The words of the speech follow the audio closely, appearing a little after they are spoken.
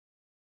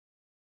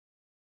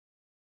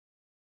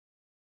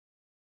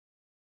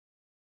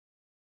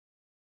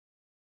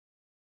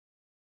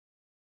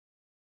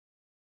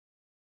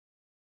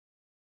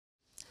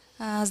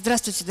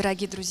Здравствуйте,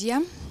 дорогие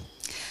друзья!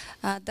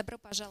 Добро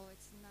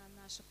пожаловать на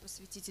нашу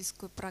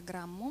просветительскую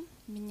программу.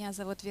 Меня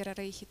зовут Вера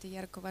Рейхит, и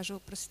я руковожу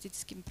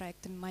просветительскими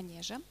проектами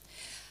 «Манеже».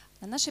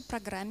 На нашей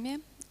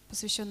программе,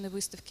 посвященной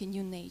выставке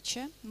New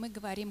Nature, мы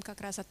говорим как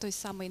раз о той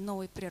самой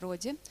новой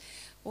природе,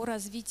 о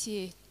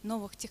развитии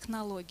новых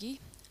технологий,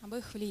 об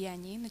их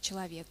влиянии на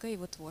человека,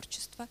 его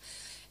творчество,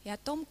 и о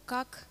том,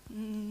 как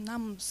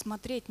нам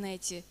смотреть на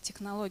эти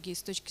технологии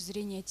с точки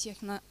зрения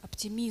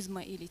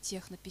технооптимизма или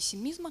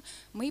технопессимизма,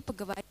 мы и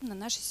поговорим на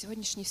нашей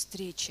сегодняшней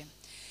встрече.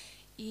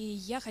 И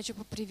я хочу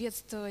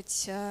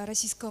поприветствовать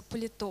российского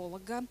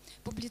политолога,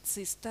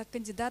 публициста,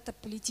 кандидата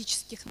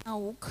политических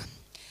наук,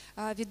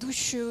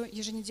 ведущую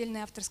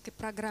еженедельной авторской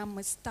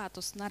программы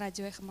 «Статус» на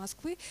радио «Эхо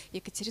Москвы»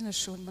 Екатерину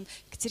Шульман.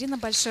 Екатерина,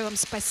 большое вам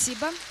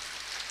спасибо.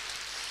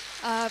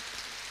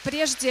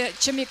 Прежде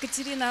чем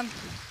Екатерина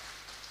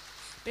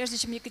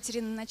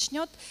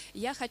начнет,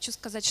 я хочу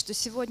сказать, что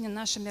сегодня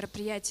наше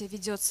мероприятие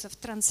ведется в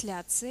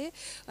трансляции.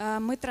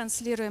 Мы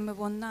транслируем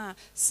его на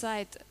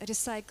сайт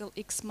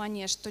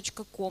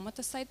recyclexmanege.com,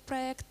 это сайт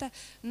проекта,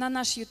 на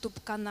наш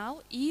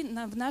YouTube-канал и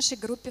в нашей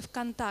группе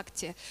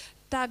ВКонтакте.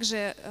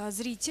 Также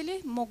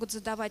зрители могут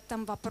задавать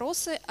там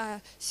вопросы,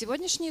 а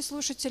сегодняшние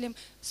слушатели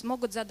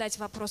смогут задать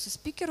вопросы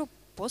спикеру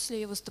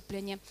после ее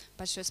выступления.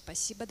 Большое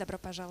спасибо, добро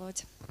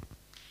пожаловать.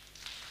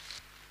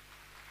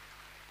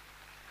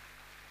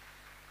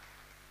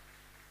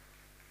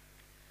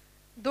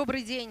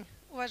 Добрый день,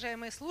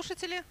 уважаемые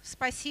слушатели.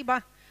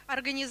 Спасибо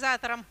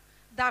организаторам,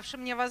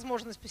 давшим мне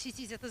возможность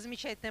посетить это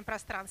замечательное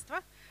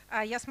пространство.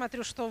 Я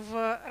смотрю, что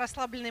в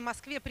расслабленной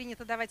Москве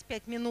принято давать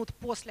 5 минут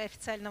после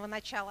официального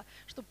начала,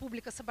 чтобы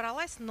публика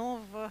собралась,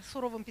 но в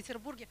суровом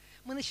Петербурге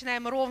мы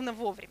начинаем ровно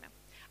вовремя.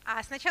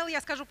 Сначала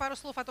я скажу пару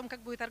слов о том, как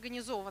будет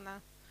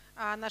организована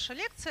наша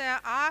лекция,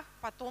 а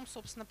потом,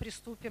 собственно,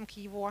 приступим к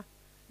ее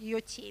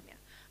теме.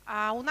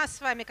 У нас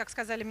с вами, как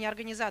сказали мне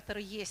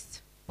организаторы,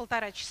 есть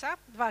 1,5 часа,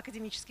 2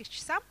 академических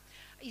часа.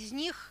 Из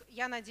них,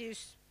 я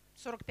надеюсь,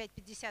 45,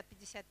 50,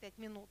 55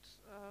 минут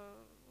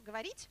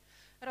говорить,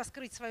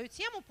 раскрыть свою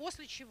тему,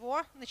 после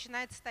чего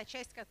начинается та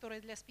часть,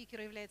 которая для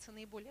спикера является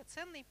наиболее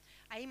ценной,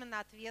 а именно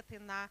ответы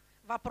на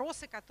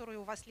вопросы, которые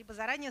у вас либо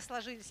заранее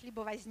сложились,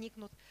 либо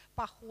возникнут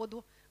по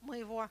ходу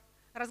моего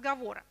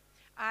разговора.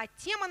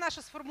 Тема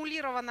наша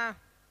сформулирована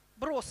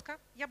броско,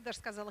 я бы даже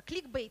сказала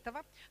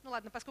кликбейтово. Ну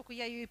ладно, поскольку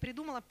я ее и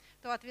придумала,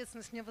 то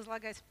ответственность мне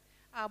возлагать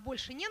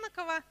больше не на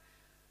кого.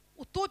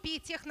 Утопии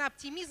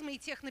технооптимизма и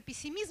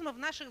технопессимизма в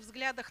наших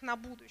взглядах на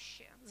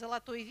будущее.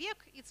 Золотой век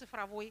и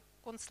цифровой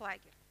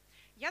концлагерь.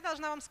 Я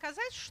должна вам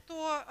сказать,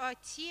 что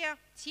те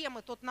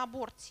темы, тот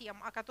набор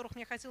тем, о которых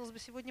мне хотелось бы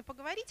сегодня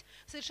поговорить,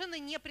 совершенно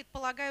не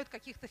предполагают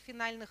каких-то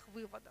финальных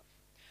выводов.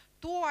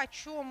 То, о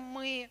чем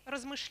мы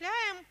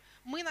размышляем,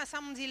 мы на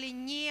самом деле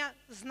не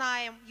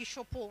знаем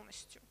еще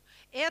полностью.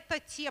 Это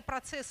те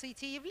процессы и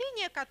те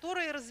явления,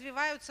 которые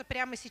развиваются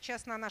прямо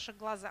сейчас на наших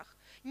глазах.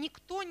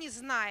 Никто не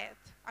знает,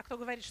 а кто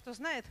говорит, что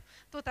знает,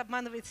 тот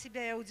обманывает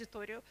себя и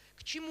аудиторию.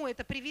 К чему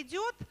это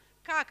приведет,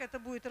 как это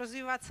будет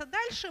развиваться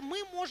дальше,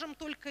 мы можем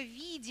только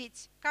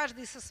видеть,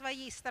 каждый со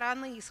своей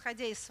стороны,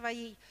 исходя из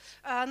своей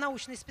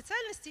научной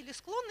специальности или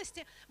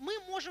склонности, мы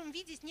можем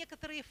видеть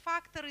некоторые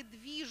факторы,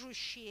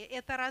 движущие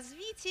это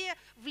развитие,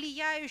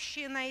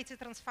 влияющие на эти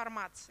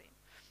трансформации.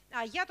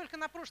 Я только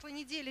на прошлой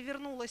неделе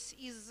вернулась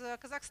из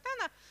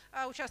Казахстана,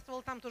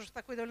 участвовала там тоже в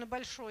такой довольно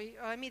большой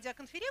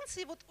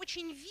медиаконференции. Вот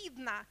очень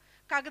видно,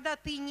 когда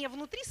ты не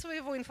внутри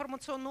своего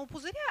информационного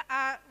пузыря,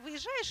 а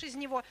выезжаешь из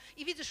него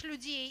и видишь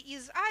людей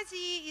из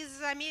Азии, из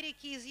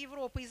Америки, из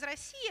Европы, из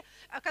России,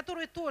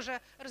 которые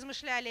тоже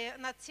размышляли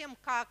над тем,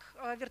 как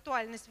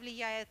виртуальность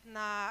влияет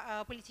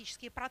на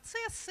политические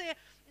процессы,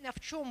 в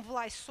чем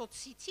власть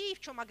соцсетей, в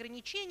чем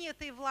ограничение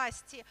этой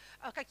власти,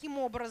 каким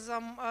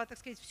образом, так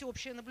сказать,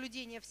 всеобщее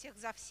наблюдение всех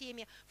за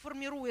всеми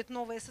формирует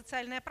новое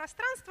социальное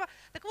пространство.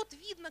 Так вот,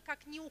 видно,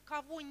 как ни у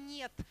кого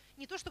нет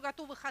не то что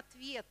готовых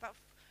ответов,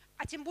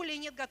 а тем более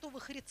нет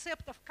готовых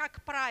рецептов,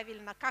 как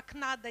правильно, как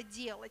надо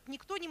делать.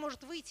 Никто не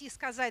может выйти и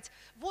сказать,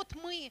 вот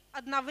мы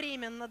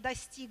одновременно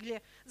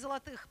достигли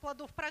золотых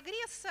плодов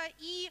прогресса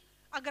и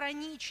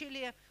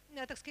ограничили,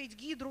 так сказать,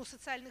 гидру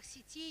социальных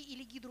сетей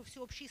или гидру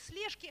всеобщей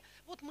слежки.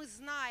 Вот мы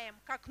знаем,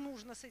 как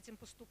нужно с этим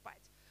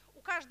поступать.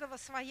 У каждого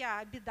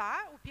своя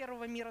беда, у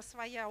первого мира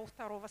своя, у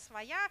второго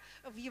своя.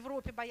 В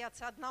Европе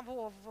боятся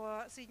одного,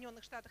 в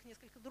Соединенных Штатах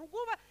несколько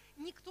другого.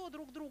 Никто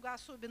друг друга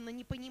особенно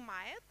не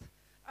понимает.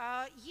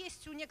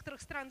 Есть у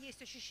некоторых стран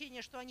есть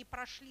ощущение, что они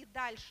прошли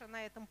дальше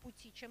на этом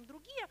пути, чем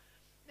другие,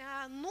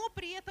 но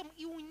при этом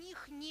и у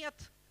них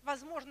нет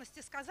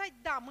возможности сказать,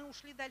 да, мы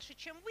ушли дальше,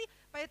 чем вы,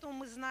 поэтому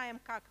мы знаем,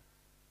 как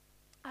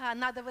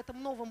надо в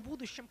этом новом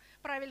будущем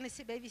правильно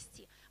себя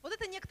вести. Вот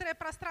это некоторое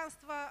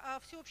пространство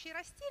всеобщей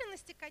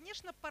растерянности,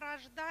 конечно,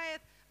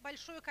 порождает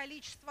большое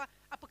количество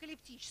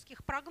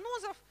апокалиптических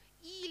прогнозов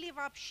или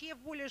вообще в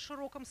более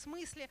широком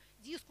смысле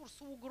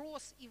дискурса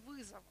угроз и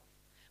вызовов.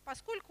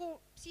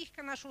 Поскольку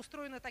психика наша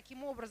устроена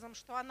таким образом,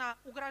 что она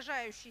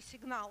угрожающий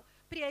сигнал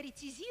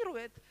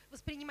приоритизирует,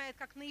 воспринимает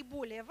как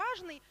наиболее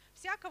важный,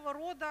 всякого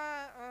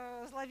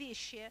рода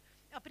зловещие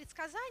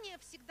предсказания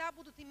всегда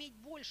будут иметь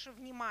больше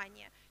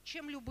внимания,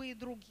 чем любые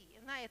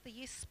другие. На это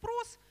есть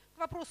спрос, к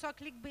вопросу о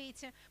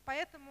кликбейте,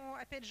 поэтому,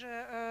 опять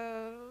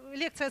же,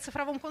 лекция о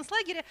цифровом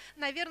концлагере,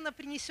 наверное,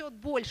 принесет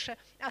больше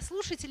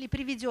слушателей,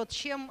 приведет,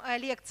 чем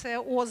лекция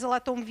о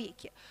Золотом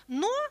веке.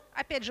 Но,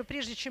 опять же,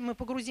 прежде чем мы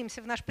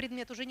погрузимся в наш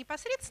предмет уже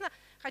непосредственно,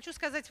 хочу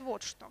сказать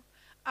вот что.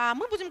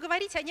 Мы будем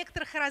говорить о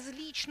некоторых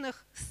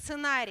различных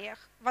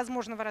сценариях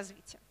возможного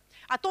развития,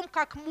 о том,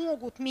 как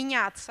могут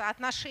меняться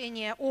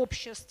отношения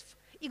обществ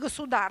и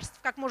государств,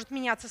 как может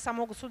меняться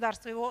само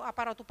государство, его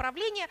аппарат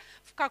управления,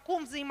 в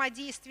каком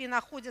взаимодействии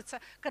находятся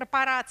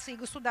корпорации и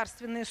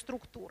государственные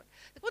структуры.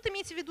 Так вот,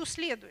 имейте в виду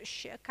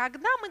следующее.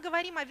 Когда мы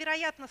говорим о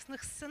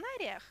вероятностных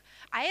сценариях,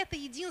 а это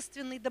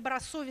единственный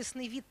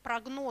добросовестный вид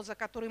прогноза,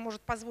 который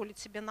может позволить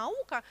себе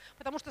наука,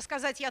 потому что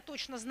сказать «я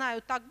точно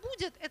знаю, так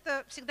будет» –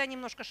 это всегда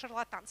немножко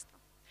шарлатанство.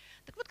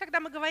 Так вот, когда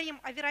мы говорим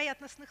о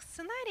вероятностных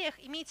сценариях,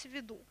 имейте в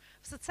виду,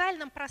 в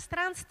социальном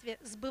пространстве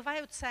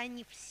сбываются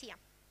они все.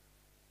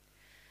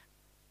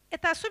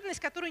 Это особенность,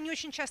 которую не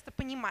очень часто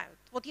понимают.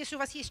 Вот если у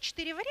вас есть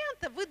 4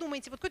 варианта, вы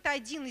думаете, вот какой-то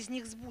один из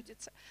них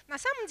сбудется. На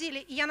самом деле,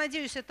 и я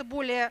надеюсь, это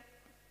более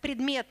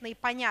предметно и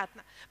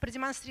понятно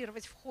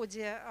продемонстрировать в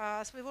ходе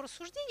своего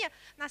рассуждения,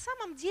 на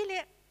самом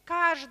деле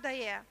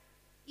каждая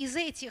из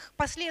этих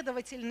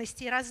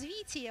последовательностей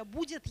развития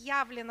будет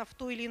явлена в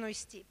той или иной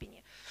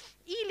степени.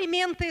 И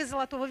элементы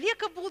Золотого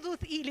века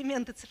будут, и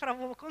элементы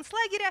цифрового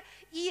концлагеря,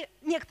 и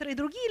некоторые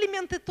другие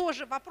элементы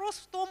тоже. Вопрос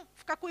в том,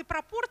 в какой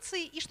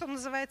пропорции и, что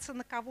называется,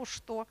 на кого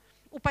что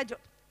упадет.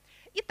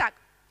 Итак,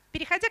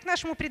 переходя к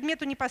нашему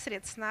предмету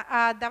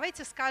непосредственно,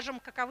 давайте скажем,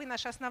 каковы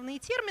наши основные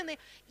термины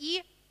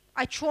и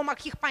о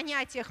каких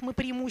понятиях мы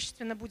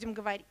преимущественно будем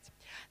говорить.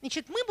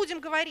 Значит, мы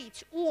будем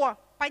говорить о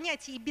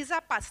понятии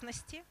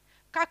безопасности,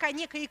 как о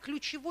некой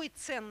ключевой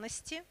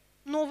ценности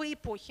новой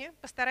эпохи.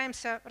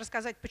 Постараемся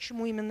рассказать,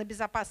 почему именно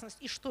безопасность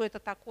и что это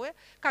такое,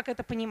 как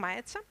это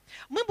понимается.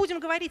 Мы будем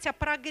говорить о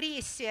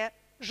прогрессе,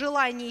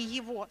 желании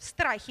его,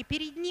 страхе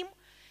перед ним.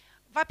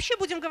 Вообще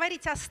будем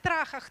говорить о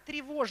страхах,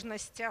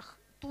 тревожностях.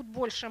 Тут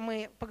больше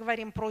мы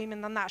поговорим про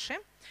именно наши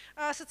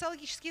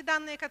социологические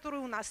данные, которые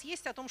у нас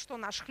есть, о том, что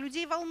наших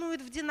людей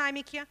волнует в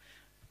динамике,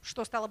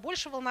 что стало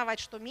больше волновать,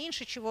 что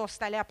меньше, чего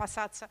стали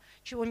опасаться,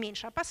 чего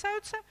меньше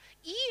опасаются.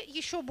 И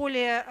еще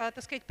более,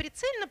 так сказать,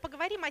 прицельно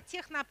поговорим о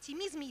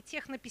технооптимизме и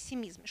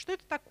технопессимизме. Что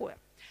это такое?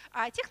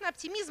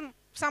 Технооптимизм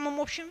в самом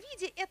общем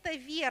виде – это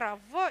вера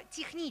в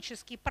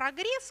технический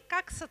прогресс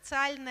как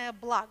социальное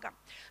благо.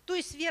 То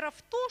есть вера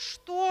в то,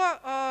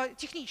 что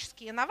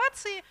технические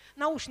инновации,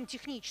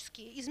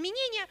 научно-технические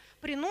изменения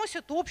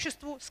приносят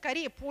обществу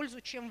скорее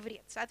пользу, чем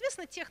вред.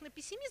 Соответственно,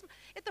 технопессимизм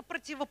 – это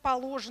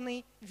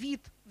противоположный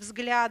вид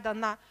взгляда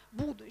на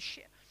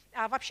будущее.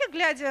 А вообще,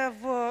 глядя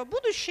в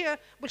будущее,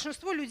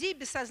 большинство людей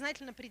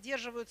бессознательно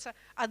придерживаются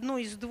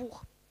одной из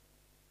двух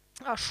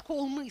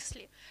школ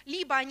мысли.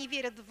 Либо они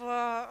верят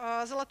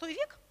в Золотой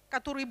век,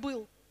 который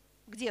был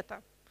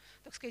где-то,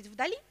 так сказать,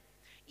 вдали,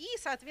 и,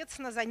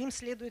 соответственно, за ним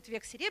следует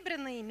век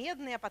серебряный,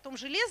 медный, а потом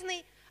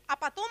железный, а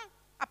потом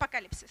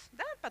апокалипсис,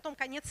 да? Потом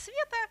конец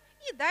света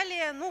и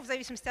далее, ну, в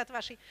зависимости от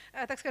вашей,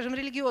 так скажем,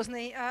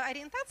 религиозной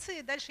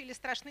ориентации, дальше или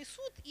страшный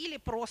суд, или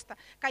просто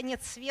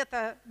конец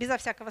света безо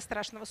всякого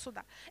страшного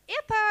суда.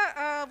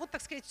 Это, вот,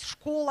 так сказать,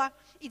 школа,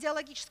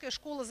 идеологическая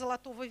школа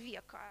Золотого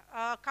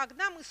века.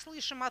 Когда мы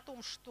слышим о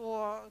том,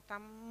 что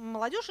там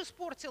молодежь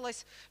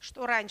испортилась,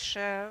 что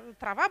раньше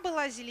трава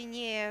была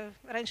зеленее,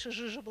 раньше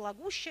жижа была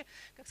гуще,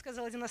 как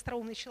сказал один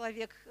остроумный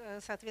человек,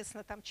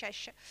 соответственно, там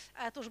чаще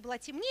тоже была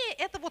темнее,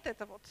 это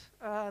вот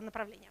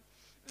направление.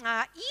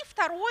 И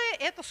второе –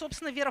 это,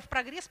 собственно, вера в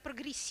прогресс,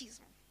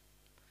 прогрессизм.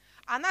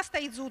 Она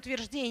стоит за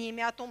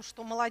утверждениями о том,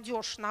 что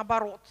молодежь,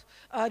 наоборот,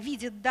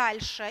 видит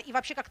дальше и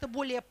вообще как-то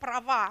более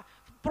права,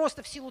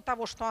 просто в силу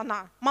того, что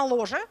она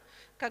моложе.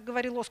 Как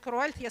говорил Оскар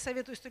Уайльд, я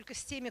советуюсь только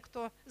с теми,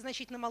 кто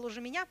значительно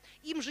моложе меня,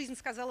 им жизнь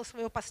сказала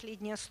свое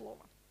последнее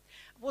слово.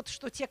 Вот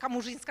что те,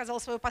 кому жизнь сказала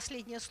свое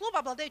последнее слово,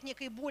 обладают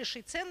некой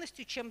большей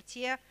ценностью, чем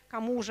те,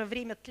 кому уже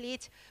время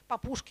тлеть по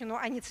Пушкину,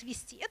 а не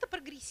цвести. Это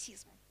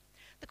прогрессизм.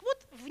 Так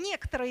вот, в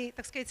некоторой,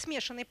 так сказать,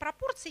 смешанной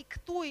пропорции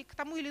к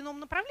тому или иному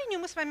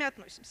направлению мы с вами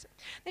относимся.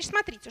 Значит,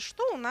 смотрите,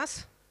 что у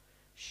нас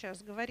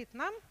сейчас говорит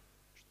нам,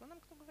 что нам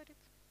кто говорит?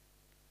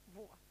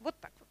 Вот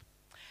так вот.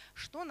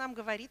 Что нам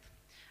говорит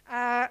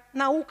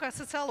наука,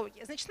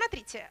 социология. Значит,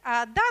 смотрите,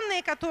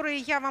 данные, которые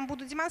я вам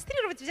буду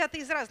демонстрировать, взяты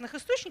из разных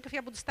источников,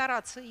 я буду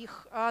стараться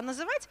их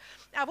называть.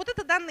 Вот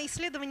это данные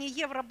исследования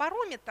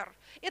Евробарометр.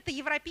 Это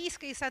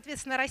европейское и,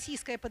 соответственно,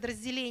 российское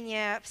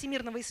подразделение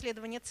Всемирного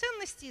исследования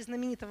ценностей,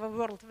 знаменитого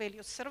World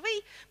Values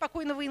Survey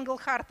покойного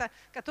Инглхарта,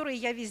 который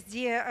я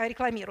везде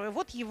рекламирую.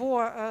 Вот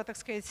его, так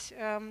сказать,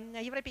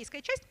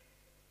 европейская часть.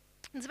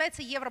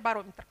 Называется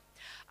Евробарометр.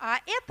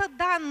 Это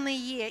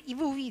данные, и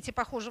вы увидите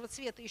похожего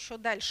цвета еще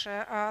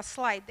дальше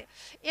слайды,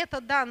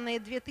 это данные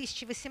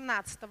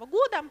 2018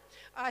 года.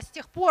 С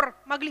тех пор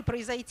могли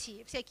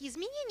произойти всякие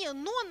изменения,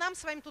 но нам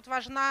с вами тут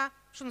важна,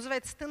 что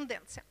называется,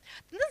 тенденция.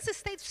 Тенденция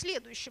состоит в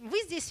следующем.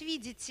 Вы здесь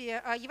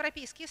видите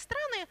европейские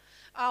страны,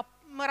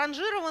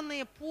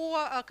 ранжированные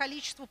по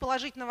количеству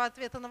положительного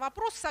ответа на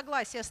вопрос,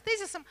 согласия с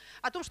тезисом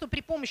о том, что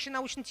при помощи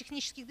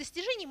научно-технических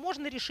достижений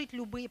можно решить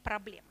любые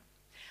проблемы.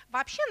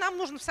 Вообще нам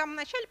нужно в самом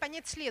начале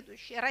понять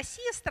следующее.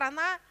 Россия –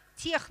 страна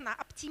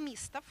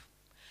технооптимистов.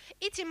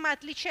 Этим мы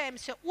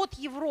отличаемся от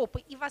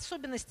Европы и в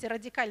особенности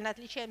радикально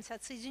отличаемся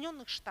от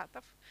Соединенных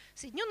Штатов.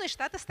 Соединенные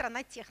Штаты –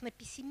 страна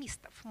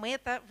технопессимистов. Мы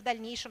это в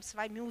дальнейшем с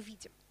вами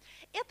увидим.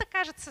 Это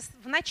кажется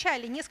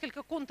вначале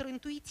несколько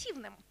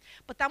контринтуитивным,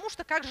 потому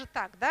что как же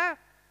так, да?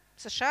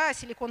 США,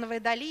 Силиконовая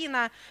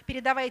долина,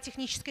 передовая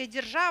техническая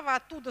держава,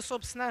 оттуда,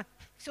 собственно,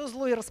 все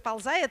зло и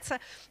расползается.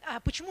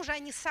 Почему же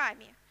они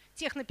сами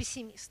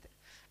технопессимисты?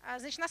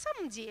 Значит, на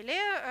самом деле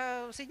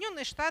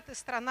Соединенные Штаты –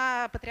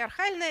 страна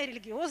патриархальная,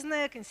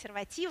 религиозная,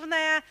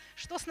 консервативная,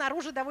 что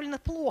снаружи довольно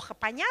плохо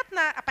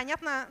понятно, а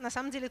понятно на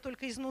самом деле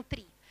только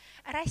изнутри.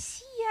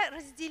 Россия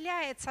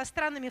разделяет со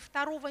странами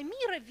второго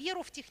мира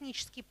веру в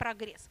технический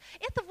прогресс.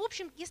 Это, в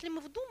общем, если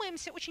мы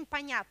вдумаемся, очень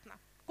понятно.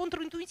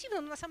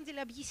 Контринтуитивно, но на самом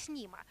деле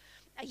объяснимо.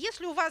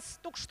 Если у вас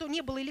только что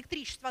не было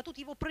электричества, а тут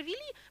его провели,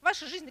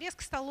 ваша жизнь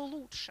резко стала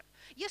лучше.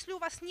 Если у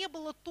вас не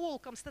было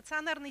толком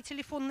стационарной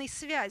телефонной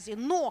связи,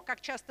 но,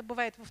 как часто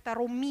бывает во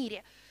втором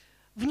мире,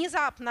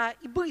 внезапно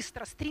и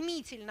быстро,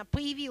 стремительно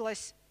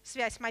появилась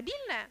связь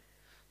мобильная,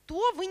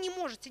 то вы не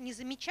можете не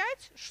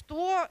замечать,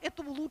 что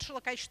это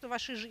улучшило качество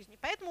вашей жизни.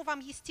 Поэтому вам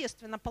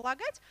естественно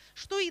полагать,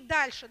 что и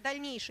дальше,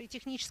 дальнейшие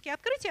технические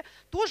открытия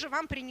тоже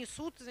вам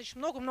принесут, значит,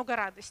 много-много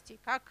радостей,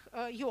 как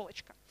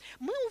елочка.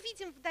 Мы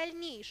увидим в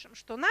дальнейшем,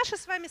 что наши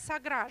с вами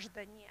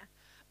сограждане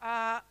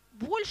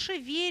больше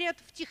верят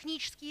в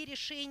технические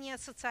решения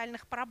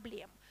социальных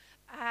проблем,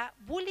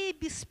 более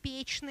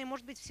беспечны,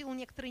 может быть, в силу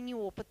некоторой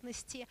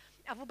неопытности,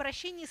 в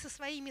обращении со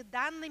своими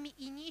данными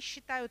и не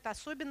считают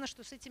особенно,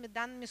 что с этими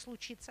данными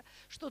случится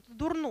что-то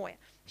дурное.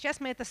 Сейчас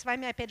мы это с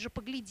вами опять же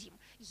поглядим.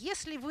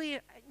 Если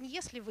вы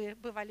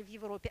бывали в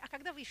Европе, а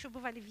когда вы еще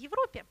бывали в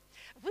Европе,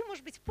 вы,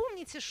 может быть,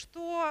 помните,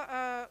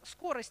 что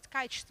скорость,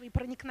 качество и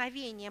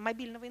проникновение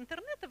мобильного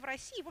интернета в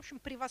России, в общем,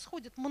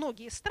 превосходит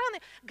многие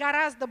страны,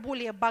 гораздо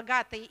более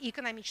богатые и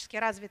экономически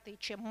развитые,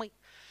 чем мы.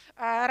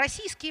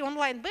 Российский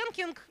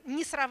онлайн-бэнкинг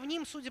не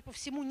сравним, судя по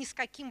всему, ни с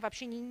каким,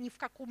 вообще ни в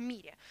каком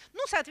мире.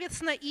 Ну,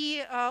 соответственно,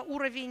 и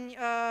уровень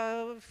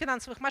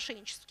финансовых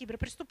мошенничеств,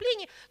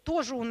 киберпреступлений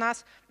тоже у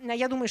нас,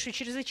 я думаю, что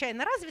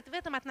чрезвычайно развит. В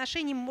этом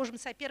отношении мы можем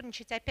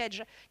соперничать, опять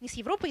же, не с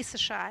Европой и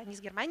США, не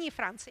с Германией и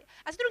Францией,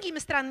 а с другими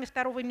странами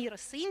второго мира,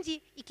 с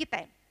Индией и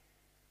Китаем.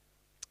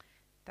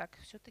 Так,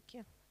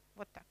 все-таки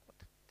вот так вот.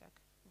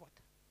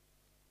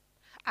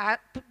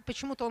 А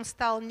почему-то он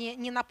стал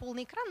не на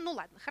полный экран. Ну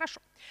ладно, хорошо.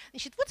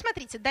 Значит, вот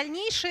смотрите,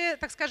 дальнейшие,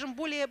 так скажем,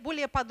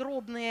 более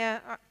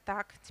подробные.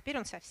 Так, теперь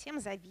он совсем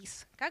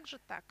завис. Как же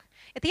так?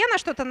 Это я на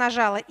что-то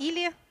нажала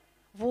или…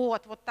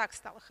 Вот так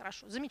стало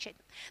хорошо,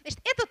 замечательно. Значит,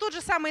 это тот же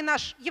самый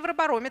наш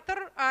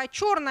Евробарометр.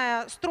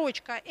 Черная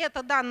строчка –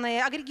 это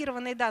данные,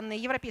 агрегированные данные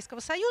Европейского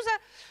Союза,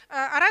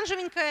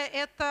 оранжевенькая –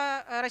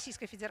 это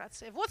Российская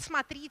Федерация. Вот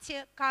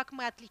смотрите, как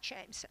мы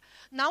отличаемся.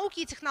 Науки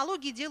и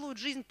технологии делают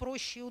жизнь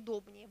проще и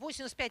удобнее.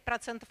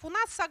 85% у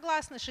нас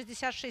согласны,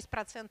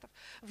 66%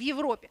 в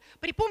Европе.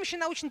 При помощи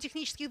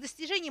научно-технических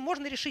достижений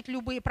можно решить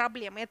любые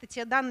проблемы. Это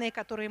те данные,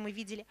 которые мы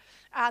видели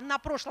на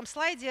прошлом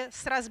слайде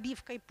с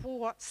разбивкой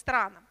по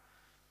странам.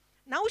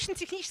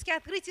 Научно-технические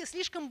открытия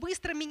слишком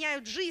быстро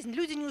меняют жизнь,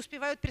 люди не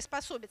успевают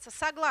приспособиться.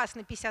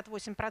 Согласны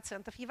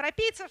 58%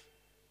 европейцев,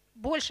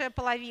 большая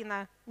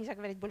половина, нельзя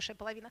говорить большая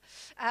половина,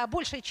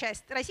 большая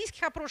часть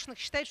российских опрошенных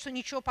считает, что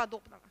ничего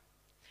подобного.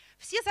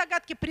 Все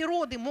загадки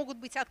природы могут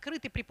быть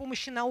открыты при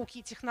помощи науки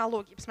и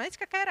технологий. Посмотрите,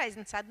 какая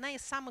разница, одна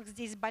из самых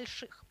здесь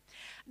больших.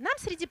 Нам,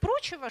 среди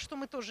прочего, что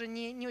мы тоже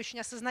не очень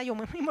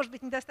осознаем и, может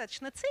быть,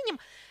 недостаточно ценим,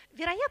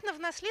 вероятно, в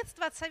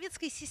наследство от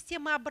советской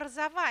системы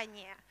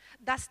образования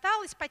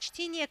досталось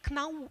почтение к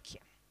науке.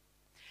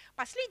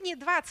 Последние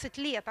 20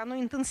 лет оно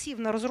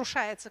интенсивно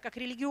разрушается как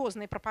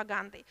религиозной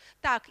пропагандой,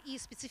 так и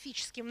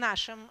специфическим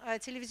нашим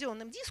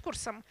телевизионным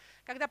дискурсом.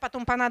 Когда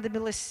потом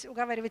понадобилось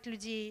уговаривать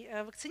людей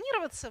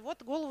вакцинироваться,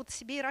 вот голову-то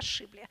себе и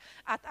расшибли.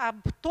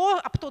 Об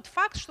тот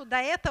факт, что до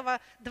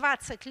этого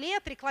 20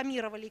 лет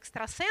рекламировали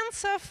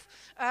экстрасенсов,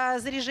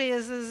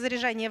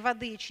 заряжание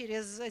воды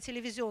через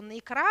телевизионный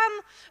экран,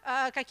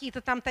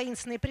 какие-то там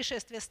таинственные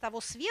пришествия с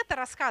того света,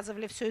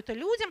 рассказывали все это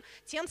людям,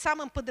 тем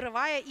самым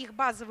подрывая их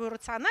базовую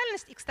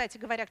рациональность. И, кстати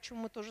говоря, к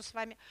чему мы тоже с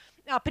вами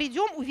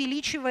придем,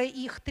 увеличивая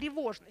их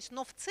тревожность.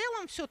 Но в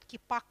целом все-таки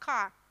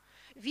пока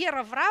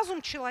вера в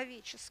разум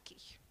человеческий,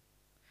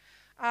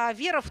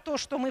 вера в то,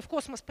 что мы в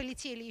космос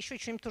полетели, еще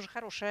что-нибудь тоже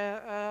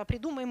хорошее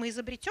придумаем и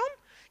изобретем,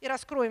 и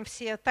раскроем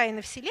все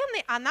тайны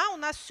Вселенной, она у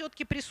нас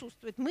все-таки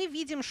присутствует. Мы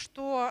видим,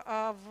 что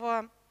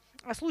в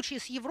в случае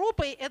с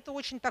Европой это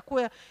очень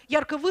такое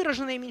ярко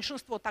выраженное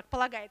меньшинство так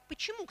полагает.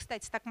 Почему,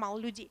 кстати, так мало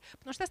людей?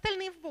 Потому что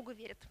остальные в Бога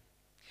верят.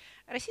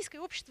 Российское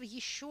общество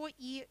еще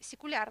и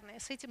секулярное,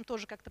 с этим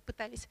тоже как-то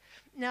пытались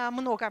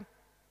много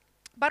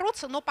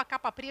бороться, но пока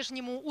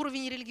по-прежнему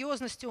уровень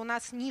религиозности у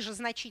нас ниже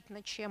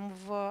значительно, чем,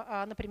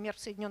 например, в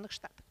Соединенных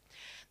Штатах.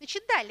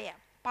 Значит, далее,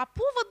 по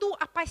поводу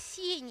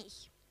опасений,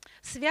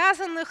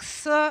 связанных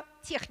с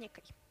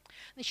техникой.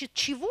 Значит,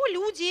 чего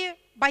люди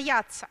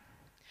боятся,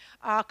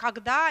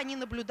 когда они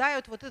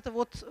наблюдают вот это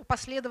вот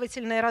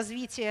последовательное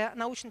развитие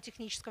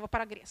научно-технического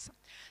прогресса?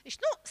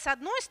 Значит, с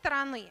одной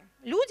стороны,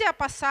 люди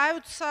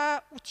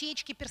опасаются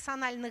утечки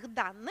персональных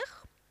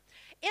данных.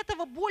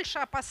 Этого больше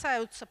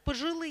опасаются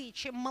пожилые,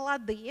 чем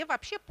молодые.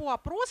 Вообще по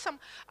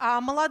опросам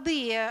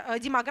молодые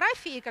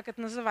демографии, как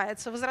это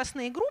называется,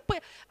 возрастные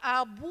группы,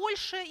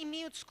 больше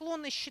имеют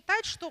склонность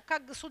считать, что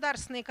как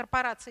государственные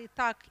корпорации,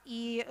 так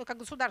и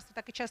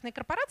частные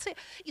корпорации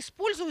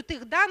используют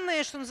их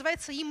данные, что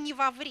называется, им не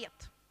во вред.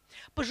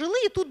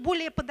 Пожилые тут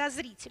более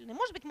подозрительны.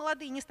 Может быть,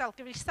 молодые не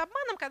сталкивались с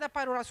обманом, когда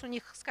пару раз у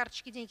них с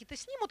карточки деньги-то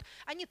снимут,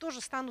 они тоже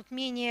станут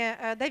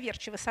менее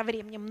доверчивы со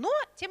временем. Но,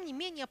 тем не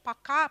менее,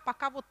 пока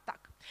вот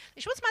так.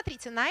 Значит, вот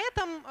смотрите, на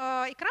этом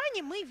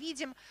экране мы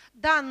видим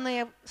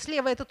данные.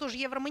 Слева это тоже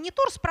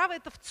Евромонитор, справа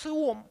это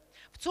ВЦИОМ.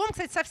 ВЦИОМ,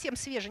 кстати, совсем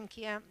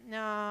свеженькие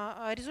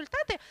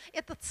результаты.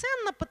 Это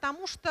ценно,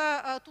 потому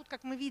что тут,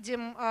 как мы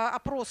видим,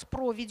 опрос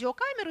про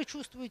видеокамеры.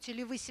 Чувствуете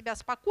ли вы себя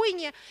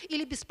спокойнее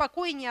или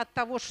беспокойнее от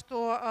того,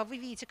 что вы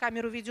видите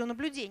камеру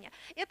видеонаблюдения?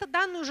 Это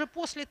данные уже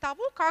после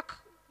того,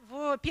 как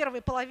в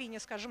первой половине,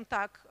 скажем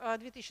так,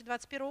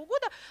 2021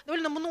 года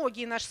довольно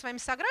многие наши с вами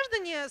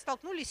сограждане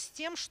столкнулись с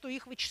тем, что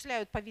их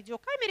вычисляют по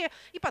видеокамере,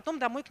 и потом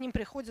домой к ним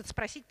приходят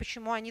спросить,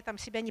 почему они там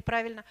себя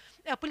неправильно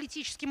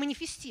политически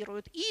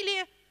манифестируют.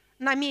 Или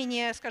на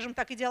менее, скажем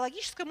так,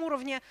 идеологическом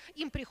уровне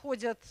им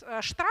приходят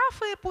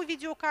штрафы по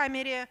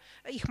видеокамере,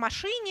 их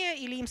машине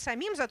или им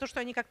самим за то,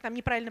 что они как-то там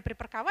неправильно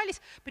припарковались,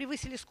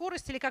 превысили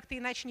скорость или как-то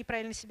иначе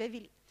неправильно себя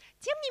вели.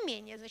 Тем не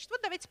менее, значит, вот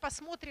давайте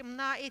посмотрим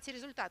на эти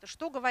результаты.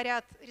 Что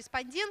говорят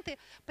респонденты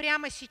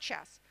прямо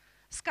сейчас?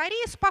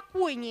 Скорее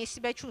спокойнее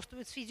себя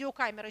чувствуют с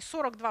видеокамерой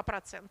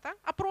 42%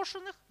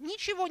 опрошенных,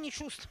 ничего не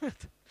чувствуют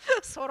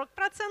 40%,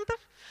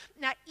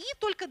 и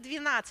только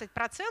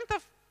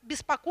 12%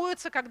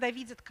 беспокоятся, когда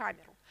видят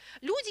камеру.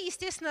 Люди,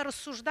 естественно,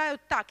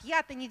 рассуждают так: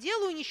 я-то не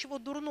делаю ничего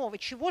дурного,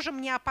 чего же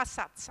мне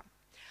опасаться?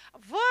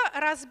 В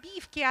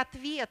разбивке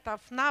ответов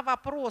на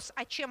вопрос,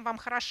 а чем вам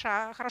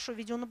хорошо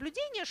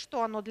видеонаблюдение,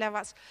 что оно для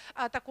вас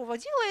такого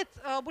делает,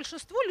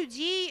 большинство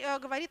людей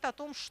говорит о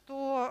том,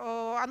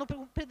 что оно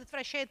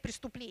предотвращает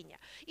преступления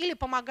или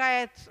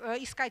помогает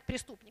искать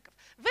преступников.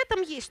 В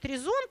этом есть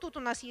резон, тут у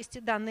нас есть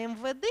и данные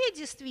МВД,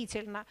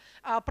 действительно,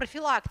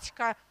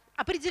 профилактика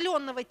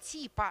определенного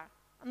типа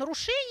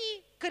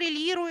нарушений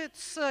коррелирует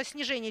с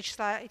снижением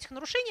числа этих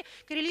нарушений,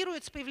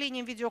 коррелирует с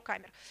появлением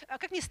видеокамер.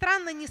 Как ни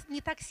странно,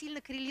 не так сильно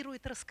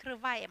коррелирует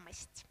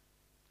раскрываемость.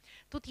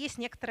 Тут есть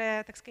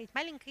некоторая, так сказать,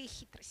 маленькая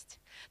хитрость.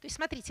 То есть,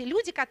 смотрите,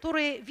 люди,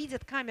 которые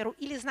видят камеру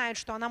или знают,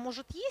 что она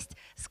может есть,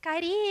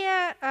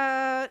 скорее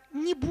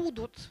не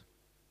будут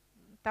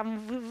там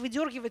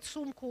выдергивать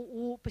сумку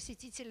у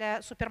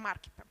посетителя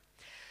супермаркета.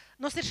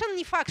 Но совершенно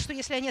не факт, что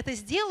если они это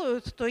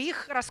сделают, то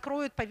их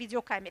раскроют по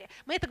видеокамере.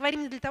 Мы это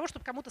говорим не для того,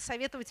 чтобы кому-то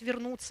советовать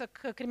вернуться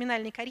к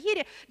криминальной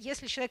карьере,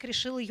 если человек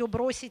решил ее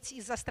бросить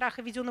из-за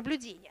страха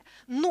видеонаблюдения.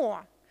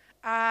 Но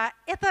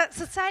это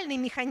социальный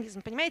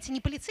механизм, понимаете, не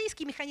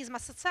полицейский механизм, а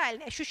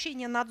социальный.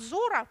 Ощущение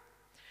надзора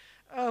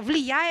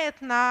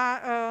влияет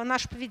на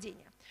наше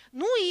поведение.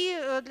 Ну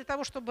и для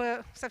того,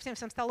 чтобы совсем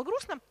всем стало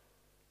грустно,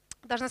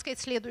 должна сказать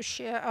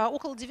следующее.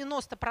 Около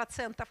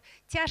 90%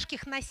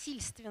 тяжких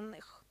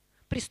насильственных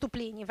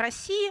преступлений в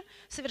России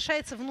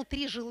совершается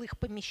внутри жилых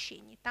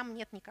помещений. Там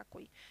нет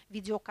никакой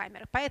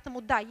видеокамеры.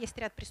 Поэтому, да, есть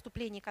ряд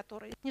преступлений,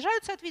 которые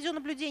снижаются от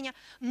видеонаблюдения,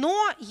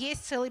 но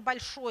есть целый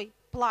большой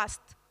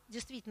пласт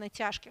действительно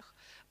тяжких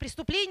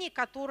преступлений,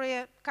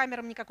 которые к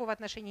камерам никакого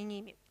отношения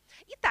не имеют.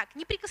 Итак,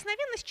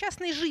 неприкосновенность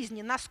частной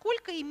жизни.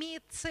 Насколько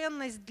имеет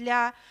ценность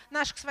для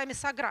наших с вами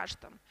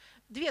сограждан?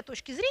 Две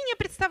точки зрения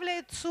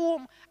представляет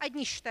ЦИОМ.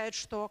 Одни считают,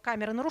 что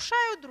камеры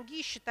нарушают,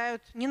 другие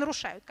считают, не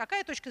нарушают.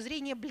 Какая точка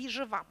зрения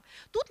ближе вам?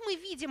 Тут мы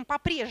видим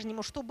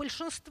по-прежнему, что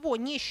большинство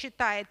не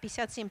считает,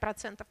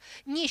 57%,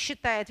 не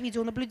считает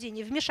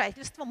видеонаблюдение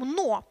вмешательством,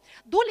 но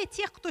доля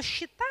тех, кто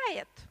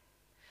считает,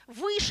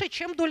 выше,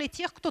 чем доля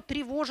тех, кто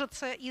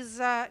тревожится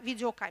из-за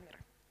видеокамеры.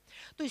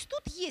 То есть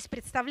тут есть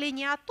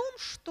представление о том,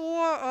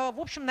 что, в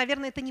общем,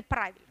 наверное, это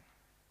неправильно.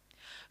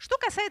 Что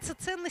касается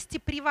ценности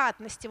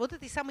приватности, вот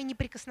этой самой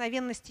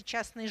неприкосновенности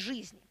частной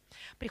жизни.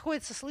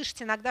 Приходится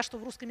слышать иногда, что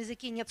в русском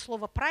языке нет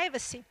слова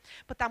privacy,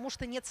 потому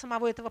что нет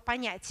самого этого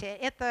понятия.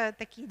 Это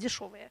такие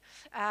дешевые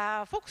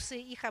фокусы,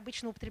 их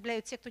обычно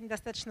употребляют те, кто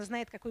недостаточно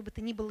знает какой бы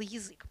то ни было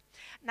язык.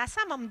 На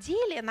самом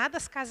деле надо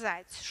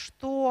сказать,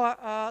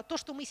 что то,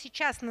 что мы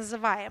сейчас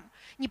называем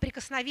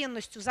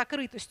неприкосновенностью,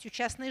 закрытостью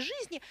частной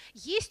жизни,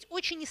 есть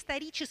очень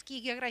исторически и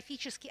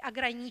географически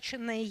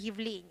ограниченное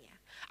явление.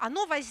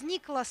 Оно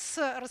возникло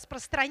с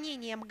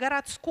распространением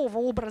городского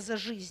образа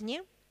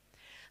жизни,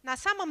 на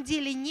самом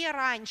деле не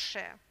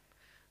раньше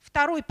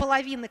второй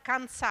половины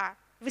конца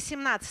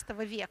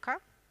XVIII века,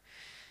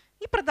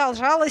 и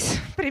продолжалось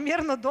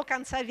примерно до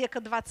конца века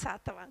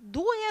XX.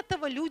 До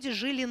этого люди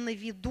жили на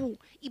виду,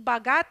 и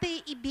богатые,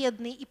 и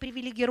бедные, и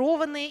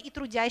привилегированные, и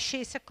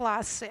трудящиеся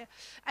классы.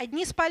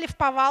 Одни спали в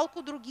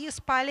повалку, другие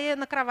спали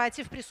на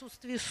кровати в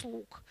присутствии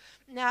слуг.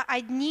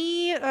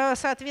 Одни,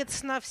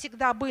 соответственно,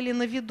 всегда были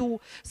на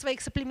виду своих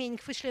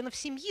соплеменников и членов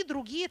семьи,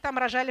 другие там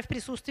рожали в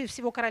присутствии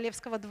всего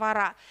королевского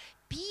двора.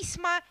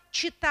 Письма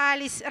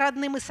читались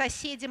родным и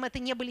соседям, это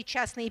не были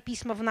частные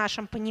письма в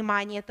нашем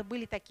понимании, это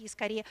были такие,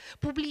 скорее,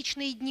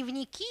 публичные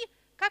дневники,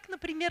 как,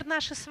 например,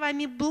 наши с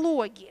вами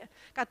блоги,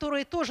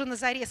 которые тоже на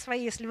заре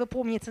своей, если вы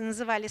помните,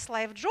 назывались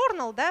Live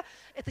Journal, да?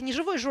 Это не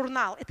живой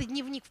журнал, это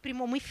дневник в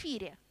прямом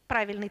эфире,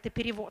 правильный-то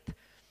перевод.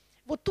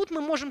 Вот тут мы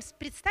можем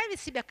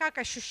представить себе, как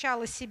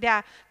ощущала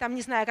себя, там,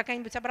 не знаю,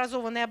 какая-нибудь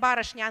образованная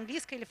барышня,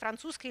 английская или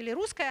французская или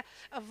русская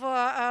в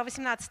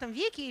XVIII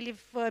веке или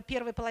в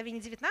первой половине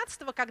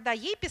XIX, когда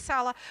ей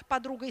писала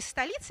подруга из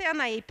столицы, и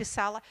она ей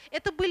писала.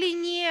 Это были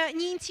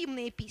не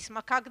интимные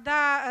письма.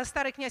 Когда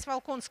старый князь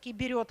Волконский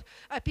берет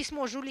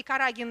письмо Жюли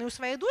Карагиной у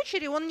своей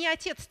дочери, он не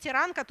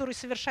отец-тиран, который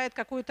совершает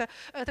какую-то,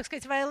 так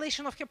сказать,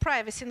 violation of her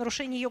privacy,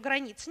 нарушение ее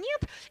границ.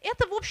 Нет,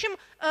 это, в общем,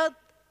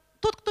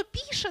 тот, кто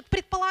пишет,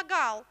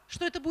 предполагал,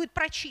 что это будет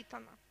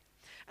прочитано.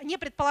 Не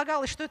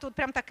предполагалось, что это вот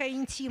прям такая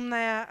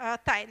интимная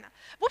тайна.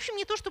 В общем,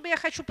 не то, чтобы я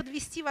хочу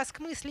подвести вас к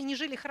мысли «не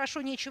жили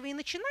хорошо, нечего и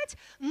начинать»,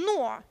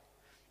 но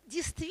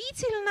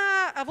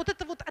действительно вот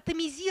эта вот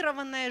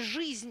атомизированная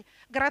жизнь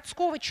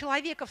городского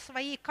человека в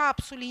своей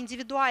капсуле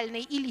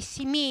индивидуальной или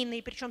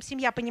семейной, причем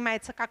семья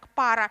понимается как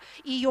пара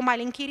и ее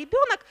маленький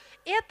ребенок,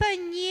 это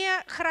не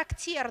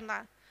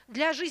характерно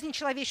для жизни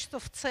человечества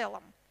в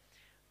целом.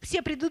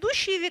 Все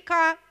предыдущие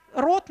века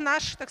род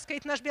наш, так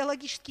сказать, наш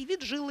биологический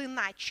вид жил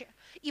иначе.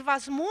 И,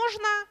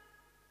 возможно,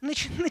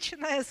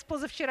 начиная с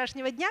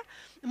позавчерашнего дня,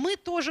 мы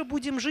тоже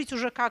будем жить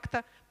уже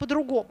как-то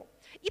по-другому.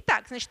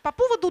 Итак, значит, по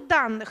поводу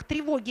данных,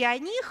 тревоги о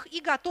них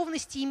и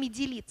готовности ими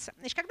делиться.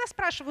 Значит, когда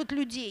спрашивают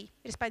людей,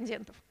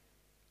 респондентов,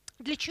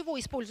 для чего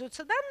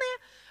используются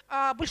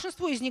данные,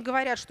 большинство из них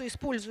говорят, что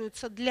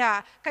используются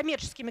для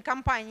коммерческими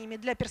компаниями,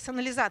 для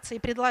персонализации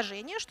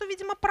предложения, что,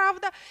 видимо,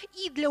 правда,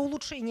 и для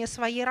улучшения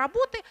своей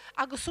работы,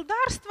 а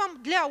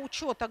государством для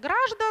учета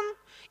граждан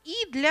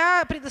и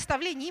для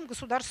предоставления им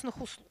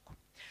государственных услуг.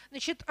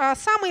 Значит,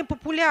 самые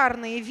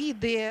популярные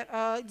виды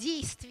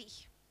действий,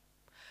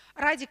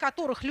 ради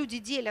которых люди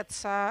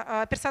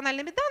делятся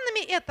персональными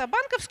данными, это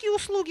банковские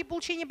услуги,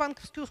 получение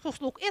банковских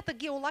услуг, это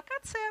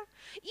геолокация,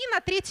 и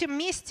на третьем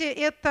месте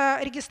это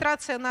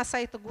регистрация на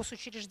сайтах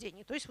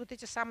госучреждений. То есть вот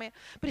эти самые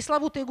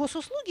пресловутые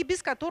госуслуги,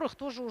 без которых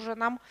тоже уже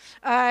нам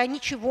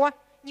ничего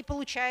не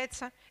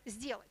получается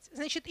сделать.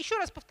 Значит, еще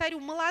раз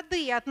повторю,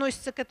 молодые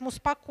относятся к этому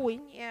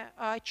спокойнее,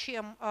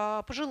 чем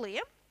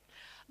пожилые.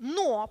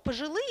 Но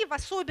пожилые, в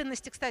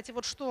особенности, кстати,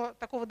 вот что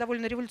такого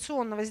довольно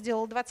революционного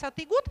сделал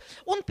 2020 год,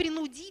 он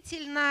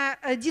принудительно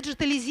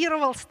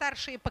диджитализировал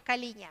старшие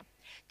поколения.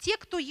 Те,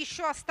 кто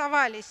еще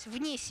оставались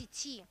вне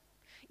сети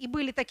и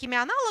были такими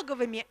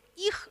аналоговыми,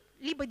 их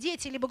либо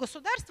дети, либо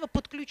государство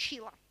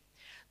подключило.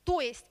 То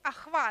есть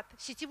охват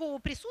сетевого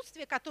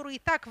присутствия, который и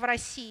так в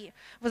России,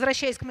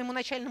 возвращаясь к моему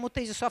начальному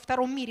тезису о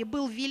втором мире,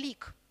 был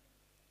велик,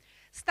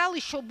 стал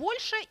еще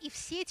больше, и в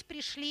сеть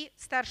пришли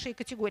старшие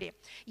категории.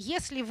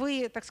 Если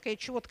вы, так сказать,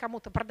 чего-то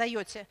кому-то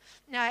продаете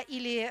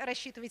или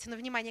рассчитываете на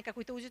внимание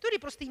какой-то аудитории,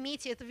 просто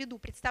имейте это в виду.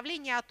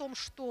 Представление о том,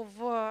 что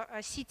в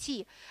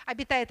сети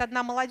обитает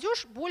одна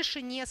молодежь,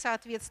 больше не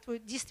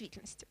соответствует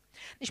действительности.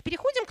 Значит,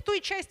 переходим к той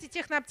части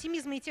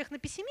технооптимизма и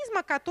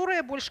технопессимизма,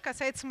 которая больше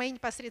касается моей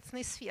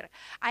непосредственной сферы,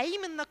 а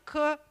именно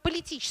к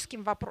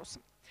политическим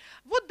вопросам.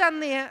 Вот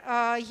данные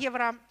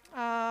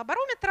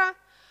Евробарометра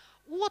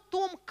о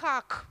том,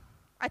 как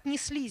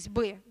отнеслись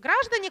бы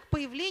граждане к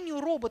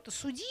появлению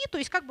робота-судьи, то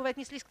есть как бы вы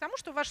отнеслись к тому,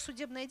 что ваше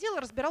судебное дело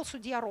разбирал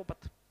судья-робот.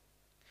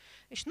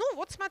 Значит, ну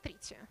вот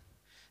смотрите,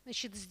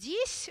 значит,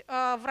 здесь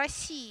в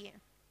России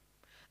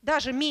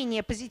даже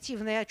менее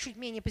позитивное, чуть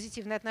менее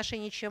позитивное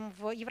отношение, чем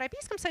в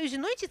Европейском Союзе,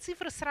 но эти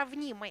цифры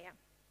сравнимые.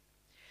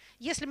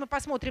 Если мы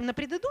посмотрим на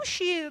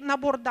предыдущий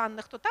набор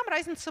данных, то там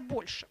разница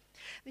больше.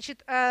 Значит,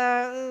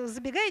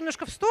 забегая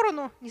немножко в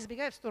сторону, не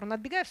забегая в сторону,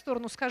 отбегая в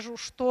сторону, скажу,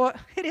 что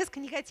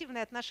резко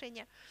негативное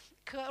отношение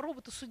к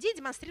роботу-судье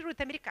демонстрируют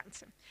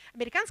американцы.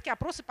 Американские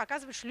опросы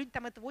показывают, что люди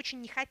там этого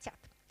очень не хотят.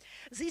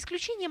 За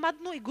исключением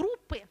одной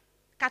группы,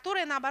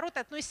 которая, наоборот,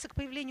 относится к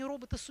появлению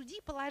робота-судьи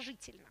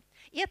положительно.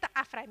 И это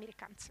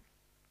афроамериканцы.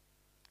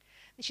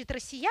 Значит,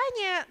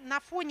 россияне на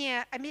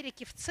фоне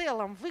Америки в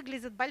целом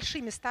выглядят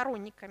большими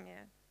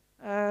сторонниками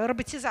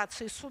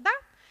роботизации суда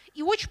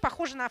и очень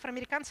похожи на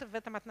афроамериканцев в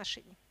этом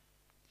отношении.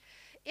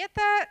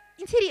 Это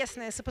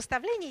интересное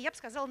сопоставление, я бы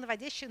сказала,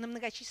 наводящее на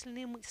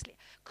многочисленные мысли.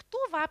 Кто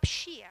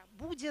вообще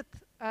будет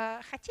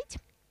хотеть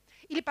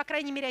или, по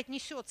крайней мере,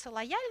 отнесется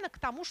лояльно к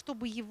тому,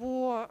 чтобы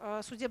его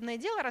судебное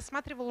дело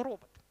рассматривал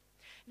робот?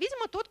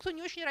 Видимо, тот, кто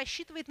не очень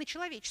рассчитывает на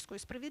человеческую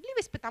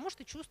справедливость, потому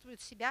что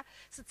чувствует себя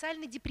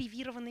социально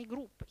депривированной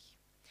группой.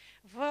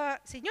 В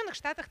Соединенных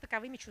Штатах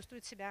таковыми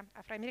чувствуют себя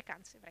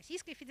афроамериканцы, в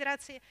Российской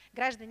Федерации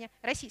граждане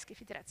Российской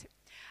Федерации.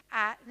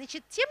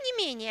 Значит, тем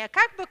не менее,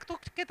 как бы кто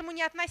к этому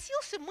ни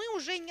относился, мы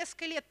уже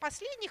несколько лет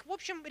последних, в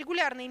общем,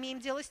 регулярно имеем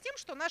дело с тем,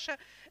 что наше,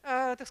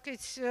 так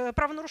сказать,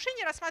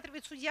 правонарушение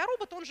рассматривает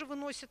судья-робот, он же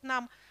выносит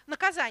нам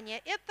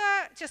наказание.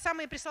 Это те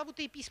самые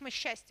пресловутые письма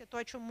счастья, то,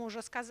 о чем мы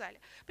уже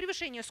сказали.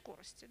 Превышение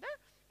скорости, да?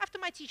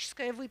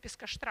 Автоматическая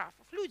выписка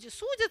штрафов. Люди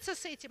судятся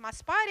с этим,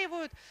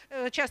 оспаривают.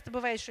 Часто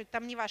бывает, что это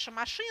там не ваша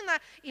машина,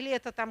 или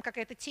это там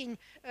какая-то тень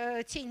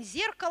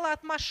зеркала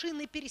от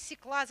машины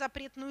пересекла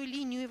запретную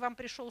линию, и вам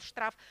пришел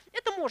штраф.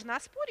 Это можно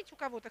оспорить, у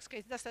кого, так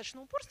сказать,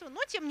 достаточно упорства,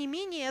 но тем не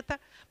менее это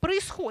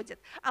происходит.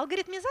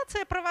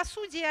 Алгоритмизация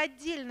правосудия –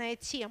 отдельная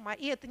тема,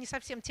 и это не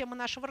совсем тема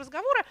нашего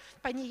разговора,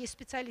 по ней есть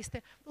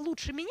специалисты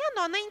лучше меня,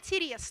 но она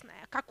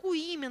интересная. Какую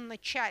именно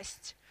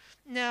часть,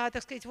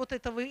 так сказать, вот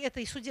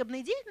этой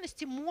судебной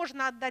деятельности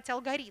можно отдать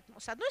алгоритму?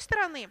 С одной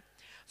стороны,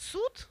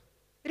 суд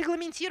 –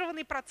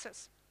 регламентированный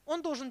процесс,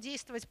 он должен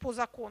действовать по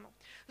закону.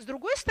 С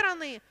другой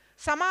стороны,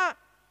 сама,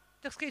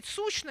 так сказать,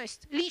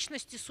 сущность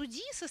личности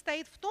судьи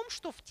состоит в том,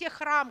 что в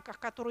тех рамках,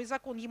 которые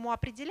закон ему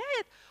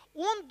определяет,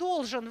 он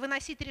должен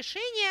выносить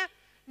решения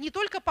не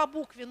только по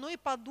букве, но и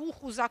по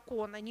духу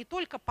закона, не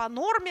только по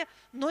норме,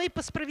 но и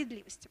по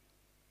справедливости.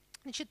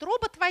 Значит,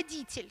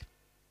 робот-водитель,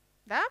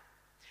 да?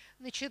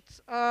 Значит,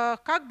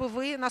 как бы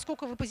вы,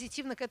 насколько вы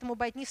позитивно к этому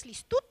бы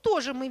отнеслись. Тут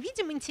тоже мы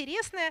видим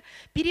интересное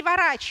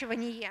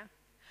переворачивание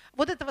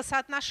вот этого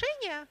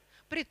соотношения,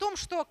 при том,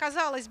 что,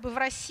 казалось бы, в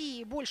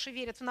России больше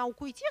верят в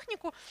науку и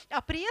технику,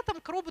 а при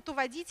этом к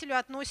роботу-водителю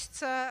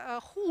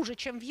относятся хуже,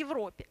 чем в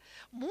Европе.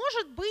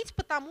 Может быть,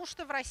 потому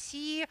что в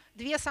России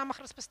две самых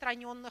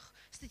распространенных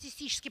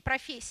статистически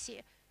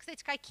профессии.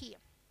 Кстати, какие?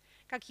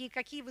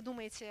 Какие вы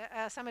думаете,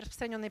 самые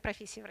распространенные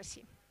профессии в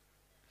России?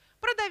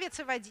 Продавец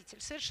и водитель,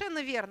 совершенно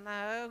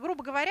верно.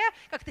 Грубо говоря,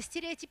 как-то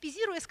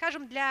стереотипизируя,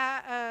 скажем,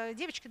 для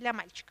девочек и для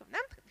мальчиков. Да?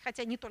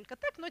 Хотя не только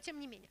так, но тем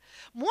не менее.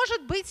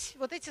 Может быть,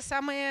 вот эти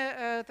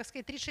самые, так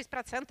сказать,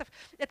 36%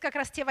 это как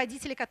раз те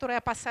водители, которые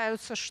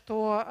опасаются,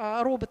 что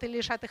роботы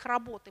лишат их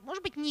работы.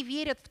 Может быть, не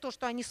верят в то,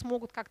 что они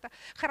смогут как-то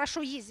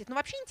хорошо ездить. Но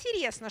вообще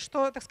интересно,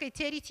 что, так сказать,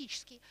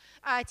 теоретический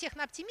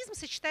технооптимизм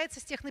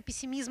сочетается с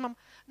технопессимизмом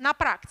на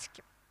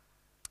практике.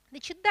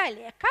 Значит,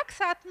 далее, как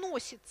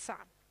соотносится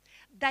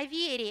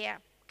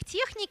доверие к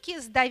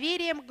технике с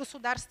доверием к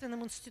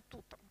государственным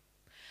институтам?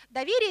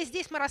 Доверие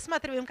здесь мы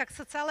рассматриваем как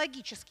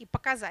социологический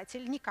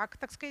показатель, не как,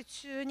 так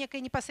сказать, некое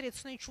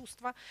непосредственное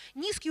чувство.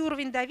 Низкий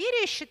уровень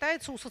доверия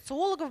считается у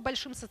социологов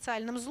большим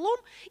социальным злом,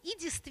 и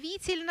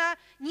действительно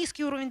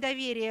низкий уровень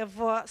доверия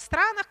в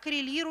странах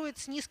коррелирует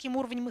с низким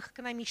уровнем их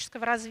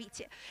экономического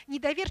развития.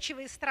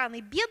 Недоверчивые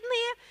страны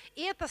бедные,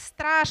 и это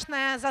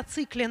страшная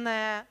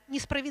зацикленная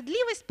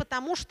несправедливость,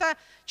 потому что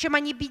чем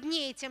они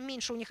беднее, тем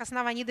меньше у них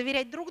оснований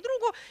доверять друг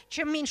другу,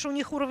 чем меньше у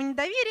них уровень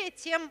доверия,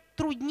 тем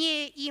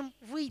труднее им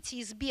выйти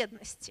из бедности.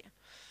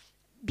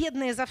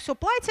 Бедные за все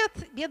платят,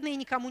 бедные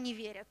никому не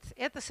верят.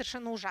 Это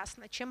совершенно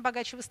ужасно. Чем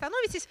богаче вы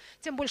становитесь,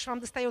 тем больше вам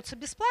достается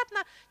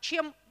бесплатно.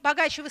 Чем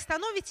богаче вы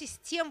становитесь,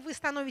 тем вы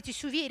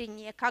становитесь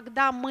увереннее.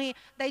 Когда мы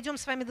дойдем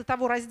с вами до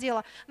того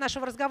раздела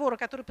нашего разговора,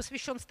 который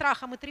посвящен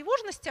страхам и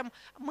тревожностям,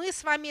 мы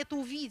с вами это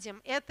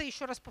увидим. Это,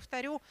 еще раз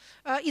повторю,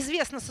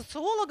 известно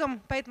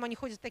социологам, поэтому они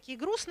ходят такие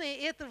грустные.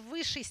 И это в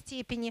высшей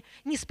степени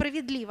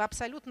несправедливо,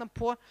 абсолютно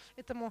по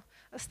этому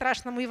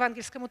страшному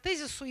евангельскому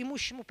тезису: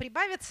 имущему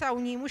прибавится, а у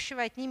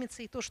неимущего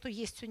отнимется и то, что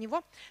есть у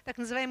него, так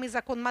называемый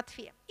закон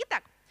Матфея.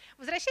 Итак,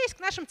 возвращаясь к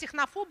нашим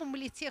технофобам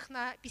или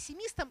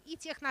технопессимистам и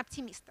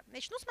технооптимистам.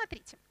 Значит,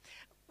 смотрите,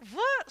 в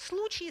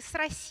случае с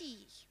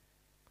Россией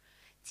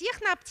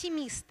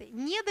технооптимисты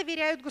не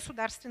доверяют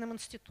государственным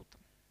институтам.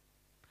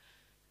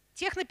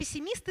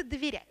 Технопессимисты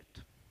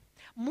доверяют.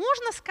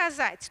 Можно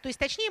сказать, то есть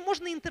точнее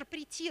можно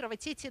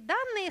интерпретировать эти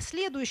данные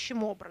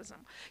следующим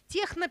образом.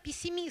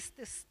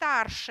 Технопессимисты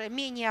старше,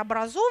 менее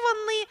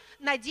образованные,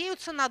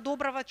 надеются на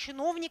доброго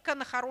чиновника,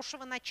 на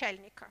хорошего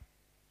начальника.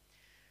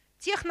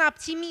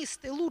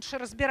 Технооптимисты лучше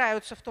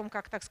разбираются в том,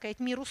 как, так сказать,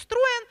 мир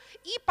устроен,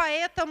 и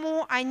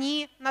поэтому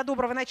они на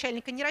доброго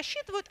начальника не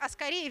рассчитывают, а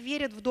скорее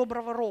верят в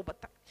доброго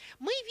робота.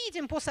 Мы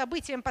видим по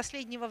событиям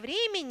последнего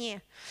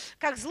времени,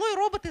 как злой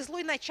робот и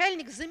злой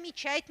начальник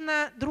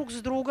замечательно друг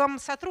с другом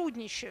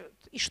сотрудничают,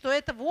 и что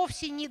это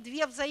вовсе не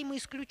две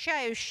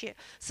взаимоисключающие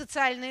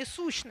социальные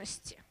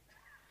сущности.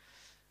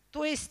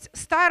 То есть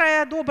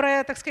старая,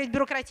 добрая, так сказать,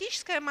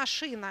 бюрократическая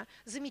машина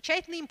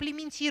замечательно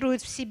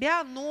имплементирует в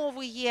себя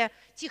новые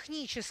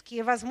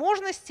технические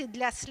возможности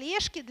для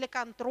слежки, для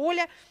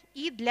контроля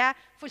и для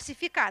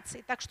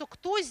фальсификации. Так что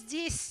кто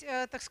здесь,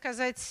 так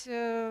сказать,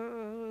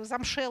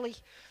 замшелый,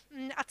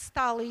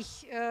 отсталый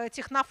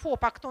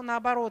технофоб, а кто,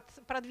 наоборот,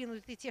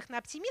 продвинутый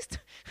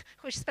технооптимист,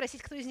 хочется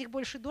спросить, кто из них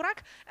больше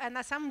дурак,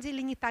 на самом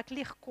деле не так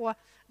легко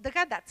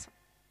догадаться.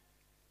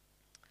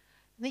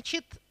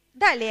 Значит,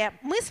 Далее,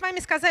 мы с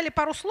вами сказали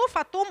пару слов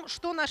о том,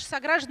 что наши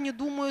сограждане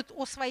думают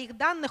о своих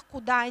данных,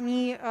 куда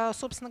они,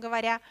 собственно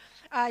говоря,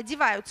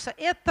 деваются.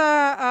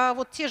 Это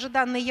вот те же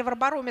данные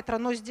Евробарометра,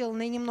 но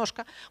сделанные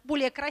немножко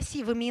более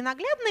красивыми и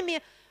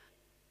наглядными.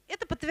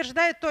 Это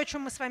подтверждает то, о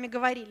чем мы с вами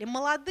говорили.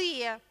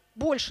 Молодые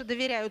больше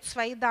доверяют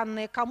свои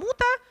данные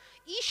кому-то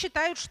и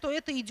считают, что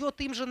это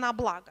идет им же на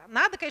благо.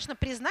 Надо, конечно,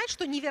 признать,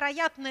 что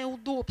невероятное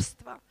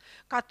удобство,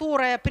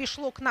 которое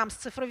пришло к нам с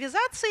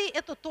цифровизацией,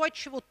 это то, от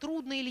чего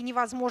трудно или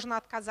невозможно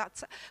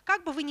отказаться.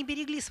 Как бы вы ни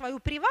берегли свою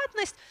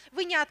приватность,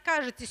 вы не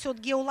откажетесь от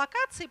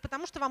геолокации,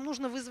 потому что вам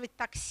нужно вызвать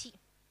такси.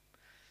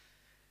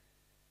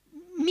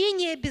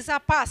 Менее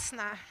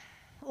безопасно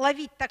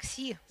ловить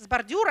такси с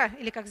бордюра,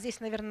 или, как здесь,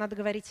 наверное, надо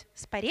говорить,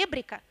 с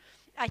поребрика,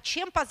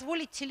 чем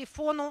позволить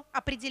телефону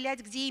определять,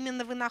 где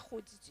именно вы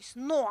находитесь.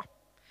 Но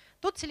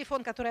тот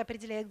телефон, который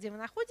определяет, где вы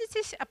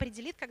находитесь,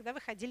 определит, когда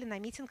вы ходили на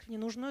митинг в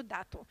ненужную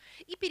дату,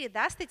 и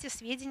передаст эти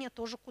сведения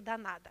тоже куда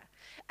надо.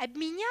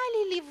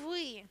 Обменяли ли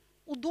вы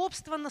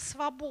удобство на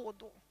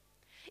свободу?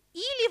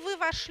 Или вы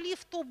вошли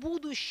в то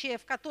будущее,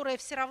 в которое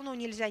все равно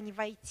нельзя не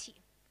войти?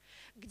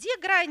 Где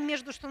грань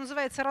между, что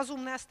называется,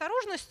 разумной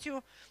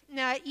осторожностью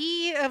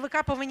и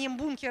выкапыванием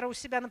бункера у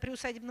себя на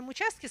приусадебном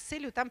участке с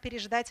целью там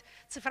переждать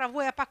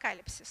цифровой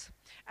апокалипсис?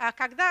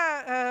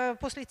 Когда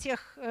после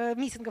тех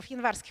митингов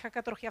январских, о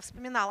которых я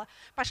вспоминала,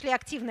 пошли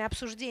активные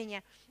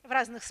обсуждения в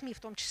разных СМИ, в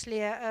том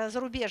числе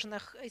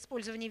зарубежных,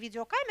 использования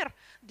видеокамер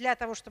для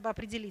того, чтобы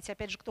определить,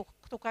 опять же,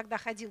 кто когда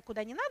ходил,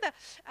 куда не надо,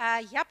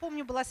 я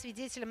помню, была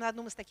свидетелем на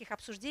одном из таких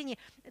обсуждений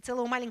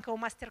целого маленького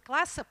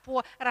мастер-класса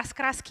по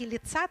раскраске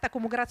лица,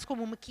 такому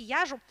городскому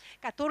макияжу,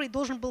 который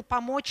должен был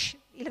помочь,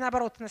 или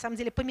наоборот, на самом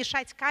деле,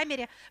 помешать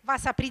камере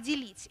вас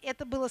определить.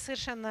 Это было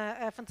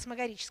совершенно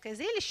фантасмагорическое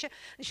зрелище.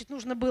 Значит,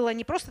 нужно было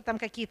не просто там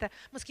какие-то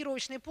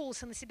маскировочные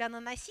полосы на себя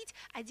наносить,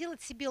 а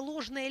делать себе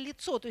ложное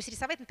лицо, то есть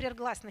рисовать, например,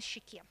 глаз на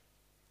щеке.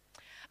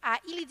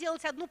 Или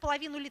делать одну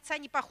половину лица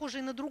не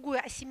похожей на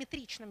другую,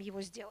 асимметричным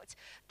его сделать.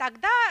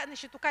 Тогда,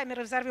 значит, у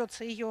камеры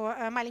взорвется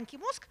ее маленький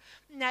мозг,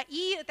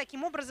 и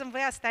таким образом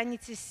вы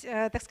останетесь,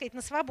 так сказать,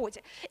 на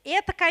свободе.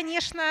 Это,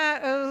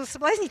 конечно,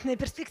 соблазнительная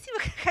перспектива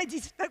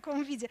ходить в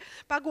таком виде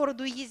по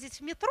городу и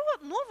ездить в метро,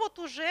 но вот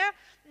уже,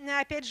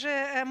 опять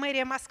же,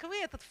 мэрия Москвы,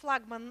 этот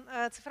флагман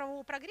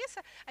цифрового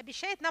прогресса,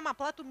 обещает нам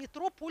оплату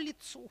метро по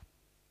лицу.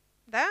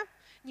 Да?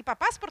 Не по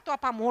паспорту, а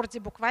по морде,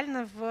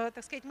 буквально в,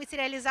 так сказать,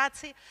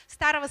 материализации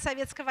старого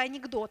советского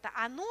анекдота.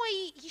 Оно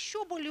и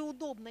еще более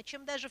удобно,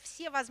 чем даже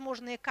все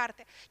возможные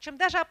карты, чем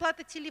даже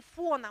оплата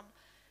телефоном.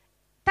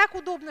 Так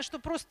удобно, что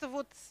просто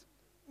вот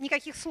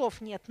никаких слов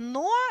нет.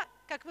 Но,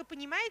 как вы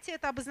понимаете,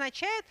 это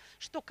обозначает,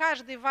 что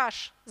каждый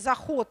ваш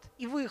заход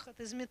и выход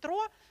из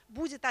метро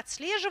будет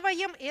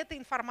отслеживаем, и эта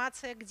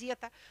информация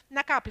где-то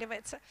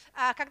накапливается.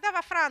 Когда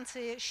во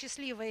Франции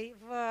счастливой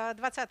в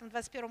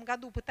 2020-2021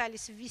 году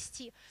пытались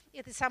ввести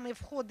эти самые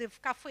входы в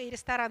кафе и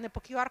рестораны по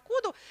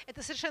QR-коду,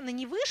 это совершенно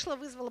не вышло,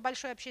 вызвало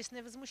большое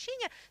общественное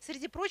возмущение,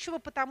 среди прочего,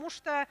 потому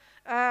что,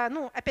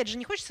 ну, опять же,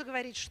 не хочется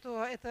говорить,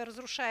 что это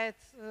разрушает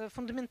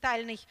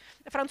фундаментальный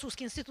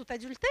французский институт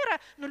адюльтера,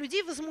 но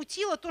людей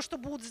возмутило то, что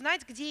будут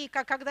знать, где и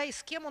как, когда и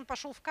с кем он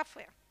пошел в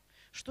кафе.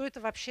 Что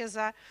это вообще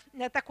за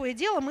такое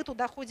дело? Мы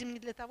туда ходим не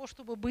для того,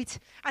 чтобы быть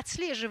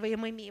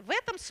отслеживаемыми. В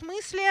этом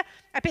смысле,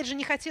 опять же,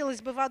 не хотелось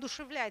бы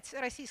воодушевлять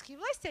российские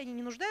власти, они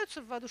не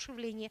нуждаются в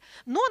воодушевлении,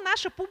 но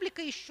наша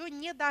публика еще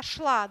не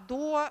дошла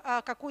до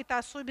какой-то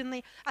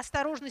особенной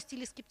осторожности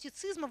или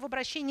скептицизма в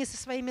обращении со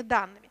своими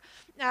данными.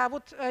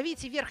 Вот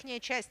видите,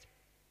 верхняя часть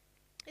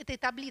этой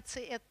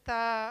таблицы –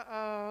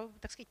 это,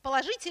 так сказать,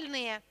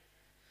 положительные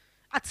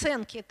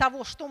оценки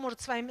того, что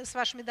может с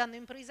вашими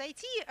данными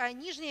произойти, а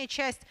нижняя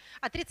часть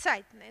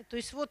отрицательная. То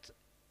есть вот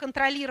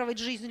контролировать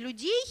жизнь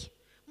людей,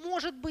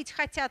 может быть,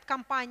 хотят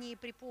компании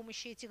при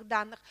помощи этих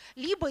данных,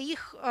 либо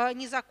их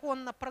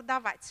незаконно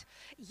продавать.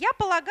 Я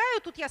полагаю,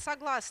 тут я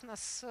согласна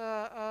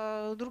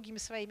с другими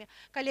своими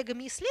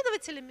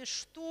коллегами-исследователями,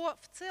 что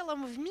в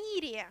целом в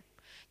мире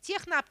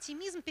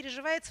технооптимизм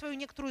переживает свою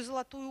некоторую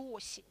золотую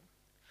осень.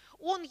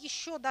 Он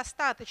еще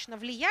достаточно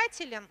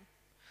влиятелен,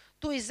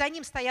 то есть за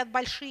ним стоят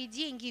большие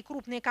деньги и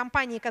крупные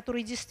компании,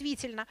 которые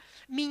действительно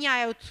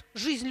меняют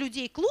жизнь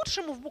людей к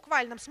лучшему, в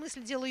буквальном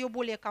смысле делая ее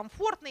более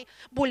комфортной,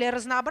 более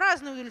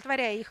разнообразной,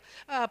 удовлетворяя их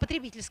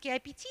потребительские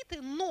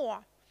аппетиты,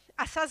 но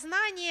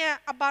осознание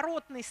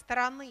оборотной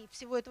стороны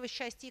всего этого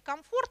счастья и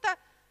комфорта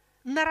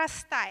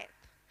нарастает.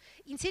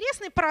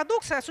 Интересный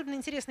парадокс, особенно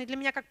интересный для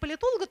меня как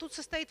политолога, тут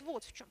состоит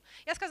вот в чем.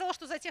 Я сказала,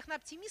 что за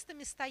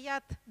технооптимистами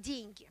стоят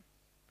деньги.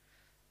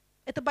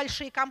 Это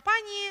большие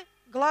компании,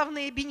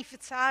 главные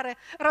бенефициары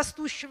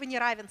растущего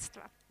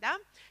неравенства. Да?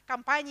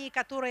 Компании,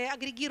 которые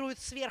агрегируют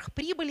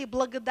сверхприбыли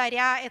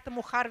благодаря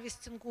этому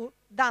харвестингу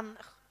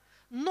данных.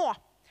 Но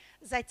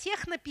за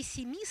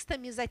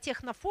технопессимистами, за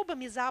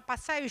технофобами, за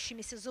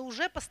опасающимися, за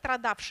уже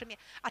пострадавшими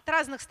от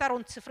разных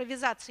сторон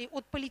цифровизации,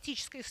 от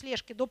политической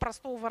слежки до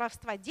простого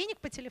воровства денег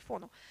по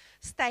телефону,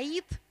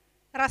 стоит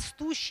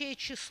растущее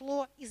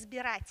число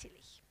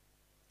избирателей.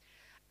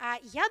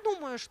 Я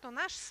думаю, что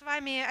наш с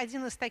вами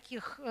один из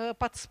таких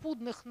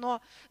подспудных, но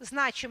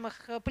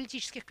значимых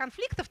политических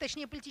конфликтов,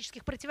 точнее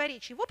политических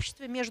противоречий в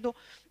обществе между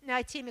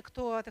теми,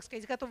 кто, так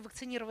сказать, готов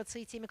вакцинироваться,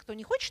 и теми, кто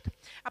не хочет,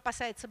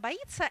 опасается,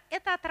 боится,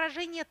 это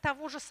отражение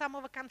того же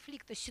самого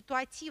конфликта,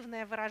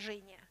 ситуативное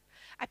выражение.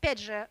 Опять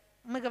же,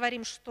 мы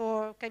говорим,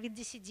 что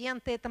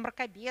ковид-диссиденты – это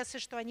мракобесы,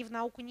 что они в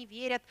науку не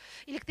верят,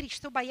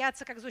 электричество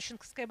боятся, как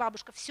зощенковская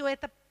бабушка. Все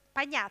это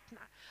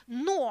понятно.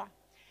 Но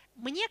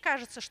мне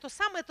кажется, что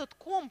сам этот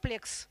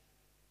комплекс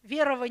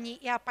верований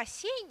и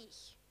опасений,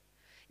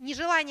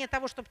 нежелание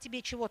того, чтобы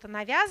тебе чего-то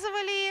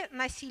навязывали,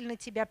 насильно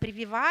тебя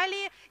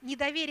прививали,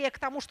 недоверие к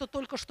тому, что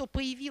только что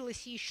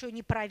появилось и еще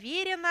не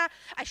проверено,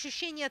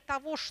 ощущение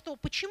того, что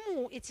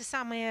почему эти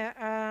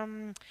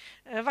самые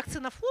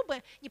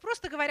вакцинофобы не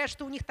просто говорят,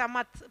 что у них там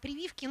от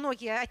прививки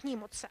ноги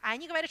отнимутся, а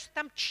они говорят, что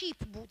там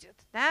чип будет,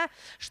 да?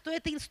 Что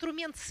это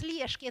инструмент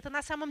слежки, это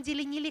на самом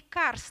деле не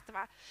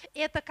лекарство,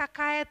 это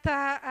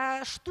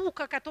какая-то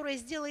штука, которая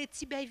сделает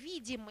тебя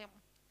видимым.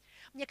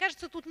 Мне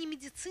кажется, тут не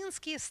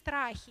медицинские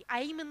страхи,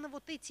 а именно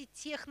вот эти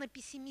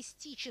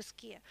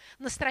технопессимистические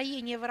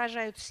настроения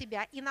выражают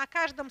себя. И на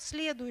каждом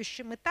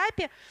следующем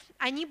этапе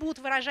они будут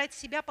выражать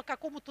себя по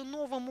какому-то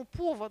новому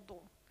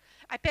поводу.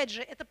 Опять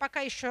же, это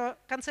пока еще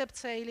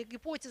концепция или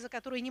гипотеза,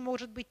 которая не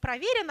может быть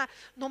проверена,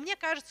 но мне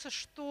кажется,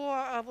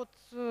 что вот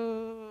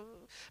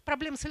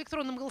проблема с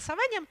электронным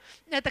голосованием,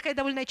 такая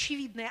довольно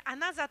очевидная,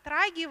 она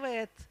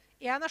затрагивает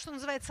и она, что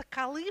называется,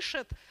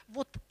 колышет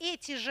вот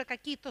эти же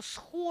какие-то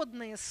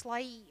сходные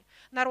слои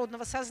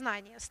народного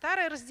сознания.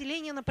 Старое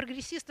разделение на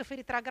прогрессистов и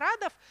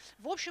ретроградов,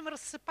 в общем,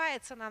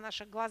 рассыпается на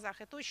наших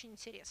глазах. Это очень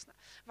интересно.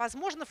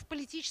 Возможно, в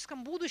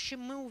политическом будущем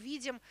мы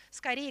увидим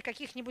скорее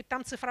каких-нибудь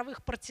там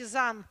цифровых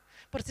партизан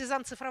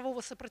цифрового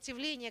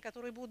сопротивления,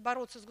 которые будут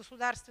бороться с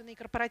государственной и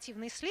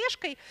корпоративной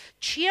слежкой,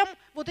 чем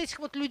вот этих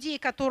вот людей,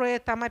 которые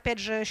там, опять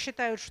же,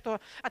 считают,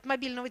 что от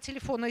мобильного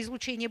телефона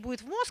излучение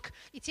будет в мозг,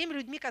 и теми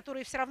людьми,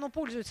 которые все равно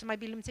пользуются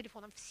мобильным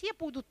телефоном. Все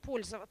будут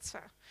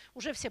пользоваться.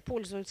 Уже все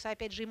пользуются,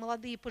 опять же, и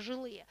молодые, и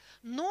пожилые.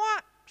 Но,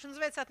 что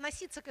называется,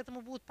 относиться к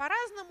этому будут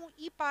по-разному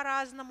и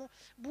по-разному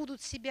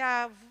будут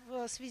себя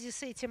в связи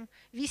с этим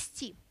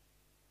вести.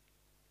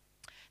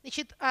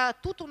 Значит,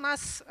 тут у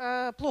нас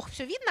плохо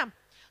все видно,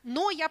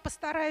 но я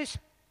постараюсь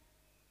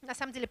на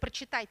самом деле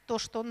прочитать то,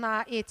 что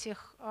на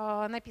этих,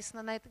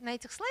 написано на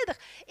этих слайдах.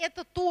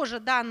 Это тоже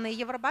данные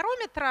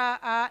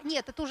Евробарометра.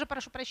 Нет, это уже,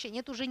 прошу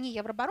прощения, это уже не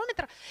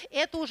Евробарометр,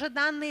 это уже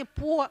данные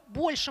по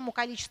большему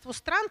количеству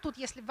стран. Тут,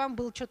 если бы вам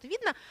было что-то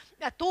видно,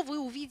 то вы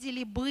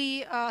увидели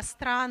бы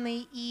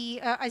страны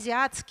и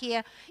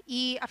азиатские,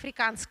 и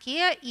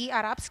африканские, и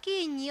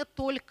арабские, не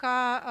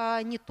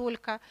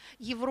только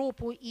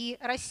Европу и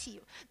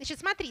Россию. Значит,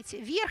 смотрите,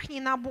 верхний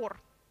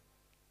набор.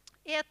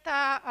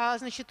 Это,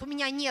 значит, у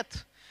меня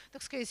нет,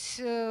 так сказать,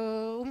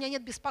 у меня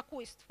нет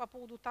беспокойств по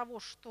поводу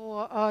того,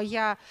 что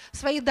я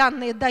свои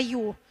данные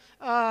даю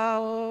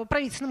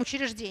правительственным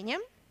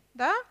учреждениям.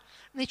 Да?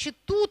 Значит,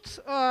 тут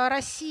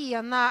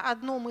Россия на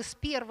одном из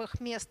первых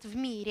мест в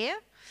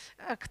мире.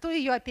 Кто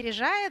ее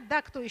опережает,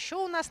 да, кто еще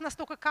у нас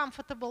настолько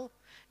comfortable,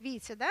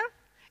 видите, да?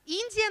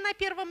 Индия на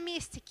первом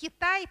месте,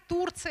 Китай,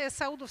 Турция,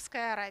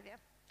 Саудовская Аравия.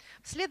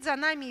 Вслед за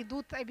нами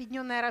идут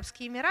Объединенные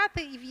Арабские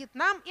Эмираты, и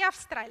Вьетнам, и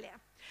Австралия.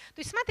 То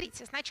есть,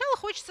 смотрите, сначала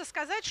хочется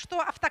сказать,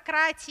 что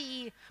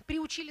автократии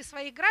приучили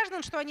своих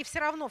граждан, что они все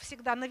равно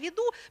всегда на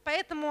виду,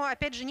 поэтому,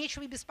 опять же,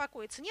 нечего и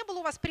беспокоиться. Не было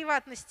у вас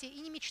приватности, и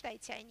не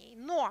мечтайте о ней.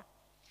 Но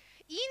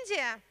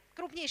Индия,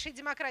 крупнейшая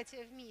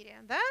демократия в мире,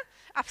 да?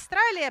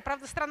 Австралия,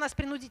 правда, страна с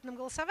принудительным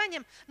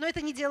голосованием, но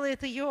это не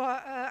делает ее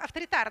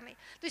авторитарной.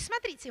 То есть,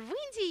 смотрите, в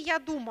Индии, я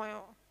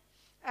думаю,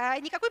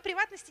 никакой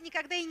приватности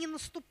никогда и не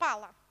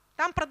наступало.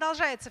 Там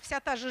продолжается вся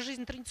та же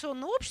жизнь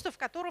традиционного общества, в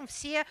котором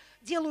все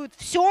делают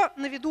все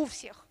на виду у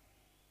всех.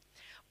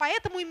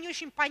 Поэтому им не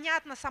очень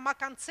понятна сама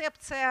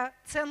концепция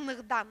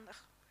ценных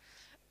данных.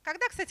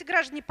 Когда, кстати,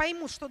 граждане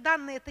поймут, что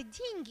данные – это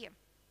деньги,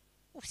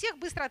 у всех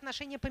быстро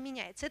отношение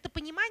поменяется. Это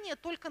понимание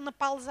только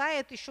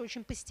наползает еще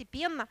очень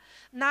постепенно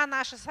на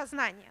наше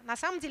сознание. На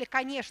самом деле,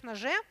 конечно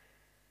же,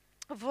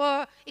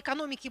 в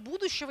экономике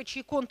будущего,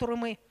 чьи контуры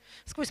мы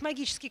сквозь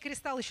магический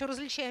кристалл еще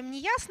различаем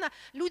неясно,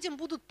 людям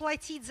будут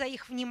платить за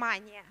их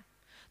внимание.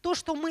 То,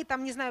 что мы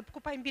там, не знаю,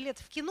 покупаем билет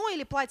в кино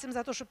или платим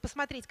за то, чтобы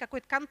посмотреть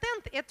какой-то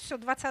контент, это все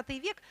 20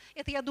 век,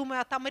 это, я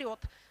думаю, отомрет.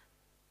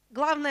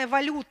 Главная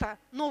валюта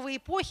новой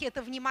эпохи –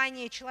 это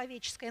внимание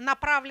человеческое,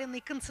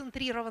 направленный,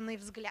 концентрированный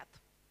взгляд.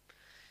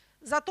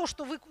 За то,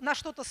 что вы на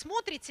что-то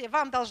смотрите,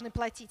 вам должны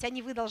платить, а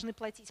не вы должны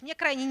платить. Мне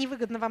крайне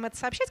невыгодно вам это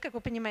сообщать, как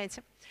вы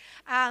понимаете.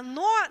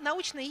 Но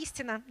научная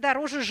истина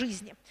дороже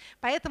жизни.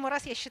 Поэтому,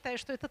 раз я считаю,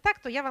 что это так,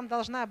 то я вам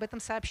должна об этом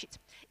сообщить.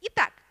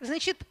 Итак,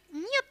 значит,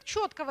 нет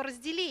четкого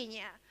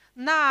разделения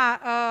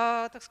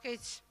на, так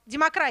сказать,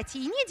 демократии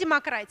и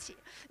недемократии.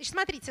 Значит,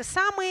 смотрите,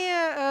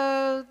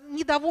 самые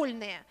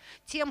недовольные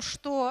тем,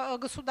 что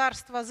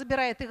государство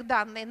забирает их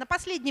данные, на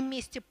последнем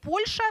месте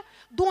Польша,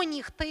 до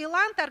них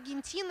Таиланд,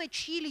 Аргентина,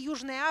 Чили,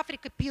 Южная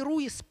Африка,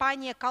 Перу,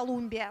 Испания,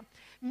 Колумбия,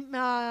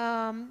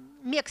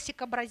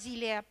 Мексика,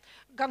 Бразилия,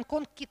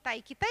 Гонконг,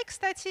 Китай. Китай,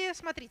 кстати,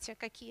 смотрите,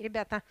 какие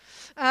ребята,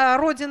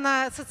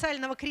 родина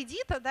социального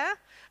кредита, да?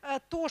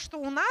 То, что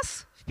у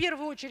нас в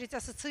первую очередь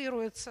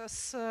ассоциируется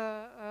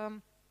с,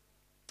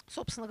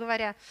 собственно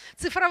говоря,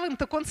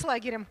 цифровым-то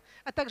концлагерем,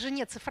 а также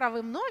не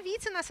цифровым. Но,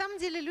 видите, на самом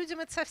деле людям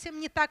это совсем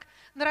не так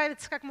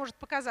нравится, как может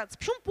показаться.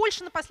 Почему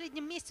Польша на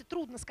последнем месте,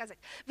 трудно сказать.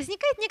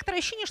 Возникает некоторое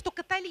ощущение, что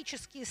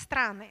католические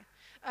страны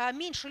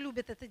меньше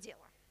любят это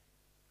дело.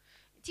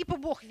 Типа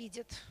Бог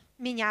видит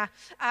меня,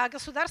 а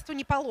государству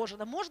не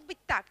положено. Может быть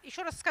так.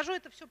 Еще раз скажу,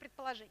 это все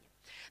предположение.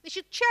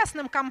 Значит,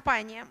 частным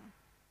компаниям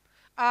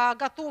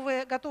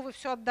готовы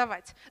все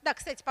отдавать. Да,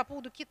 кстати, по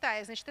поводу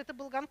Китая, значит, это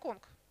был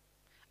Гонконг.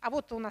 А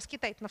вот у нас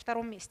Китай на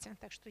втором месте.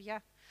 Так что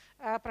я,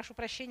 прошу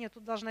прощения,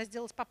 тут должна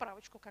сделать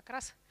поправочку. Как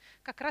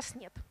раз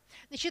нет.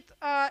 Значит,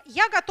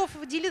 я готов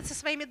делиться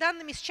своими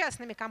данными с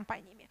частными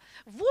компаниями.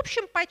 В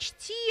общем,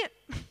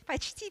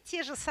 почти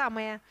те же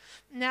самые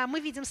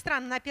мы видим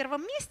страны на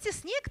первом месте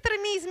с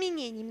некоторыми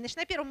изменениями. Значит,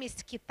 на первом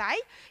месте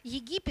Китай,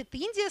 Египет,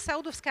 Индия,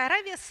 Саудовская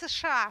Аравия,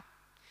 США,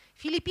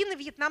 Филиппины,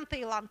 Вьетнам,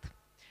 Таиланд.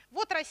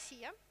 Вот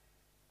Россия,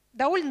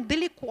 довольно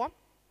далеко.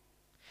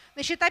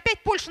 Значит,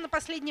 опять Польша на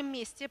последнем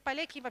месте.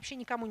 Поляки вообще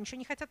никому ничего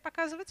не хотят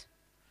показывать.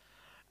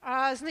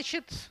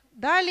 Значит,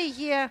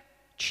 далее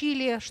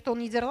Чили, что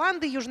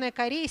Нидерланды, Южная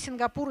Корея,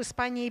 Сингапур,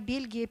 Испания,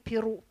 Бельгия,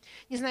 Перу.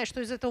 Не знаю, что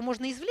из этого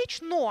можно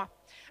извлечь, но,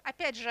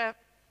 опять же,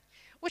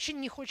 очень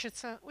не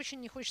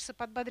хочется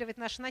подбадривать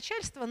наше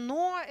начальство,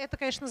 но это,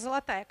 конечно,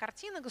 золотая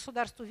картина.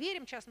 Государству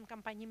верим, частным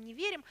компаниям не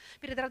верим,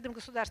 перед родным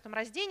государством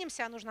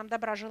разденемся, оно же нам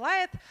добра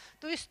желает.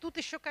 То есть тут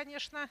еще,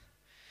 конечно,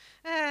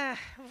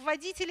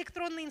 вводить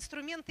электронные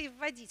инструменты и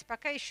вводить,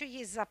 пока еще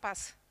есть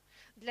запас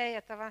для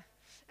этого.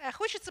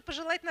 Хочется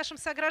пожелать нашим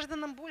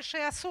согражданам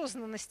большей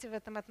осознанности в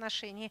этом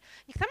отношении.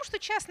 Не к тому, что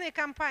частные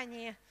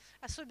компании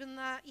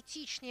особенно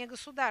этичнее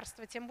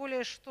государства, тем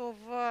более, что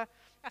в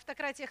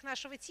автократиях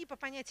нашего типа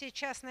понятие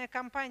 «частная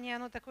компания»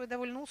 оно такое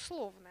довольно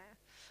условное.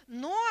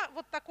 Но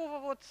вот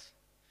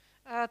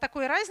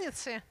такой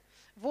разницы,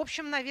 в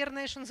общем,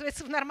 наверное, что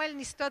называется, в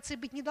нормальной ситуации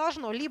быть не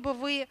должно. Либо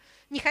вы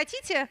не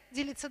хотите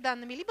делиться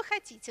данными, либо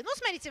хотите. Ну,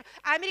 смотрите,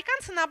 а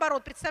американцы,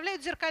 наоборот,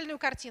 представляют зеркальную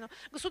картину.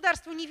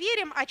 Государству не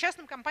верим, а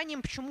частным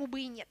компаниям почему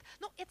бы и нет.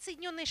 Ну, это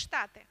Соединенные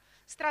Штаты.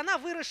 Страна,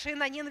 выросшая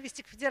на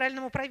ненависти к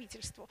федеральному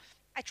правительству.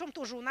 О чем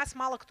тоже у нас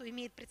мало кто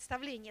имеет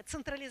представление.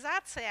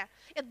 Централизация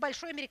 – это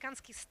большой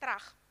американский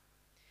страх.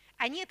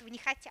 Они этого не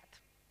хотят.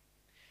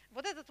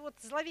 Вот этот вот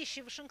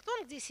зловещий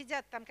Вашингтон, где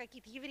сидят там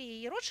какие-то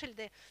евреи и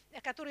Ротшильды,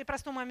 которые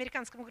простому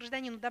американскому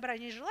гражданину добра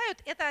не желают,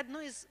 это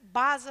одно из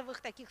базовых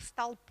таких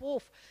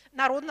столпов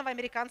народного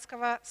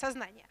американского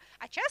сознания.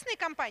 А частные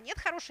компании –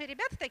 это хорошие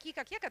ребята, такие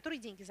как я, которые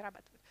деньги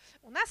зарабатывают.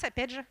 У нас,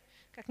 опять же,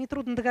 как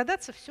нетрудно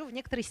догадаться, все в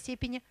некоторой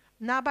степени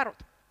наоборот.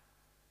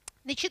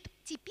 Значит,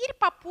 теперь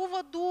по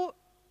поводу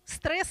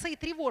стресса и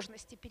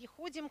тревожности.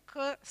 Переходим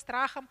к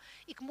страхам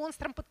и к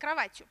монстрам под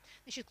кроватью.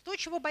 Значит, кто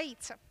чего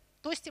боится,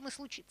 то с тем и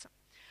случится.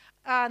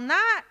 На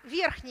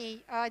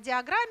верхней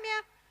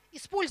диаграмме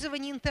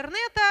использование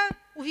интернета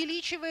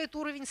увеличивает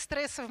уровень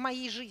стресса в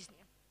моей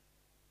жизни.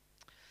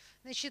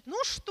 Значит,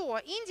 ну что,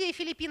 Индия,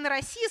 Филиппины,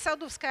 Россия,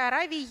 Саудовская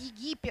Аравия,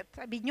 Египет,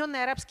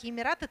 Объединенные Арабские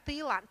Эмираты,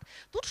 Таиланд.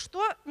 Тут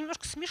что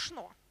немножко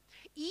смешно.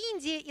 И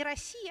Индия, и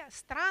Россия –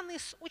 страны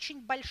с очень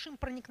большим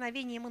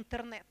проникновением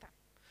интернета.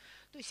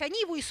 То есть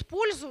они его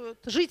используют,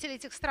 жители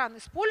этих стран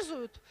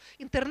используют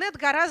интернет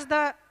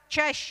гораздо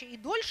чаще и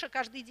дольше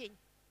каждый день,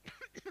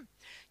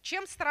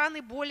 чем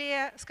страны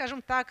более,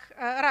 скажем так,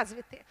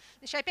 развитые.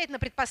 Значит, опять на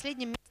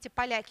предпоследнем месте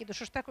поляки. Да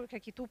что ж такое,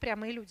 какие-то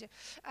упрямые люди.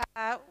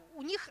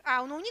 У них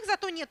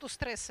зато нету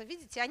стресса.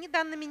 Видите, они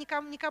данными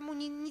никому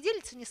не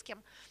делятся ни с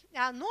кем,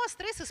 но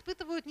стресс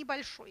испытывают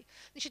небольшой.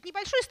 Значит,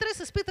 небольшой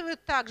стресс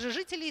испытывают также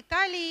жители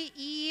Италии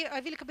и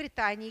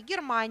Великобритании,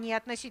 Германии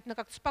относительно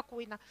как-то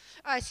спокойно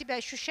себя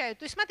ощущают.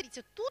 То есть,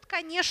 смотрите, тут,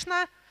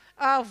 конечно,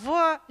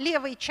 в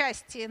левой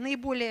части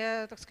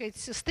наиболее, так сказать,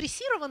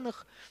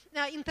 стрессированных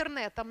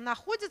интернетом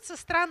находятся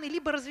страны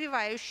либо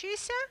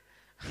развивающиеся,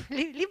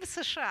 либо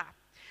США.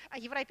 А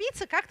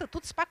европейцы как-то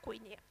тут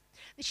спокойнее.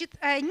 Значит,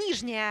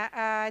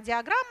 нижняя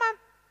диаграмма.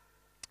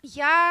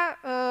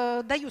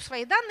 Я даю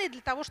свои данные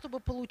для того, чтобы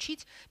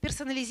получить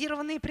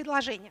персонализированные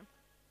предложения.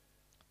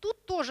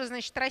 Тут тоже,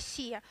 значит,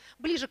 Россия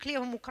ближе к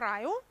левому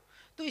краю.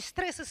 То есть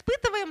стресс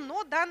испытываем,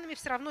 но данными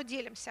все равно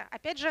делимся.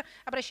 Опять же,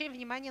 обращаем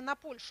внимание на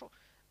Польшу.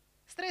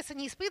 Стресса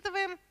не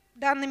испытываем,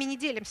 данными не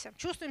делимся.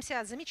 Чувствуем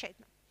себя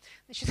замечательно.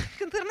 Значит,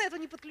 к интернету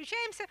не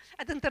подключаемся,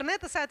 от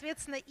интернета,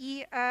 соответственно,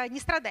 и не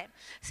страдаем.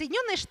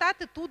 Соединенные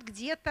Штаты тут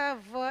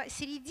где-то в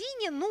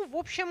середине. Ну, в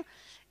общем,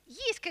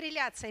 есть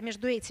корреляция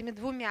между этими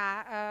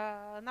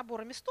двумя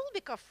наборами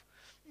столбиков,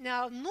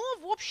 но,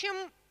 в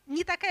общем,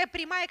 не такая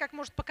прямая, как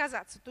может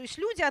показаться. То есть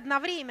люди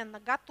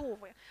одновременно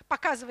готовы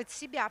показывать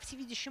себя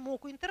всевидящему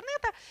оку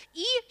интернета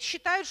и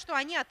считают, что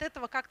они от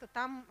этого как-то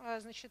там,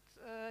 значит,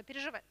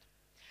 переживают.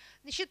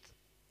 Значит,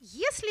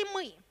 если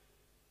мы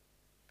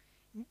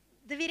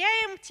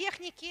доверяем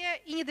технике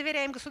и не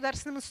доверяем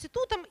государственным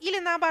институтам, или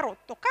наоборот,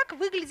 то как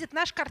выглядит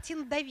наша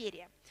картина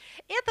доверия?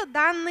 Это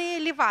данные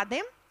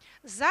Левады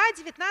за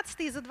 19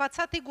 и за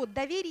 20 год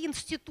доверие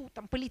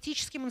институтам,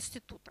 политическим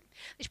институтам.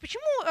 Значит,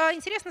 почему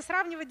интересно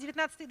сравнивать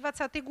 19 и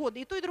 20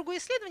 годы? И то, и другое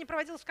исследование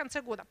проводилось в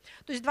конце года.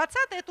 То есть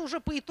 20 это уже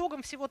по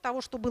итогам всего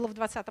того, что было в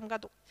 2020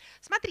 году.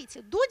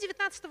 Смотрите, до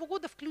 2019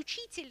 года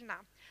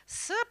включительно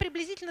с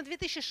приблизительно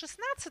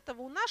 2016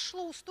 у нас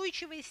шло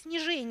устойчивое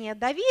снижение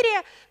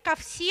доверия ко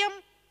всем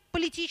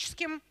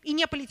политическим и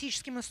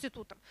неполитическим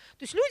институтам.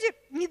 То есть люди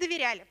не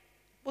доверяли.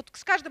 Вот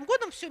с каждым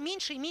годом все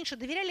меньше и меньше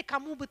доверяли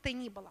кому бы то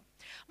ни было.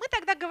 Мы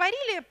тогда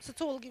говорили,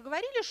 социологи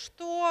говорили,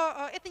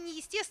 что это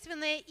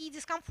неестественное и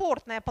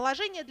дискомфортное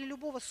положение для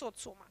любого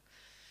социума.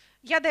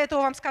 Я до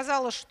этого вам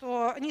сказала,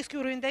 что низкий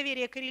уровень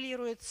доверия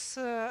коррелирует с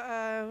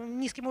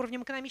низким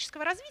уровнем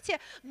экономического развития,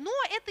 но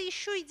это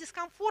еще и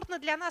дискомфортно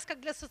для нас, как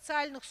для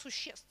социальных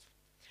существ.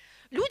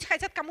 Люди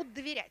хотят кому-то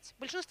доверять.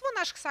 Большинство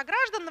наших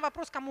сограждан на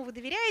вопрос, кому вы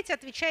доверяете,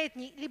 отвечает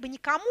либо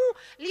никому,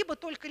 либо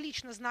только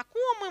лично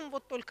знакомым,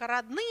 вот только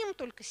родным,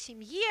 только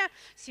семье.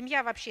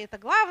 Семья вообще это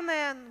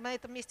главное. На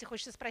этом месте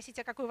хочется спросить,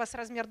 а какой у вас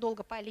размер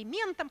долга по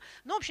алиментам.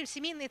 Но, в общем,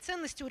 семейные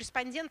ценности у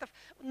респондентов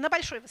на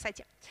большой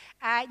высоте.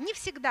 Не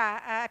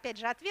всегда, опять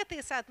же,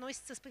 ответы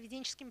соотносятся с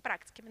поведенческими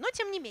практиками. Но,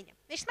 тем не менее.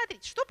 Значит,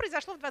 смотрите, что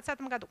произошло в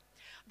 2020 году.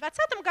 В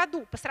 2020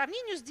 году, по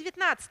сравнению с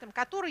 2019,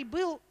 который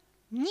был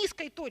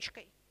низкой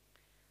точкой,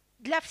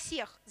 для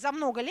всех за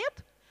много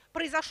лет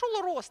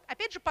произошел рост,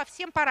 опять же, по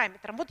всем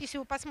параметрам. Вот если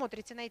вы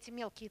посмотрите на эти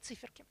мелкие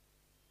циферки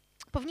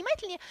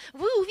повнимательнее,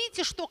 вы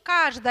увидите, что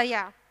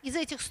каждая из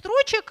этих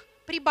строчек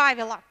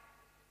прибавила.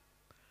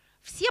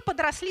 Все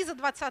подросли за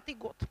 2020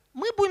 год.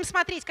 Мы будем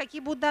смотреть,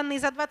 какие будут данные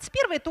за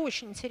 2021, это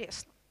очень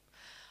интересно.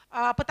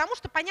 Потому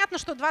что понятно,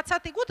 что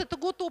 2020 год – это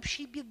год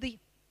общей беды.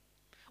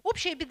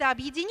 Общая беда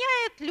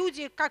объединяет,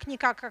 люди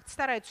как-никак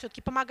стараются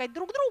все-таки помогать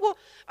друг другу,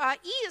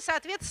 и,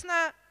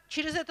 соответственно,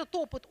 через этот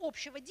опыт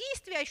общего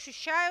действия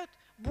ощущают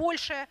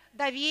большее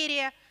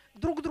доверие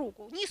друг к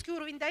другу. Низкий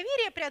уровень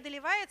доверия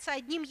преодолевается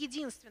одним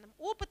единственным –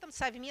 опытом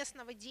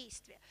совместного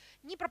действия.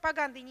 Ни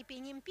пропагандой, ни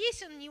пением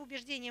песен, ни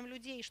убеждением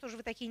людей, что же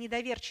вы такие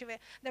недоверчивые,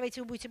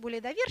 давайте вы будете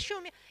более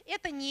доверчивыми.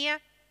 Это не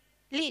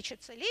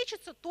лечится.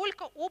 Лечится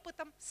только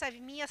опытом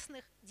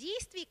совместных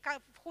действий,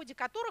 в ходе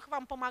которых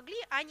вам помогли,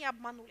 а не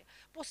обманули.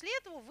 После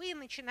этого вы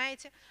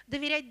начинаете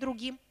доверять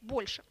другим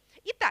больше.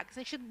 Итак,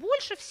 значит,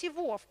 больше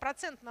всего в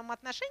процентном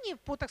отношении,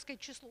 по, так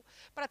сказать, числу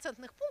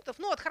процентных пунктов,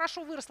 ну вот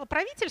хорошо выросло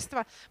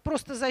правительство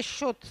просто за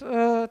счет,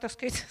 так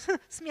сказать,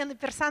 смены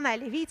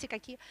персоналей. Видите,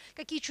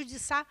 какие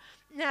чудеса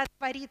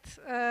творит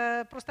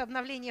просто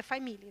обновление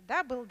фамилии.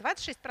 Да? Было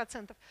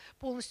 26%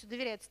 полностью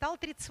доверяют, стало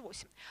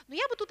 38%. Но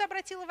я бы тут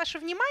обратила ваше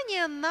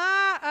внимание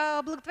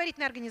на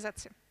благотворительные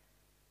организации.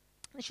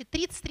 Значит,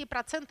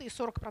 33% и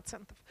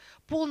 40%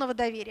 полного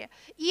доверия.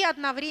 И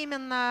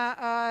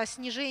одновременно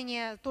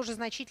снижение, тоже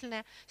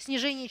значительное,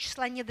 снижение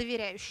числа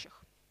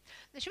недоверяющих.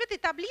 Значит, в этой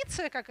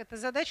таблице, как это,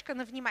 задачка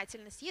на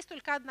внимательность, есть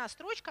только одна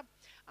строчка,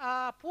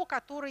 по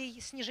которой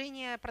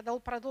снижение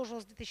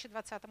продолжилось в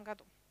 2020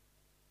 году.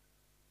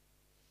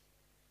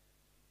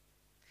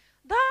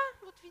 Да,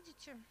 вот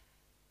видите.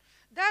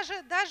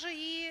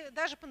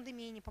 Даже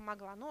пандемия не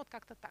помогла. Ну вот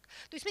как-то так.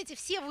 То есть, смотрите,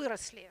 все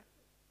выросли.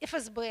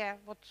 ФСБ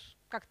вот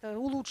как-то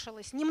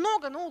улучшилась.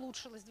 Немного, но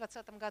улучшилась в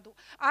 2020 году.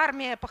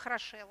 Армия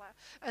похорошела.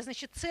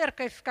 Значит,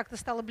 церковь как-то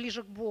стала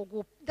ближе к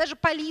Богу. Даже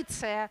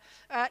полиция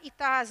и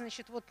та,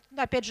 значит, вот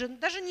опять же,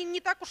 даже не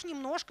так уж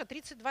немножко,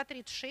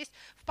 32-36,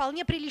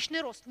 вполне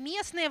приличный рост.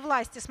 Местные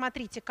власти,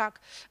 смотрите,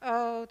 как,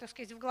 так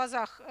сказать, в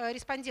глазах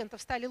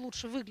респондентов стали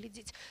лучше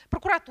выглядеть.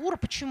 Прокуратура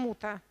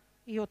почему-то,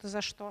 ее-то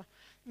за что,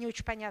 не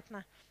очень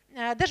понятно.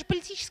 Даже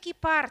политические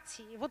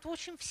партии, вот в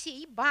общем все,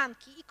 и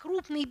банки, и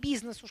крупный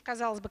бизнес, уж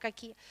казалось бы,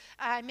 какие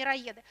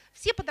мироеды,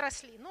 все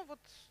подросли. Ну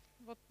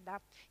вот да,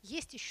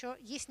 есть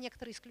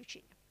некоторые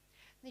исключения.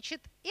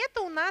 Значит,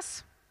 это у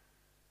нас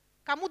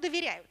кому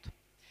доверяют.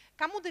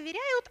 Кому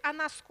доверяют, а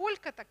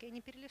насколько, так я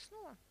не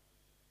перелистнула.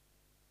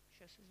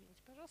 Сейчас,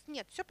 извините, пожалуйста.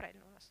 Нет, все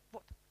правильно у нас.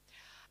 Вот.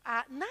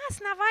 На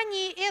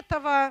основании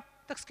этого,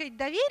 так сказать,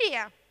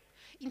 доверия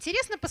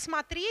интересно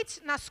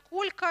посмотреть,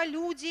 насколько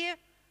люди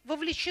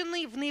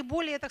вовлечены в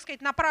наиболее, так сказать,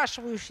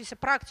 напрашивающуюся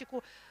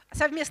практику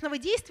совместного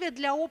действия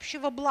для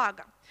общего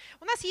блага.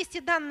 У нас есть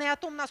и данные о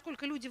том,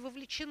 насколько люди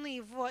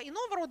вовлечены в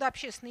иного рода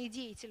общественные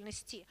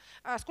деятельности,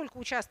 сколько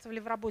участвовали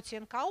в работе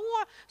НКО,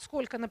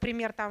 сколько,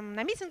 например, там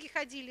на митинги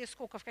ходили,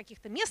 сколько в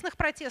каких-то местных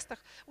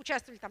протестах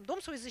участвовали, там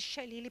дом свой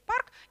защищали или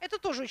парк. Это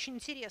тоже очень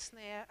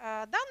интересные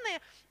данные.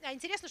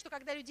 Интересно, что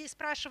когда людей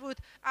спрашивают,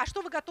 а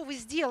что вы готовы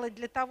сделать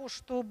для того,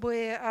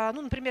 чтобы,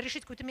 ну, например,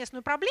 решить какую-то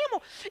местную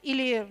проблему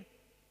или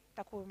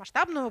такую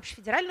масштабную,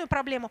 общефедеральную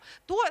проблему,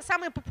 то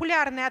самый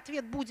популярный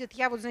ответ будет: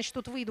 я вот, значит,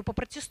 тут выйду,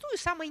 попротестую,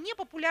 самый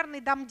непопулярный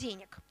 — дам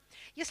денег.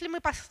 Если мы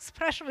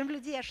спрашиваем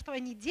людей, а что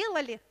они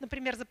делали,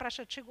 например, за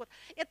прошедший год,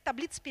 эта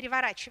таблица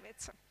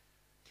переворачивается.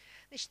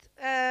 Значит,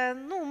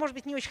 ну, может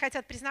быть, не очень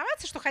хотят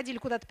признаваться, что ходили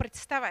куда-то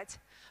протестовать,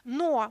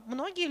 но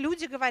многие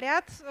люди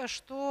говорят,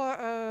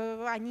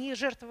 что они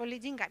жертвовали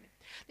деньгами.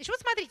 Значит,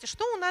 вот смотрите,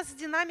 что у нас с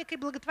динамикой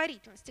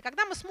благотворительности.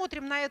 Когда мы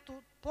смотрим на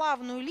эту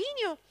плавную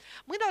линию,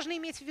 мы должны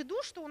иметь в виду,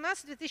 что у нас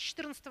с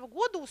 2014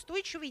 года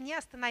устойчивое и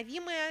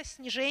неостановимое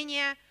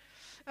снижение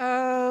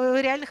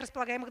реальных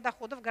располагаемых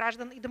доходов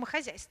граждан и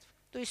домохозяйств.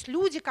 То есть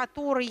люди,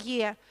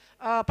 которые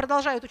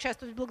продолжают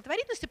участвовать в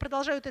благотворительности,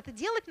 продолжают это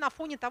делать на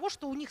фоне того,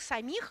 что у них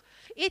самих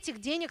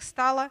этих денег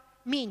стало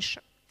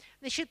меньше.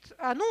 Значит,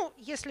 ну,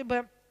 если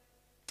бы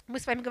мы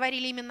с вами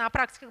говорили именно о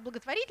практиках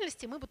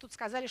благотворительности, мы бы тут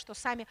сказали, что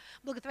сами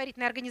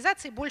благотворительные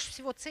организации больше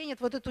всего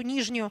ценят вот эту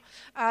нижнюю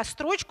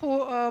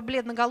строчку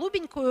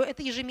бледно-голубенькую,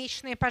 это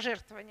ежемесячные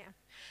пожертвования.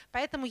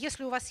 Поэтому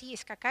если у вас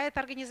есть какая-то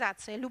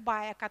организация,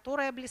 любая,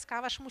 которая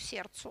близка вашему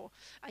сердцу,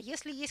 а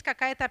если есть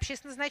какая-то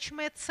общественно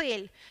значимая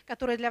цель,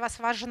 которая для вас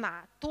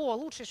важна, то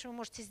лучшее, что вы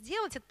можете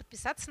сделать, это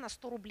подписаться на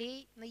 100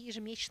 рублей на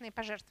ежемесячные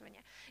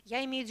пожертвования.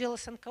 Я имею дело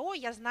с НКО,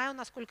 я знаю,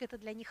 насколько это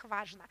для них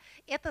важно.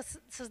 Это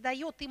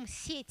создает им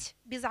сеть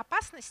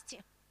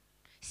безопасности,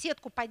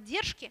 сетку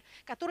поддержки,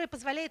 которая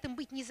позволяет им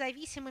быть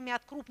независимыми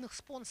от крупных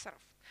спонсоров.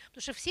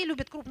 Потому что все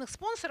любят крупных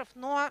спонсоров,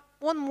 но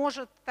он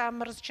может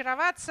там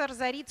разочароваться,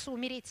 разориться,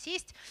 умереть,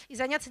 сесть и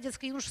заняться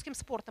детско-юношеским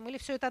спортом. Или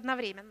все это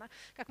одновременно.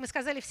 Как мы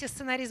сказали, все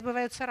сценарии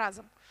сбываются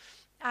разом.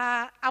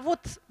 А вот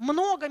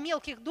много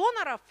мелких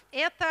доноров –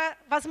 это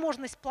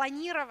возможность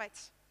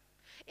планировать,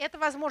 это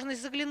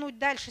возможность заглянуть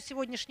дальше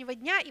сегодняшнего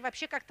дня и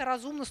вообще как-то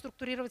разумно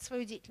структурировать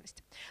свою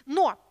деятельность.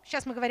 Но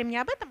сейчас мы говорим не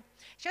об этом,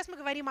 сейчас мы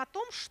говорим о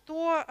том,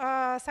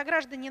 что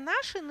сограждане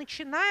наши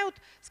начинают,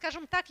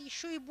 скажем так,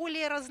 еще и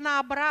более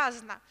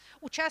разнообразно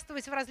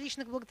участвовать в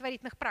различных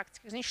благотворительных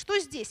практиках. Значит, что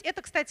здесь?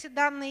 Это, кстати,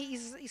 данные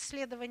из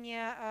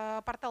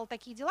исследования портала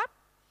 «Такие дела».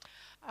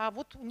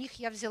 Вот у них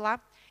я взяла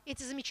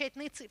эти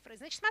замечательные цифры.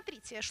 Значит,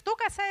 смотрите, что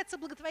касается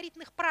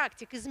благотворительных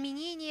практик,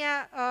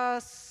 изменения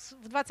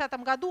в 2020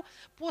 году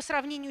по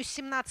сравнению с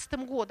 2017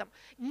 годом.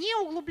 Не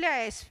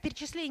углубляясь в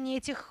перечисление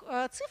этих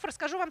цифр,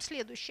 скажу вам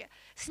следующее.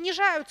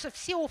 Снижаются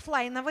все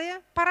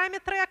офлайновые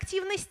параметры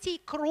активностей,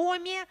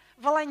 кроме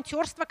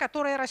волонтерства,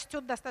 которое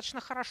растет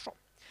достаточно хорошо.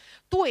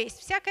 То есть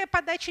всякая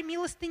подача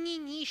милостыни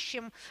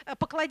нищим,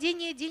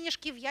 покладение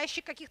денежки в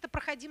ящик каких-то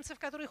проходимцев,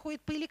 которые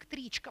ходят по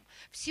электричкам.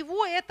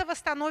 Всего этого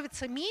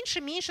становится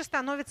меньше, меньше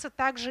становится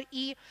также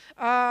и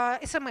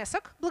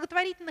смс-ок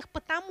благотворительных,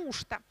 потому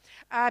что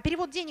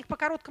перевод денег по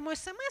короткому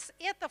смс –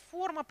 это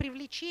форма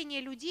привлечения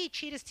людей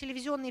через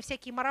телевизионные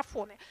всякие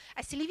марафоны.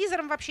 А с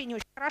телевизором вообще не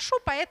очень хорошо,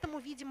 поэтому,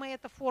 видимо,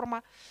 эта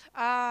форма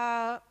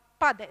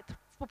падает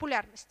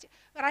популярности.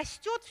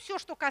 Растет все,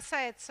 что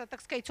касается,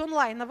 так сказать,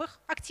 онлайновых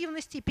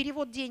активностей,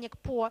 перевод денег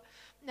по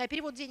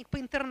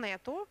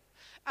интернету,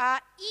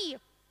 и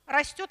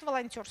растет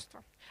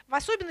волонтерство. В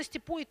особенности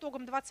по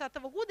итогам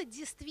 2020 года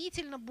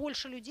действительно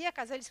больше людей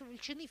оказались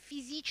вовлечены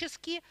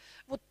физически,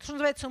 вот, что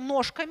называется,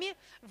 ножками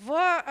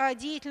в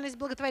деятельность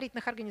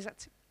благотворительных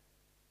организаций.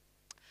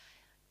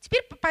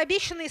 Теперь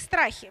пообещанные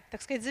страхи,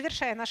 так сказать,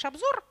 завершая наш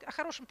обзор, о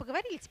хорошем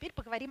поговорили, теперь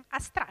поговорим о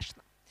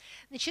страшном.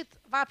 Значит,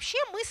 вообще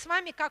мы с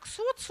вами как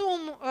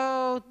социум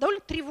довольно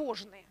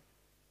тревожные.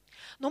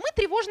 Но мы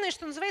тревожные,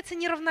 что называется,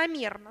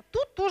 неравномерно.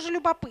 Тут тоже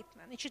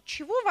любопытно. Значит,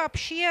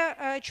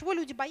 чего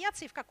люди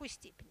боятся и в какой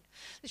степени?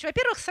 Значит,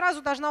 во-первых,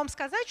 сразу должна вам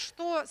сказать,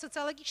 что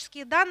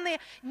социологические данные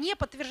не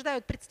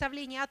подтверждают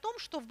представление о том,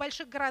 что в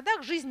больших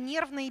городах жизнь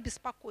нервная и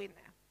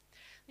беспокойная.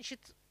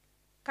 Значит,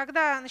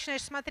 когда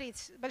начинаешь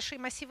смотреть большие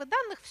массивы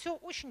данных, все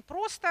очень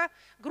просто,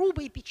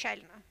 грубо и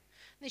печально.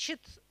 Значит,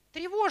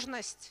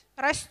 тревожность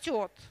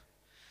растет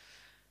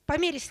по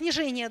мере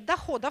снижения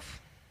доходов.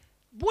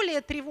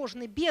 Более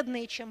тревожны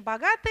бедные, чем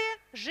богатые,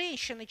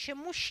 женщины, чем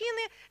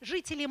мужчины,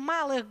 жители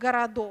малых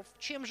городов,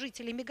 чем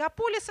жители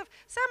мегаполисов.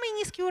 Самый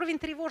низкий уровень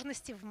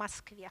тревожности в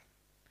Москве.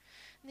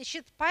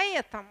 Значит,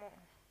 поэтому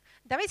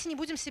давайте не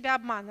будем себя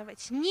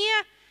обманывать. Не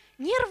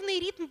нервный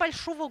ритм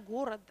большого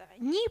города,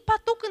 ни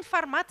поток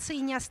информации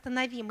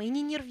неостановимый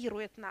не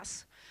нервирует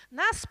нас.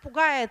 Нас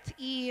пугает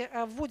и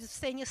вводит в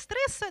состояние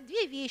стресса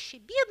две вещи –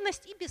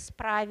 бедность и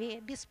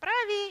бесправие.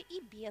 Бесправие и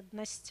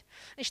бедность.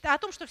 Значит, а о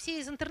том, что все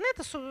из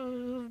интернета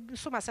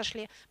с ума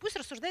сошли, пусть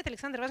рассуждает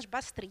Александр Иванович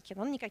Бастрыкин.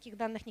 Он никаких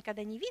данных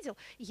никогда не видел,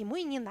 и ему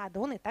и не надо,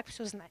 он и так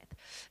все знает.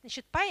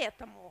 Значит,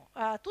 поэтому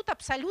тут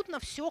абсолютно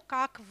все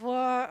как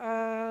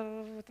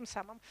в этом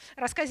самом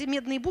рассказе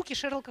 «Медные буки»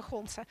 Шерлока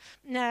Холмса,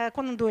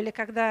 Конан Дойля,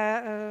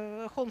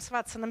 когда Холмс с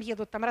Ватсоном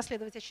едут там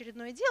расследовать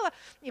очередное дело,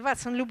 и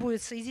Ватсон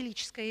любуется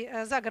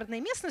идиллической загородной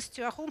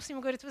местностью, а Холмс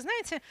ему говорит: вы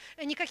знаете,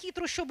 никакие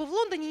трущобы в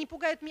Лондоне не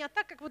пугают меня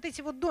так, как вот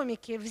эти вот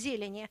домики в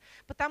зелени,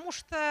 потому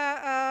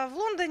что в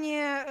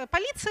Лондоне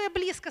полиция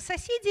близко,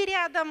 соседи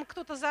рядом,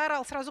 кто-то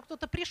заорал, сразу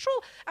кто-то пришел,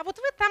 а вот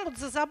вы там вот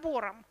за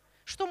забором.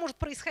 Что может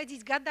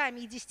происходить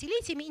годами и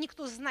десятилетиями, и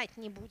никто знать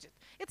не будет.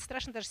 Это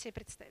страшно даже себе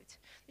представить.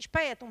 Значит,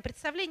 поэтому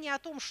представление о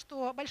том,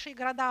 что большие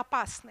города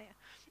опасные,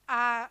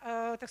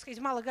 а так сказать,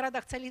 в малых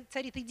городах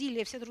царит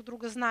идиллия, все друг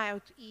друга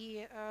знают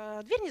и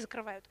дверь не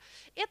закрывают,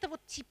 это вот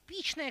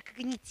типичное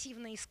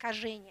когнитивное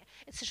искажение.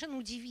 Это совершенно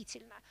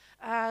удивительно.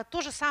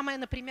 То же самое,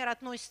 например,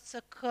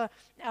 относится к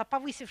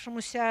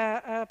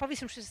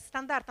повысившимся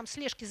стандартам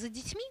слежки за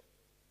детьми,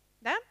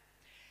 да,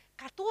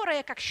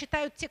 которые, как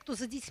считают те, кто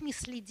за детьми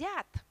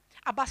следят,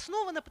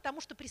 обоснованы, потому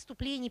что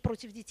преступлений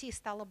против детей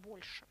стало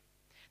больше.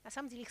 На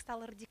самом деле их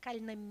стало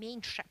радикально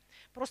меньше.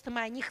 Просто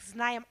мы о них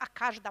знаем о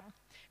каждом.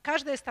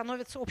 Каждое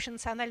становится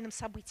общенациональным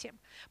событием.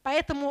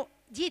 Поэтому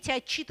дети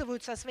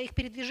отчитываются о своих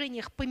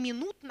передвижениях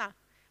поминутно,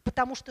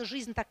 потому что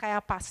жизнь такая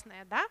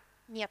опасная, да?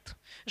 Нет.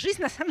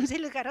 Жизнь на самом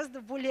деле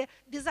гораздо более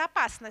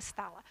безопасной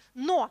стала.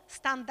 Но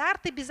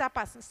стандарты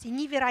безопасности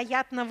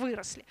невероятно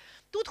выросли.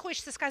 Тут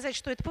хочется сказать,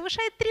 что это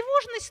повышает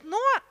тревожность,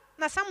 но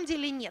на самом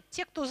деле нет.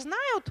 Те, кто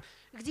знают,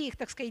 где их,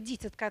 так сказать,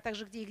 дитятка, а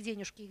также где их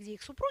денежки и где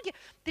их супруги,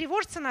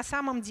 тревожатся на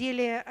самом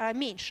деле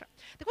меньше.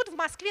 Так вот, в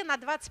Москве на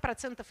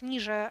 20%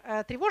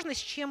 ниже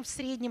тревожность, чем в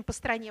среднем по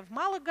стране. В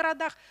малых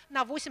городах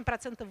на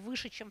 8%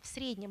 выше, чем в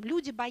среднем.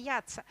 Люди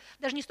боятся.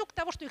 Даже не столько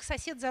того, что их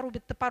сосед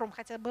зарубит топором,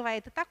 хотя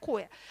бывает и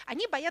такое.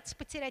 Они боятся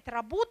потерять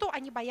работу,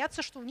 они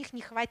боятся, что у них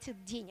не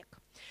хватит денег.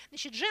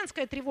 Значит,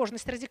 женская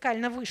тревожность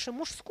радикально выше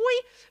мужской,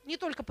 не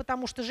только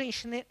потому, что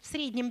женщины в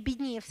среднем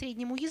беднее, в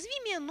среднем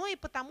уязвимее, но и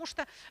потому,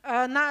 что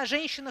на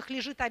женщинах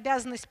лежит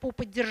обязанность по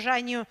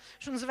поддержанию,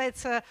 что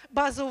называется,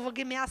 базового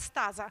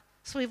гомеостаза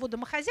своего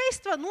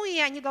домохозяйства, ну и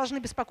они должны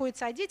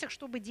беспокоиться о детях,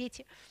 чтобы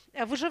дети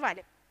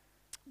выживали.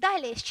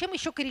 Далее, с чем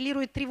еще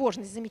коррелирует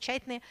тревожность?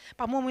 Замечательные,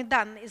 по-моему,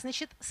 данные.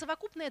 Значит,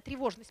 совокупная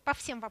тревожность по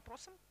всем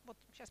вопросам. Вот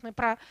сейчас мы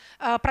про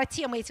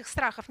темы этих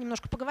страхов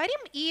немножко поговорим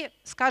и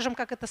скажем,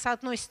 как это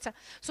соотносится,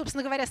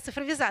 собственно говоря, с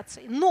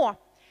цифровизацией. Но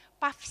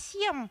по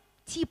всем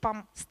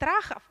типам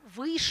страхов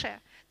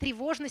выше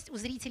тревожность у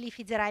зрителей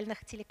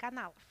федеральных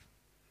телеканалов.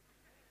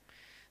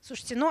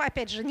 Слушайте, ну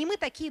опять же, не мы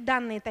такие,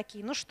 данные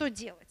такие, ну что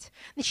делать?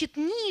 Значит,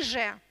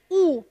 ниже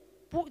у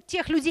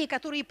тех людей,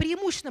 которые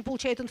преимущественно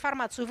получают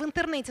информацию в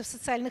интернете, в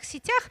социальных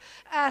сетях,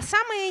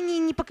 самые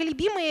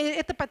непоколебимые –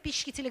 это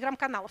подписчики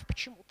телеграм-каналов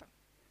почему-то.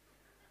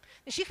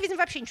 Значит, их, видимо,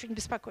 вообще ничего не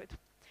беспокоит.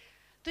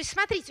 То есть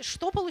смотрите,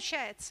 что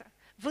получается.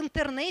 В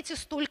интернете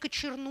столько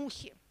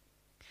чернухи.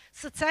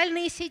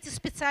 Социальные сети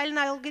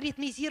специально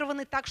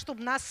алгоритмизированы так,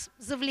 чтобы нас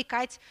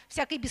завлекать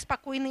всякой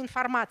беспокойной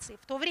информацией.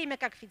 В то время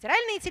как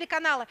федеральные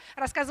телеканалы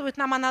рассказывают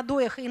нам о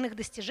надоях и иных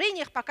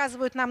достижениях,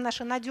 показывают нам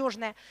наше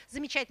надежное,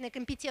 замечательное,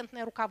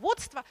 компетентное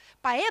руководство.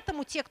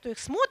 Поэтому те, кто их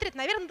смотрит,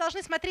 наверное,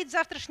 должны смотреть в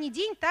завтрашний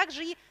день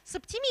также и с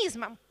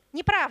оптимизмом.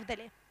 Не правда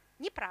ли?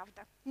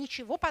 Неправда.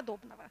 Ничего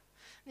подобного.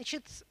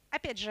 Значит,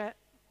 опять же,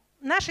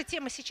 наша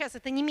тема сейчас –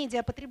 это не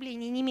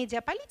медиапотребление, не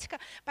медиаполитика,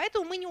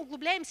 поэтому мы не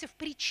углубляемся в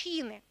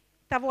причины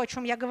того, о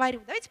чем я говорю.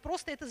 Давайте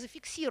просто это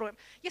зафиксируем.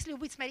 Если вы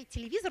будете смотреть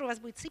телевизор, у вас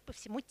будет сыпь по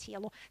всему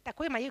телу.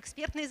 Такое мое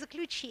экспертное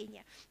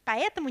заключение.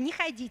 Поэтому не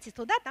ходите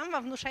туда, там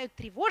вам внушают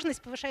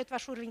тревожность, повышают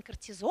ваш уровень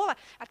кортизола,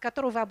 от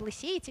которого вы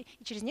облысеете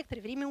и через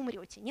некоторое время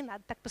умрете. Не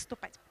надо так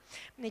поступать.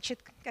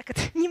 Значит, как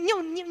это?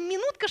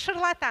 Минутка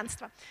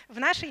шарлатанства в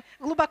нашей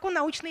глубоко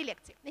научной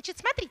лекции. Значит,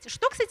 смотрите,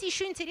 что, кстати,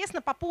 еще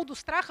интересно по поводу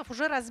страхов,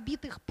 уже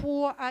разбитых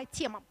по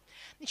темам.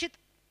 Значит,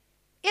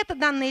 это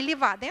данные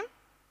Левады.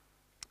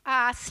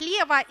 А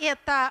слева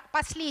это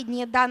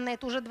последние данные,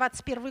 это уже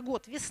 21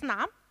 год,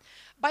 весна.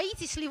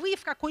 Боитесь ли вы и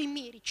в какой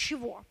мере?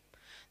 Чего?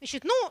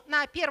 Значит, ну,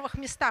 на первых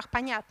местах,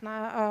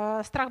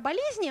 понятно, страх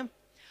болезни,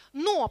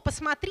 но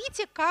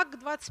посмотрите, как к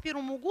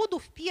 2021 году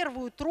в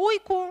первую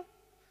тройку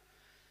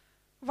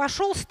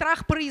вошел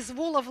страх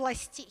произвола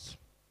властей.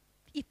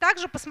 И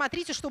также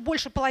посмотрите, что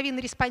больше половины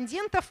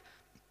респондентов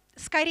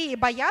скорее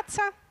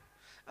боятся,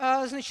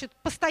 значит,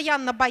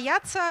 постоянно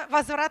боятся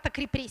возврата к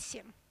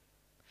репрессиям.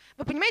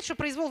 Вы понимаете, что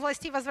произвол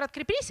властей и возврат к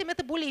репрессиям –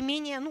 это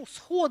более-менее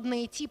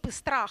сходные типы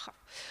страхов.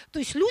 То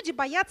есть люди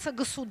боятся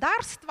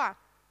государства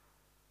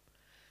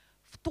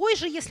в той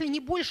же, если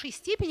не большей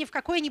степени, в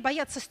какой они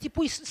боятся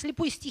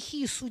слепой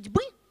стихии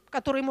судьбы,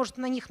 которая может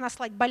на них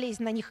наслать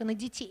болезнь, на них и на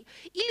детей,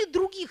 или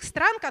других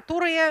стран,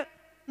 которые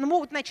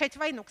могут начать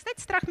войну.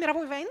 Кстати, страх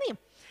мировой войны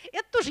 –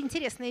 это тоже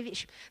интересная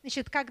вещь.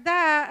 Значит,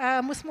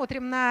 когда мы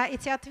смотрим на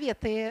эти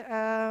ответы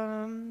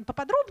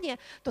поподробнее,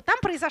 то там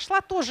произошла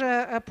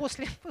тоже,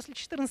 после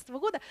 2014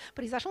 года,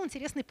 произошел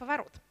интересный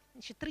поворот.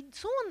 Значит,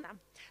 традиционно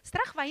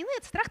страх войны –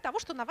 это страх того,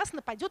 что на вас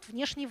нападет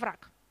внешний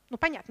враг. Ну,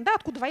 понятно, да,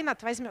 откуда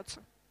война-то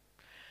возьмется?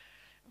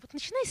 Вот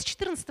начиная с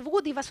 2014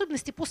 года и в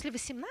особенности после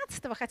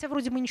 2018, хотя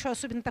вроде мы ничего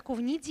особенно такого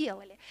не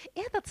делали,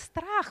 этот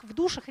страх в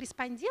душах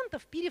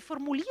респондентов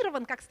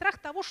переформулирован как страх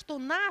того, что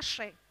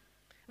наши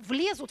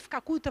влезут в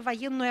какую-то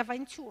военную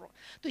авантюру.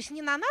 То есть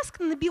не на нас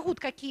набегут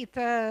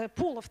какие-то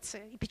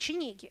половцы и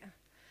печенеги,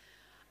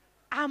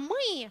 а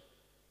мы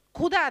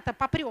куда-то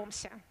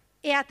попремся,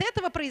 и от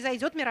этого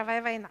произойдет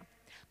мировая война.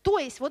 То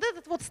есть вот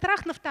этот вот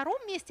страх на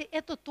втором месте –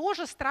 это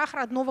тоже страх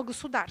родного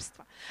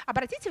государства.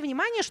 Обратите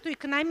внимание, что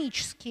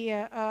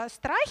экономические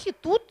страхи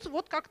тут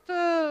вот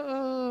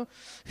как-то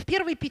в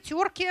первой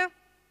пятерке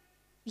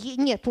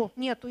нету.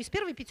 Из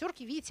первой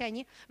пятерки, видите,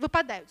 они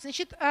выпадают.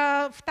 Значит,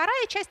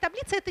 вторая часть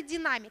таблицы – это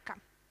динамика.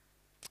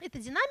 Это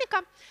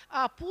динамика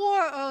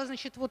по,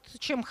 значит, вот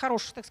чем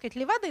хорош, так сказать,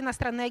 Левада,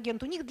 иностранный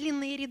агент, у них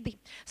длинные ряды.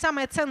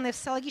 Самое ценное в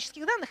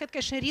социологических данных – это,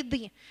 конечно,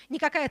 ряды.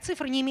 Никакая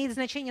цифра не имеет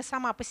значения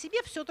сама по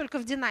себе, все только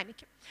в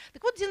динамике.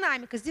 Так вот,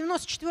 динамика с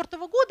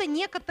 1994 года,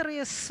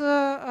 некоторые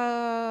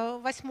с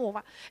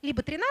 8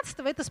 либо 13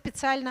 это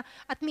специально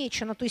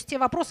отмечено, то есть те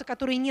вопросы,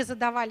 которые не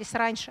задавались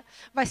раньше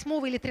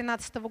 8 или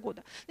 13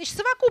 года. Значит,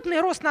 совокупный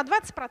рост на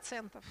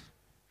 20%.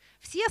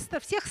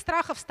 Всех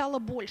страхов стало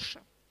больше.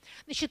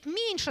 Значит,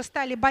 меньше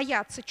стали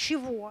бояться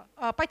чего?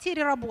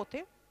 Потери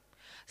работы.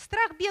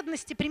 Страх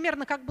бедности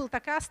примерно как был,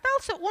 так и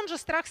остался. Он же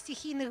страх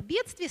стихийных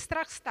бедствий,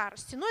 страх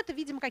старости. Но это,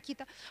 видимо,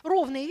 какие-то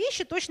ровные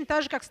вещи, точно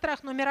так же, как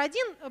страх номер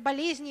 1 –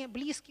 болезни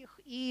близких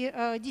и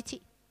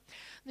детей.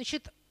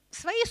 Значит,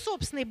 свои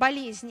собственные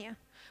болезни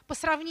по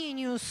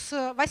сравнению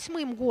с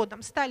 8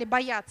 годом стали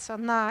бояться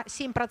на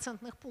 7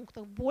 процентных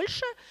пунктов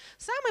больше.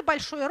 Самый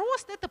большой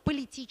рост – это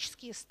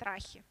политические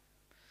страхи.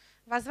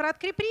 Возврат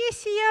к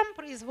репрессиям,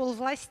 произвол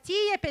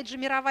властей, опять же,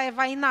 мировая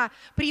война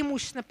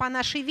преимущественно по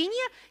нашей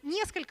вине,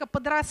 несколько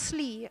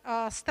подросли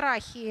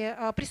страхи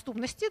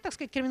преступности, так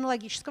сказать,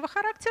 криминологического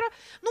характера.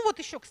 Ну вот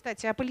еще,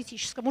 кстати, о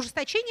политическом.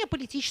 Ужесточение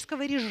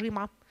политического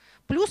режима.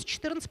 Плюс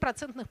 14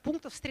 процентных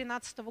пунктов с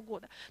 2013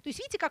 года. То есть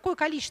видите, какое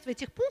количество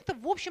этих пунктов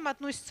в общем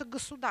относится к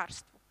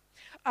государству.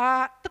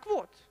 Так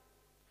вот,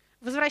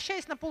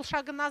 возвращаясь на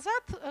полшага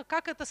назад,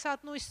 как это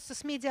соотносится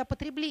с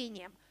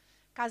медиапотреблением?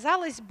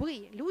 Казалось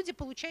бы, люди,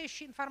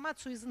 получающие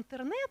информацию из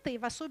интернета и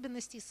в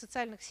особенности из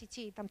социальных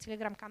сетей, там,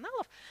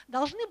 телеграм-каналов,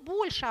 должны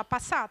больше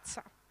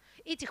опасаться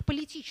этих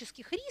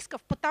политических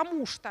рисков,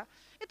 потому что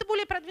это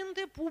более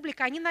продвинутая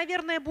публика, они,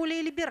 наверное,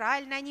 более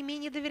либеральны, они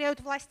менее доверяют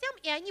властям,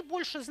 и они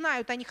больше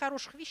знают о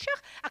нехороших вещах,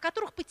 о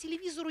которых по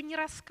телевизору не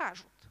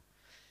расскажут.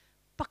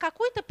 По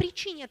какой-то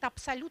причине это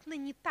абсолютно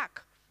не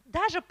так.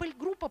 Даже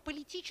группа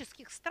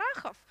политических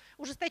страхов,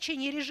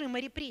 ужесточение режима,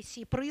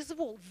 репрессии,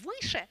 произвол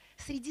выше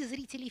среди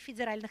зрителей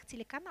федеральных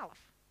телеканалов.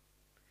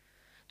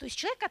 То есть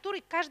человек,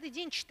 который каждый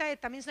день читает,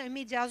 там, не знаю,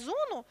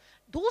 медиазону,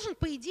 должен,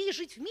 по идее,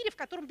 жить в мире, в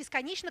котором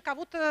бесконечно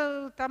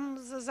кого-то там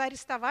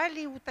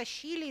заарестовали,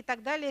 утащили и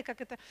так далее, как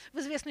это в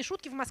известной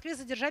шутке в Москве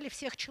задержали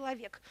всех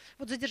человек.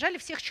 Вот задержали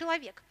всех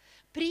человек.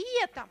 При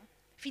этом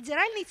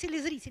федеральный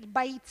телезритель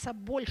боится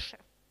больше.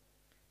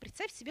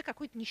 Представь себе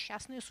какое-то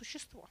несчастное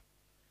существо.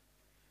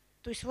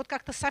 То есть вот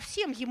как-то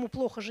совсем ему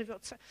плохо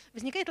живется.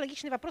 Возникает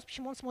логичный вопрос,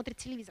 почему он смотрит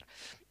телевизор.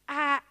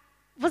 А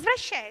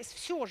возвращаясь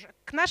все же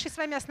к нашей с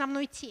вами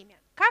основной теме,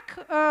 как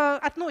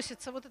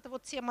относится вот эта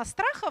вот тема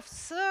страхов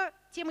с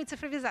темой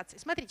цифровизации?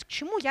 Смотрите, к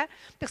чему я,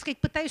 так сказать,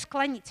 пытаюсь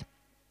склонить.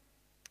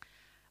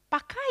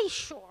 Пока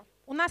еще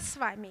у нас с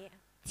вами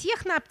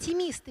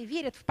технооптимисты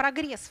верят в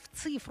прогресс, в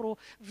цифру,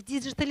 в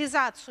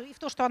диджитализацию и в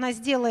то, что она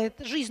сделает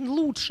жизнь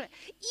лучше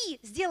и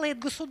сделает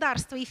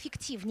государство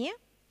эффективнее,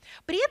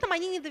 при этом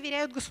они не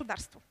доверяют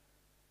государству.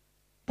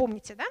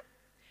 Помните, да?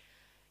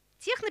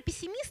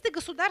 Технопессимисты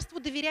государству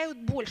доверяют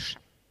больше.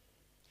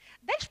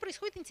 Дальше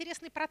происходит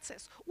интересный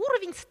процесс.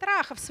 Уровень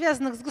страхов,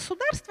 связанных с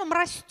государством,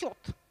 растет.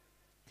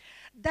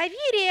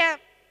 Доверие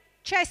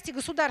части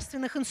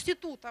государственных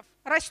институтов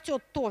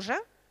растет тоже.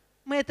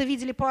 Мы это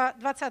видели по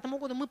 2020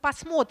 году, мы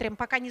посмотрим,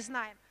 пока не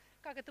знаем,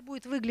 как это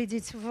будет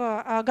выглядеть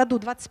в году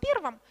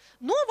 2021.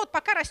 Но вот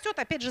пока растет,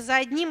 опять же, за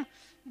одним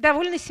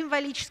довольно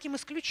символическим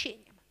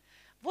исключением.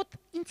 Вот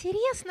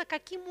интересно,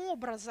 каким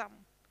образом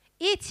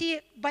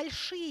эти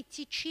большие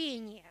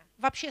течения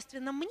в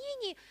общественном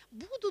мнении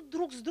будут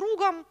друг с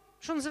другом,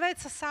 что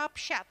называется,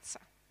 сообщаться.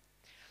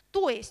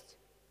 То есть,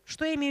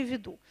 что я имею в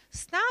виду?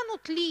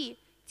 Станут ли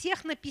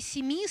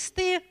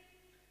технопессимисты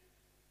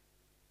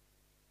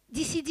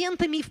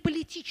диссидентами и в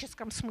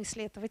политическом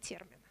смысле этого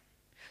термина?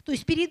 То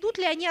есть перейдут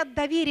ли они от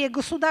доверия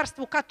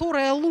государству,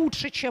 которое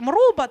лучше, чем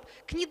робот,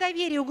 к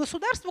недоверию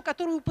государству,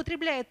 которое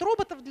употребляет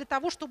роботов для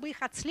того, чтобы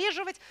их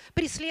отслеживать,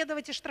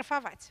 преследовать и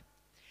штрафовать?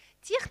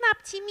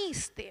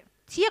 Технооптимисты,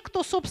 те,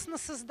 кто, собственно,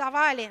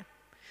 создавали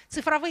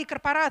цифровые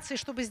корпорации,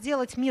 чтобы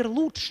сделать мир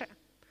лучше,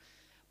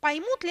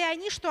 поймут ли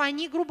они, что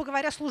они, грубо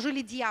говоря,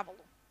 служили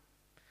дьяволу?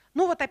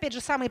 Ну вот опять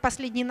же самые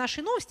последние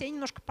наши новости, они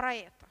немножко про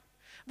это.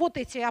 Вот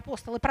эти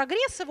апостолы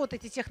прогресса, вот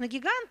эти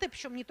техногиганты,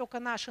 причем не только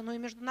наши, но и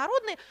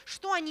международные,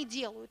 что они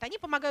делают? Они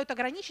помогают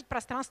ограничить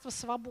пространство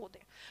свободы.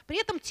 При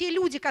этом те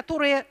люди,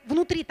 которые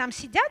внутри там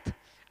сидят,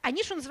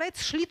 они, что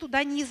называется, шли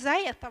туда не из-за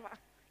этого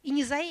и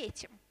не за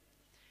этим.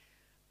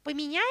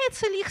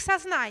 Поменяется ли их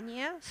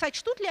сознание,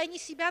 сочтут ли они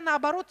себя,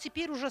 наоборот,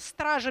 теперь уже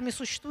стражами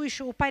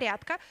существующего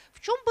порядка?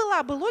 В чем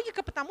была бы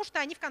логика, потому что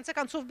они, в конце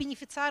концов,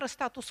 бенефициары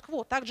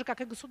статус-кво, так же, как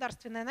и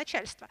государственное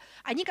начальство.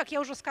 Они, как я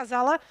уже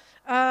сказала,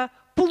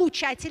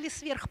 получатели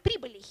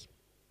сверхприбылей.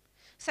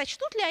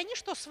 Сочтут ли они,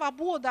 что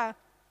свобода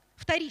 –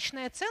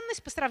 вторичная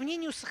ценность по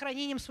сравнению с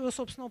сохранением своего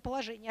собственного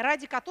положения,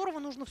 ради которого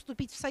нужно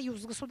вступить в союз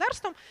с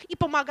государством и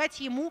помогать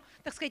ему,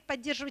 так сказать,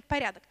 поддерживать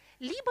порядок?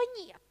 Либо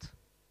нет.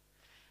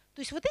 То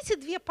есть вот эти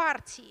две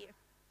партии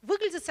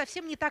выглядят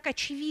совсем не так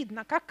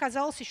очевидно, как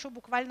казалось еще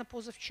буквально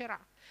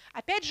позавчера.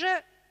 Опять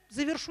же,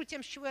 завершу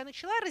тем, с чего я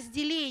начала,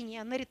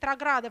 разделение на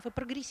ретроградов и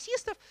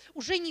прогрессистов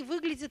уже не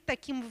выглядит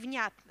таким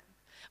внятным.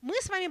 Мы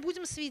с вами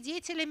будем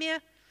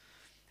свидетелями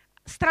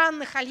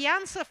странных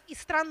альянсов и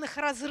странных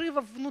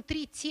разрывов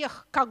внутри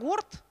тех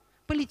когорт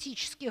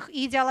политических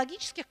и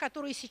идеологических,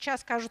 которые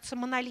сейчас кажутся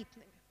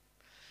монолитными.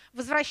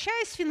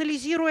 Возвращаясь,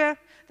 финализируя,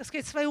 так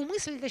сказать, свою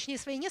мысль, точнее,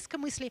 свои несколько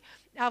мыслей,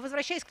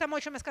 возвращаясь к тому,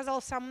 о чем я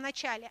сказала в самом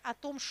начале, о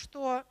том,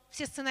 что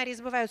все сценарии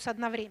сбываются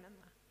одновременно.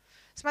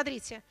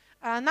 Смотрите,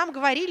 нам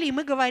говорили, и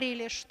мы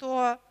говорили,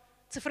 что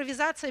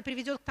цифровизация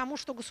приведет к тому,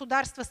 что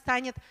государство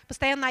станет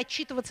постоянно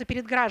отчитываться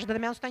перед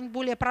гражданами, оно станет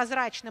более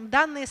прозрачным,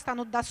 данные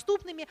станут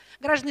доступными,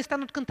 граждане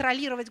станут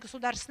контролировать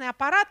государственный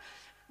аппарат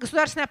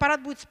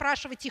будет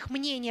спрашивать их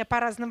мнение по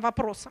разным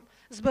вопросам.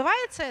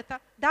 Сбывается это?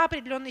 До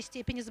определенной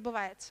степени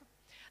сбывается.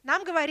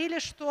 Нам говорили,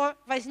 что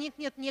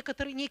возникнет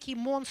некий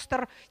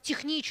монстр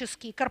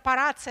технический,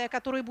 корпорация,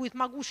 которая будет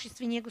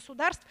могущественнее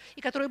государств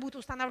и которая будет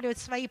устанавливать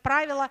свои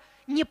правила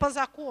не по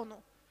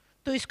закону.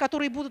 То есть в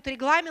которой будут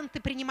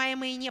регламенты,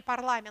 принимаемые не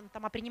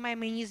парламентом, а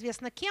принимаемые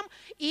неизвестно кем,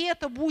 и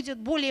это будет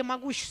более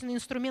могущественный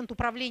инструмент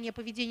управления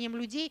поведением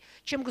людей,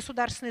 чем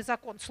государственный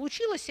закон.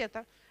 Случилось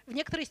это? В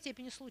некоторой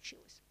степени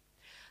случилось.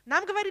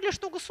 Нам говорили,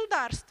 что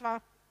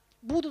государства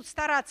будут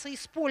стараться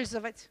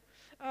использовать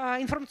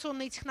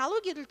информационные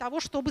технологии для того,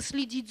 чтобы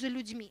следить за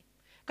людьми.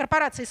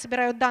 Корпорации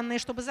собирают данные,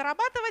 чтобы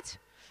зарабатывать,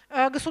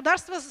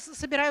 государства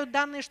собирают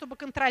данные, чтобы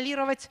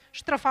контролировать,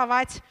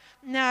 штрафовать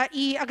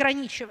и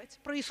ограничивать.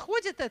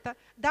 Происходит это?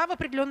 Да, в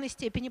определенной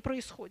степени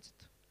происходит.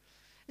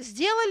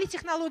 Сделали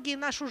технологии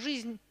нашу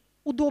жизнь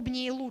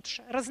удобнее и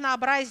лучше,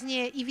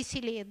 разнообразнее и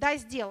веселее? Да,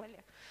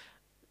 сделали.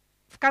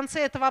 В конце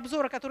этого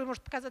обзора, который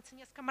может показаться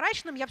несколько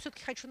мрачным, я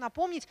все-таки хочу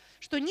напомнить,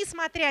 что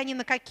несмотря ни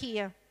на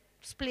какие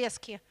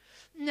всплески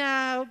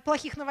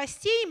плохих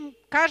новостей,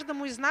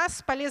 каждому из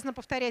нас полезно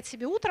повторять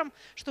себе утром,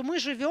 что мы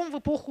живем в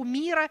эпоху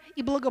мира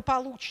и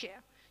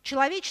благополучия.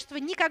 Человечество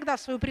никогда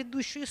в свою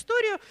предыдущую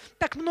историю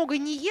так много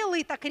не ело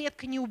и так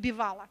редко не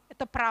убивало.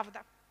 Это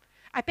правда.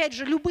 Опять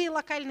же, любые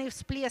локальные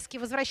всплески,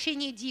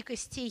 возвращение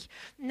дикостей,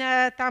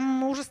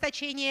 там,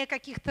 ужесточение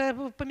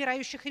каких-то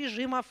помирающих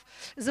режимов,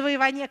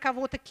 завоевание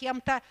кого-то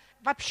кем-то,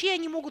 вообще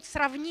они могут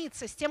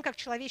сравниться с тем, как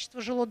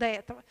человечество жило до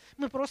этого.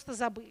 Мы просто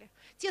забыли.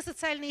 Те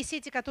социальные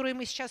сети, которые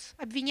мы сейчас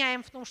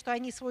обвиняем в том, что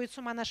они сводят с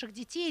ума наших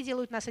детей,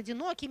 делают нас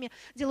одинокими,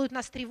 делают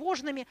нас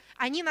тревожными,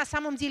 они на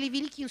самом деле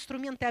великие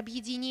инструменты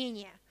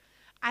объединения.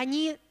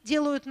 Они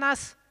делают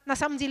нас на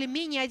самом деле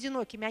менее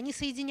одинокими. Они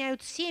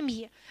соединяют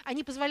семьи,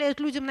 они позволяют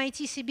людям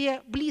найти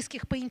себе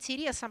близких по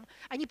интересам,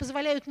 они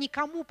позволяют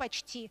никому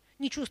почти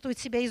не чувствовать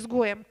себя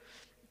изгоем.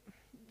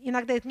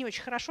 Иногда это не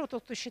очень хорошо,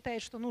 тот, кто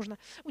считает, что нужно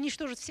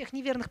уничтожить всех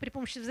неверных при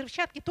помощи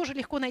взрывчатки, тоже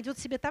легко найдет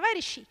себе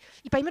товарищей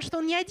и поймет, что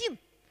он не один.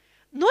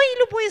 Но и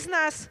любой из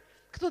нас,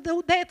 кто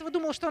до этого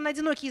думал, что он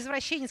одинокий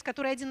извращенец,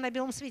 который один на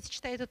белом свете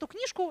читает эту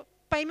книжку,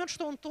 поймет,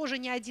 что он тоже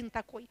не один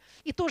такой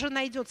и тоже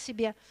найдет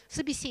себе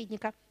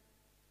собеседника,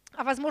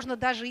 а возможно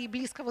даже и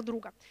близкого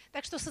друга.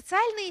 Так что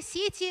социальные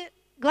сети,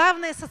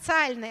 главное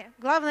социальные,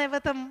 главное в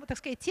этом, так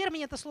сказать,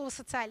 термине это слово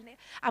социальные,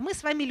 а мы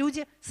с вами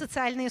люди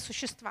социальные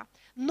существа.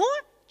 Но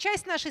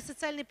часть нашей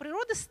социальной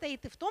природы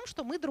состоит и в том,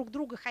 что мы друг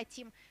друга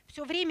хотим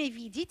все время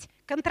видеть,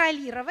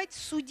 контролировать,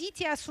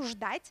 судить и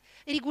осуждать,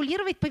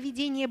 регулировать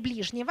поведение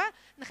ближнего,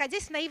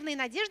 находясь в наивной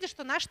надежде,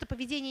 что наше-то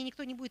поведение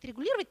никто не будет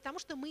регулировать, потому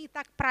что мы и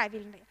так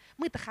правильные.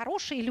 Мы-то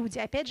хорошие люди,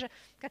 опять же,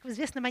 как в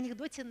известном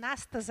анекдоте,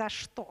 нас-то за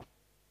что?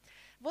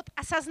 Вот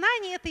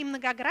осознание этой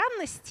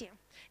многогранности,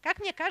 как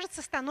мне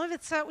кажется,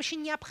 становится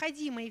очень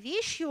необходимой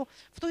вещью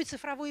в той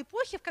цифровой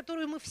эпохе, в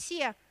которой мы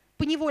все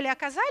поневоле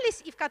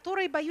оказались, и в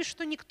которой, боюсь,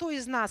 что никто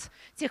из нас,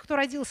 тех, кто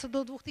родился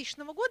до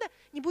 2000 года,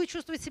 не будет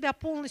чувствовать себя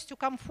полностью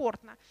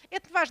комфортно.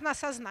 Это важно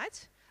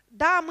осознать.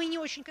 Да, мы не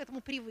очень к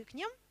этому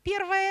привыкнем,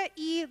 первое,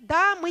 и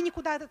да, мы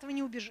никуда от этого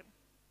не убежим.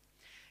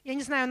 Я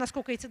не знаю,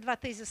 насколько эти два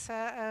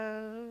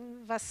тезиса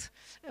вас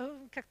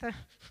как-то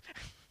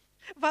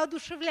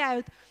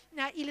воодушевляют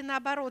или,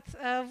 наоборот,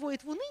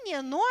 вводят в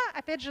уныние, но,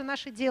 опять же,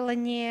 наше дело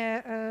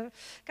не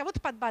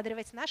кого-то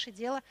подбадривать, наше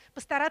дело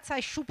постараться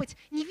ощупать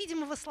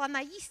невидимого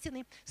слона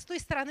истины с той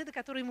стороны, до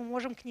которой мы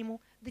можем к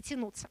нему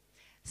дотянуться.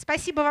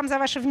 Спасибо вам за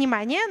ваше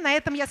внимание. На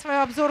этом я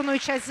свою обзорную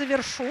часть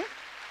завершу.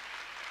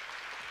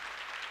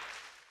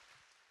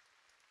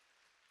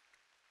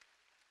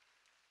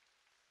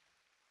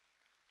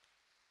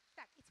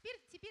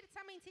 Теперь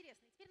самое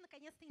интересное, теперь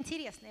наконец-то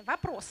интересные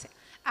вопросы.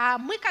 А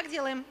мы как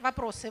делаем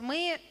вопросы?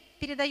 Мы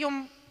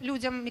передаем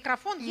людям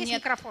микрофон, есть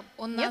микрофон?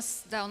 У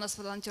нас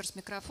волонтер с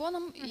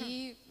микрофоном,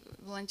 и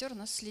волонтер у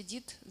нас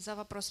следит за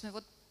вопросами.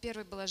 Вот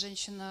первой была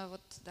женщина,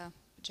 вот, да,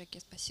 Джеки,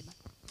 спасибо.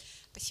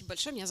 Спасибо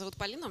большое. Меня зовут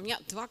Полина. У меня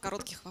два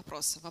коротких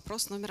вопроса.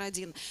 Вопрос номер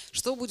один.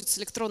 Что будет с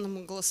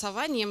электронным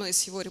голосованием и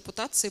с его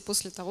репутацией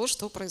после того,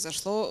 что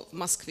произошло в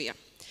Москве?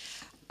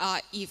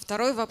 И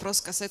второй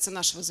вопрос касается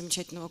нашего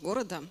замечательного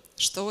города.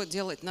 Что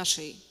делать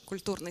нашей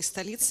культурной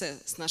столице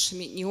с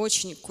нашими не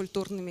очень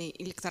культурными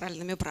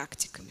электоральными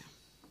практиками?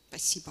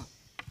 Спасибо.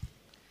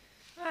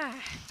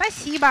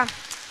 Спасибо.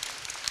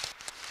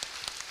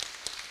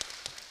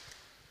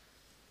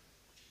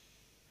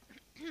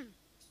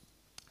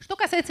 Что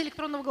касается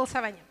электронного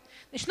голосования.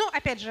 Значит, ну,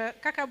 опять же,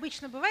 как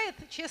обычно бывает,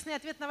 честный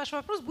ответ на ваш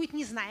вопрос будет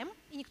 «не знаем»,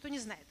 и никто не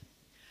знает.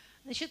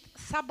 Значит,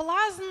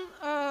 соблазн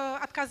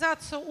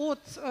отказаться от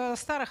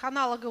старых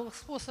аналоговых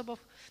способов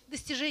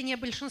достижения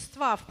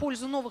большинства в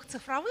пользу новых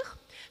цифровых,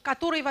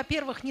 которые,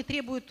 во-первых, не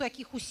требуют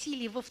таких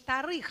усилий,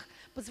 во-вторых,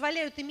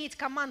 позволяют иметь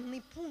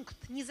командный пункт,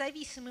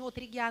 независимый от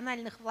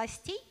региональных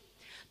властей,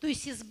 то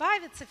есть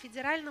избавиться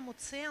федеральному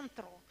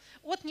центру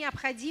от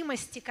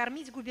необходимости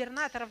кормить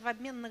губернаторов в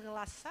обмен на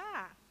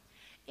голоса,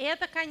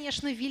 это,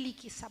 конечно,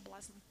 великий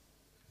соблазн.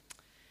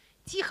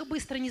 Тихо,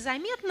 быстро,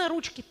 незаметно,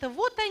 ручки-то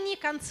вот они,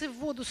 концы в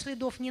воду,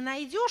 следов не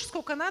найдешь,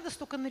 сколько надо,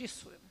 столько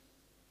нарисуем.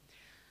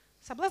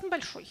 Соблазн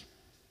большой.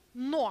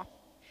 Но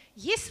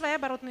есть свои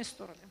оборотные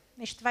стороны.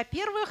 Значит,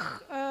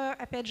 во-первых,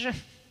 опять же,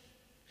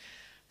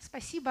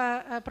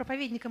 спасибо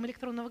проповедникам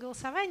электронного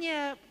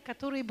голосования,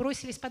 которые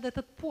бросились под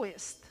этот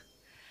поезд.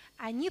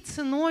 Они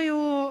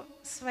ценою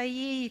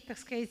своей, так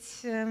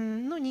сказать,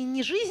 ну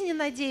не жизни,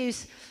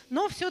 надеюсь,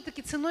 но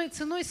все-таки ценой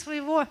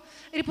своего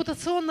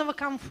репутационного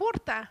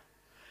комфорта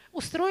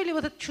устроили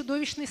вот этот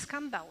чудовищный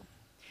скандал.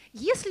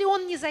 Если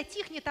он не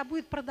затихнет, а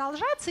будет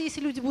продолжаться,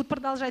 если люди будут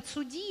продолжать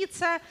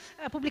судиться,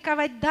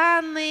 публиковать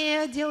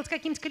данные, делать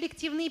какие-нибудь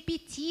коллективные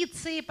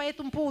петиции, по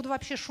этому поводу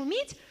вообще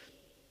шуметь,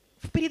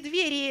 в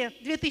преддверии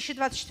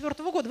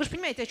 2024 года, вы же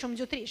понимаете, о чем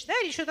идет речь, да?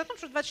 Речь идет о том,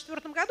 что в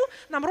 2024 году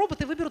нам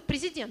роботы выберут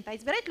президента, а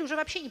избиратели уже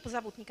вообще не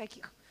позовут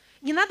никаких.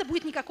 Не надо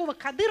будет никакого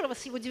Кадырова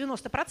с его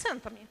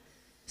 90%,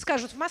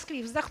 скажут в Москве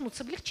и вздохнут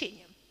с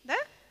облегчением, да?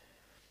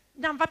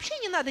 Нам вообще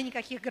не надо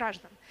никаких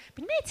граждан.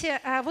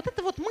 Понимаете, вот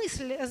эта вот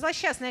мысль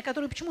злосчастная,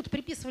 которую почему-то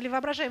приписывали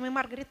воображаемой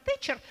Маргарет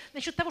Тэтчер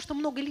насчет того, что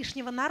много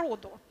лишнего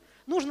народу,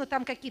 нужно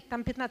там какие-то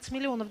там 15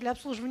 миллионов для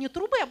обслуживания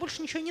трубы, а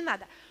больше ничего не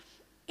надо.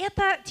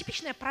 Это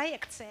типичная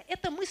проекция,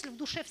 это мысль в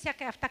душе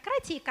всякой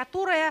автократии,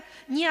 которая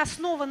не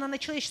основана на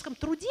человеческом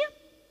труде,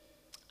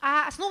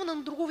 а основана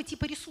на другого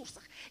типа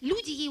ресурсах.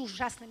 Люди ей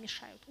ужасно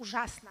мешают,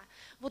 ужасно.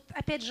 Вот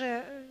опять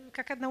же,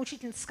 как одна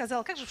учительница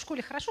сказала, как же в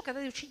школе хорошо,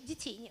 когда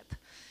детей нет.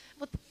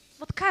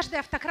 Вот каждый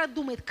автократ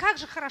думает, как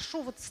же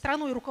хорошо вот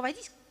страной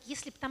руководить,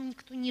 если бы там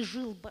никто не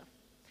жил бы.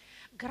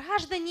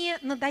 Граждане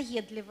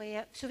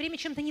надоедливые, все время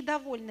чем-то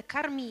недовольны,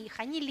 корми их,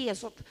 они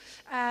лезут,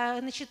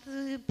 значит,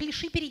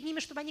 пляши перед ними,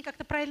 чтобы они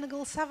как-то правильно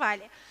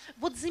голосовали.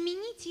 Вот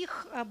заменить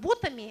их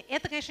ботами –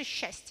 это, конечно,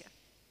 счастье.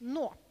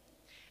 Но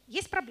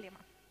есть проблема.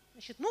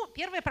 Значит, ну,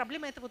 первая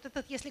проблема – это вот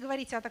этот, если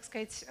говорить о, так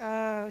сказать,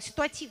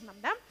 ситуативном,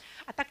 да,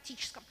 о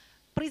тактическом.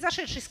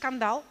 Произошедший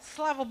скандал,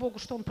 слава богу,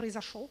 что он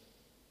произошел.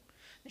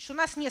 Значит, у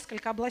нас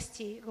несколько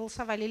областей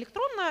голосовали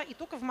электронно, и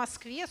только в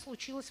Москве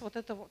случилась вот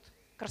эта вот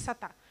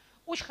красота.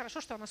 Очень хорошо,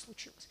 что она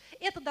случилась.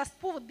 Это даст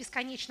повод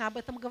бесконечно об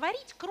этом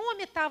говорить.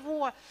 Кроме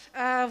того,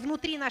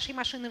 внутри нашей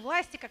машины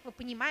власти, как вы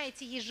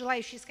понимаете, есть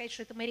желающие сказать,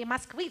 что это мэрия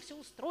Москвы все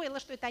устроила,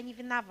 что это они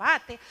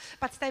виноваты,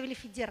 подставили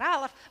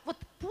федералов. Вот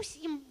пусть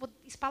им, вот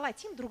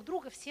исполать им друг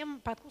друга, всем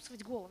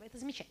подкусывать головы. Это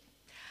замечательно.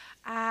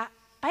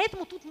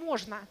 Поэтому тут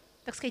можно,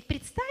 так сказать,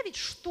 представить,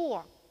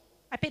 что,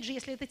 опять же,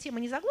 если эта тема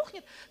не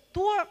заглохнет,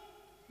 то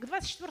к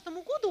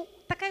 2024 году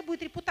такая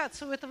будет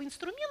репутация у этого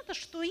инструмента,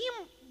 что им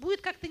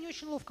будет как-то не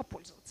очень ловко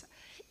пользоваться.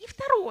 И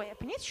второе,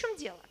 понимаете, в чем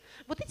дело?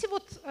 Вот эти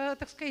вот,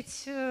 так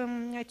сказать,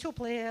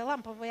 теплые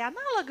ламповые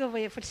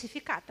аналоговые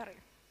фальсификаторы,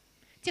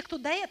 те, кто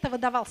до этого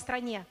давал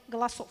стране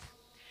голосов,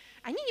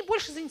 они не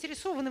больше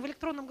заинтересованы в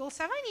электронном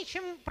голосовании,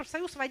 чем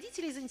профсоюз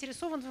водителей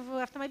заинтересован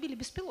в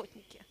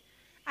автомобиле-беспилотнике.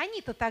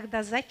 Они-то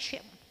тогда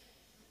зачем?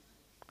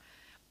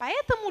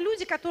 Поэтому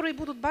люди, которые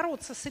будут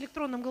бороться с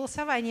электронным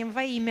голосованием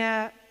во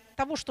имя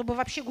того, чтобы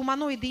вообще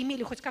гуманоиды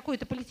имели хоть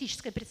какое-то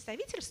политическое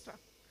представительство,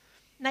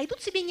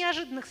 найдут себе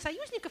неожиданных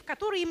союзников,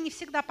 которые им не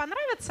всегда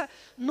понравятся,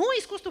 но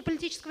искусство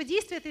политического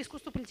действия – это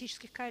искусство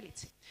политических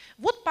коалиций.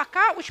 Вот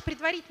пока очень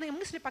предварительные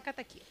мысли, пока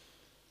такие.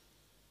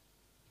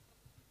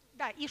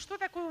 Да, и что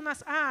такое у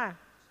нас?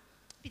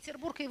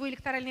 Петербург и его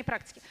электоральные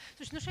практики.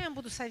 Слушай, ну что я вам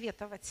буду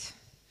советовать?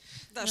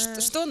 Да,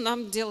 что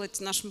нам делать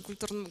нашему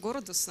культурному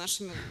городу с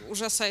нашими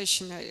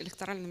ужасающими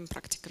электоральными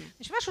практиками?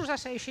 Значит, ваши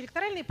ужасающие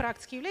электоральные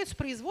практики являются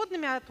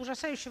производными от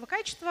ужасающего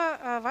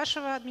качества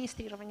вашего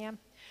администрирования.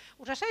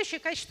 Ужасающее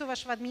качество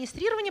вашего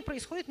администрирования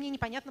происходит мне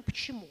непонятно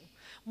почему.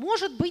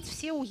 Может быть,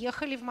 все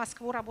уехали в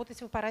Москву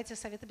работать в аппарате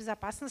Совета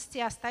Безопасности,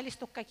 и остались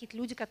только какие-то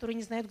люди, которые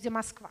не знают, где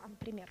Москва,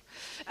 например,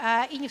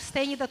 и не в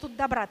состоянии до тут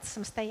добраться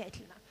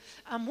самостоятельно.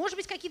 Может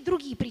быть, какие-то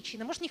другие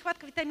причины, может,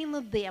 нехватка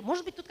витамина D,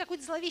 может быть, тут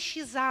какой-то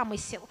зловещий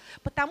замысел,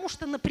 потому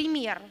что,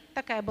 например,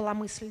 такая была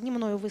мысль, не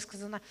мною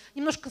высказана,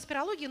 немножко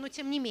конспирология, но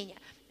тем не менее.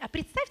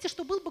 Представьте,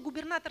 что был бы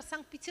губернатор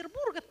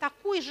Санкт-Петербурга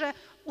такой же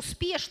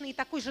успешный,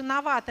 такой же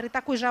новатор и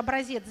такой же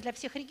образец для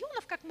всех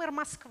регионов, как мэр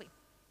Москвы.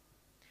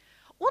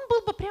 Он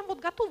был бы прям вот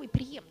готовый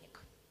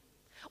преемник.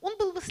 Он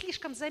был бы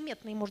слишком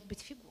заметной, может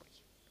быть, фигурой.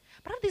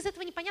 Правда, из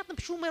этого непонятно,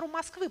 почему мэру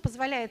Москвы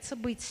позволяется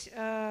быть,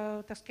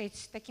 так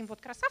сказать, таким вот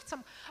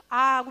красавцем,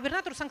 а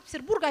губернатору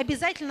Санкт-Петербурга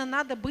обязательно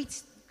надо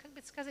быть, как бы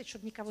это сказать,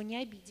 чтобы никого не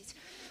обидеть,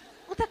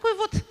 вот такой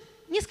вот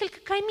несколько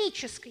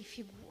комической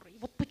фигурой.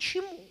 Вот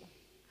почему?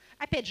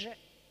 Опять же,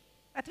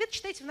 ответ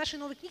читайте в нашей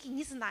новой книге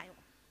 «Не знаю».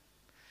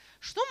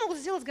 Что могут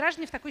сделать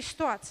граждане в такой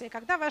ситуации,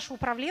 когда ваши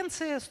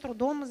управленцы с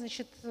трудом,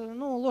 значит,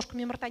 ложку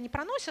мимо рта не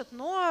проносят,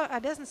 но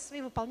обязанности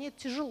свои выполняют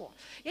тяжело?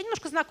 Я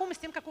немножко знакома с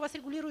тем, как у вас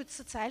регулируется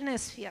социальная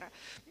сфера.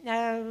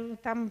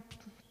 Там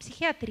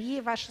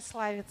психиатрия ваша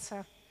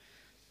славится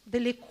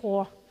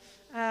далеко.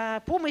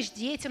 Помощь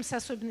детям с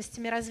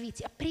особенностями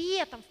развития. При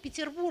этом в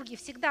Петербурге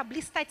всегда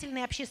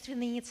блистательные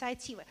общественные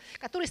инициативы,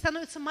 которые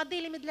становятся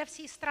моделями для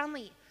всей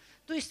страны.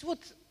 То есть вот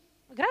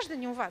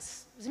граждане у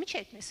вас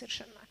замечательные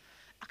совершенно.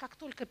 А как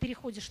только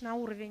переходишь на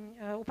уровень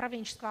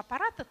управленческого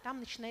аппарата, там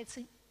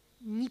начинается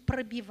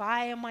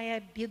непробиваемая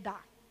беда.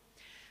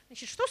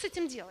 Значит, что с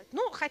этим делать?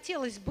 Ну,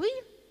 хотелось бы,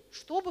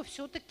 чтобы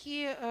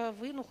все-таки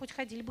вы, хоть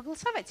ходили бы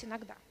голосовать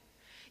иногда.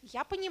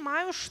 Я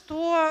понимаю,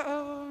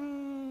 что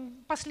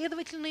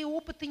последовательные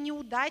опыты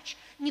неудач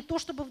не то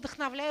чтобы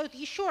вдохновляют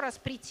еще раз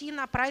прийти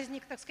на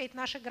праздник, так сказать,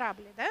 наши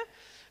грабли.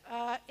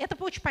 Да? Это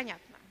очень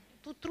понятно.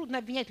 Тут трудно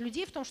обвинять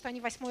людей в том, что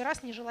они 8-й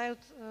раз не желают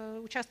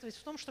участвовать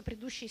в том, что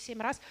предыдущие 7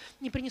 раз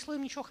не принесло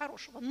им ничего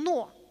хорошего.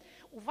 Но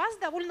у вас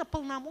довольно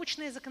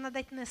полномочное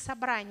законодательное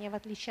собрание, в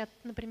отличие от,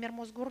 например,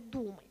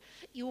 Мосгордумы.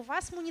 И у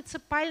вас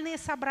муниципальные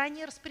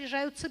собрания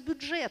распоряжаются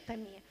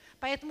бюджетами.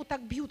 Поэтому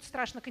так бьют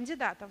страшно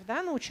кандидатов,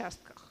 да, на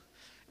участках.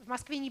 В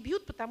Москве не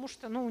бьют, потому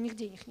что у них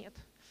денег нет.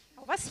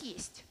 А у вас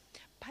есть.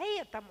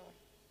 Поэтому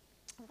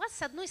у вас,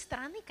 с одной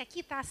стороны,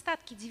 какие-то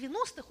остатки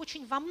 90-х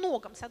очень во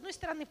многом. С одной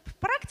стороны, в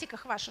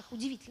практиках ваших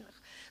удивительных.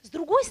 С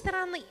другой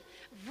стороны,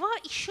 в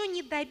еще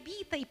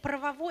недобитой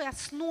правовой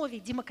основе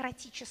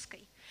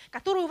демократической,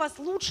 которая у вас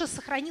лучше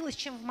сохранилась,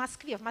 чем в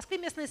Москве. В Москве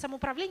местное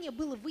самоуправление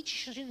было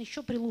вычищено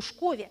еще при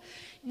Лужкове.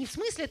 Не в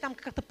смысле там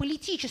как-то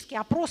политически,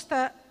 а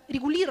просто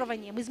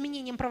регулированием,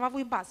 изменением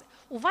правовой базы.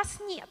 У вас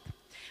нет.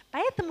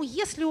 Поэтому,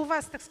 если у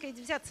вас, так сказать,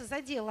 взяться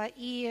за дело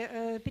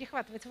и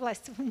перехватывать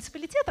власть в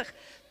муниципалитетах,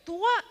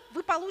 то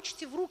вы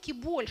получите в руки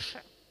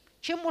больше,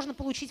 чем можно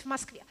получить в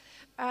Москве.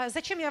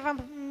 Зачем я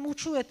вам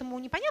учу этому,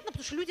 непонятно,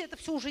 потому что люди это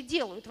все уже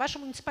делают. Ваши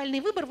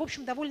муниципальные выборы, в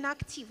общем, довольно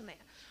активные.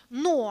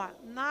 Но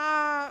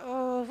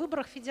на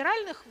выборах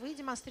федеральных вы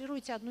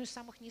демонстрируете одну из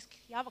самых низких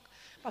явок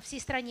по всей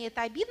стране.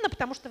 Это обидно,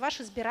 потому что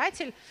ваш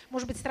избиратель,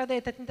 может быть,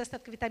 страдает от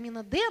недостатка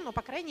витамина D, но,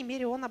 по крайней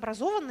мере, он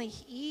образованный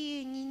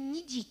и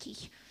не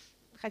дикий.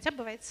 Хотя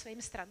бывает со своими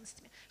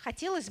странностями.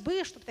 Хотелось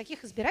бы, чтобы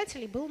таких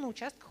избирателей было на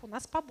участках у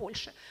нас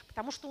побольше,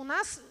 потому что у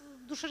нас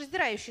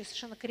душераздирающая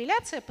совершенно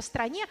корреляция по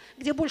стране,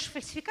 где больше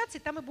фальсификаций,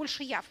 там и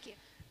больше явки.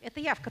 Эта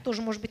явка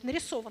тоже может быть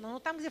нарисована, но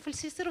там, где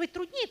фальсифицировать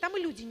труднее, там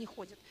и люди не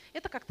ходят.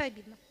 Это как-то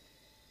обидно.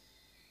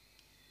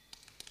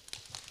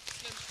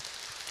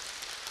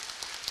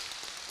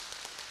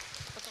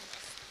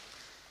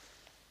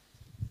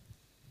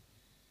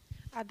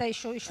 Да,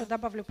 еще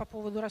добавлю по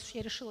поводу, раз уж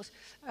я решилась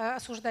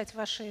осуждать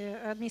ваши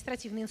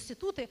административные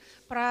институты.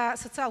 Про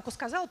социалку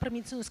сказала, про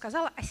медицину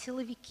сказала, а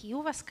силовики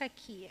у вас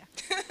какие?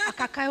 А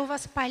какая у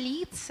вас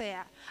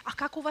полиция? А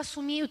как у вас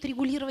умеют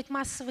регулировать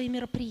массовые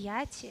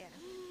мероприятия?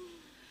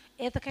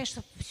 Это,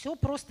 конечно, все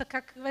просто,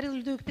 как говорил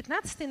Людовик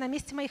XV, на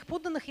месте моих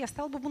подданных я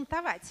стала бы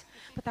бунтовать.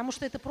 Потому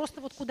что это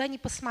просто вот куда ни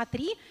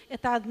посмотри,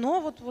 это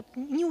одно вот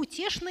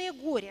неутешное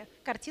горе.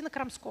 Картина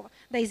Крамского.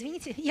 Да,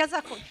 извините, я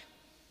закончу.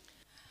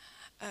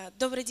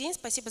 Добрый день,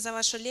 спасибо за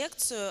вашу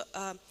лекцию.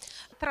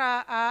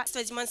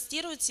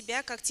 Демонстрируют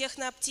себя как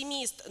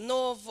технооптимист,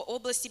 но в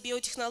области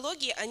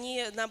биотехнологий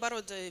они,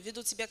 наоборот,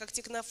 ведут себя как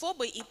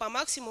технофобы и по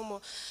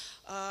максимуму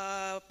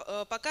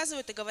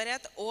показывают и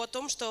говорят о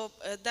том, что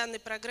данный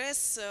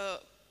прогресс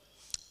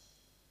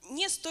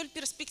не столь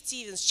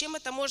перспективен. С чем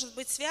это может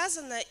быть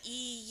связано и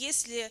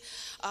есть ли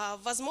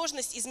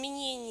возможность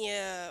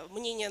изменения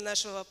мнения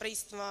нашего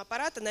правительственного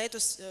аппарата на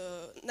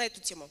эту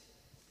тему?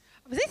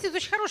 Вы знаете, это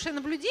очень хорошее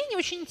наблюдение,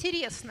 очень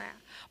интересное,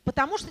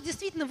 потому что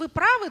действительно вы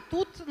правы,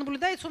 тут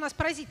наблюдается у нас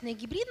поразительная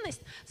гибридность.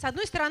 С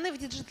одной стороны, в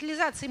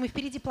диджитализации мы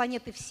впереди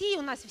планеты всей,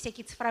 у нас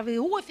всякие цифровые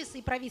офисы,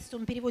 и правительство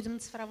мы переводим на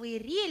цифровые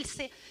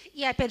рельсы,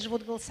 и опять же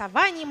вот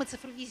голосование мы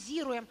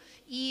цифровизируем,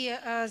 и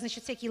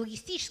значит, всякие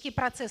логистические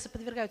процессы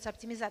подвергаются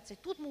оптимизации.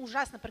 Тут мы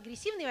ужасно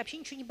прогрессивны и вообще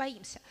ничего не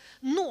боимся.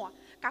 Но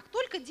как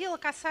только дело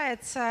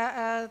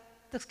касается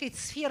так сказать,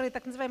 сферы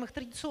так называемых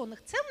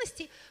традиционных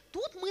ценностей,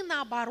 тут мы,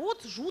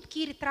 наоборот,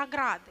 жуткие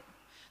ретрограды.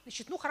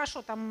 Значит,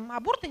 хорошо, там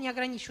аборты не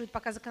ограничивают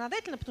пока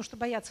законодательно, потому что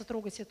боятся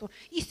трогать эту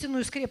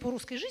истинную скрепу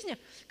русской жизни,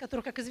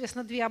 которая, как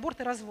известно, 2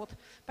 аборта и развод.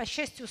 По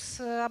счастью, с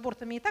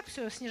абортами и так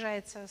все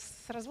снижается,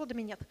 с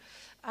разводами нет.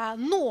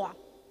 Но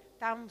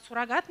там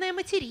суррогатное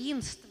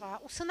материнство,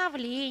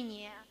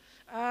 усыновление,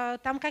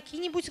 там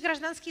какие-нибудь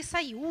гражданские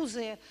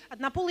союзы,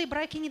 однополые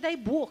браки, не дай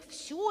бог,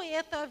 все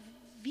это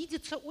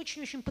видится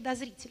очень-очень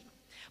подозрительно.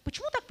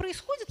 Почему так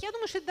происходит? Я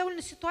думаю, что это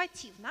довольно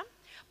ситуативно,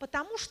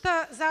 потому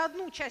что за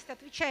одну часть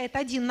отвечает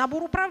один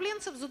набор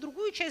управленцев, за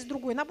другую часть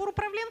другой набор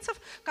управленцев,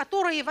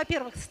 которые,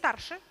 во-первых,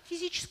 старше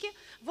физически,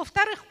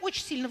 во-вторых,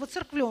 очень сильно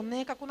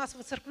воцерквленные, как у нас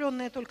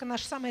воцерквленное только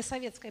наше самое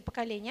советское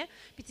поколение,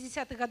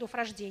 50-х годов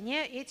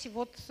рождения. Эти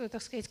вот,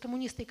 так сказать,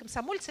 коммунисты и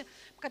комсомольцы,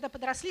 когда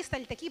подросли,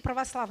 стали такие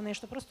православные,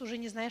 что просто уже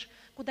не знаешь,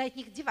 куда от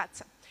них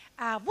деваться.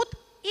 Вот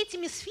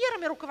этими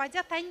сферами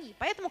руководят они.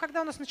 Поэтому,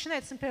 когда у нас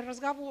начинается, например,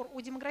 разговор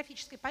о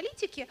демографической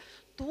политике,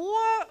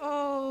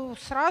 то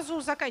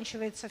сразу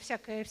заканчивается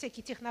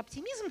всякий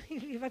технооптимизм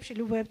или вообще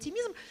любой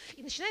оптимизм,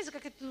 и начинается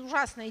какая-то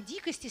ужасная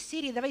дикость из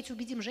серии «давайте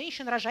убедим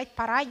женщин рожать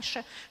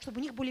пораньше, чтобы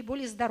у них были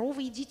более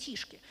здоровые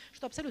детишки»,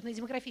 что абсолютно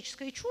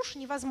демографическая чушь,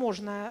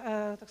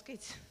 невозможно, так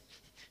сказать,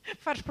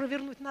 фарш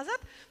провернуть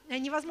назад,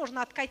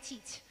 невозможно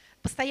откатить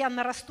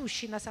постоянно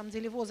растущий, на самом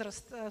деле,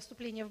 возраст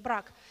вступления в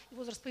брак и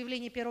возраст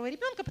появления первого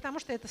ребенка, потому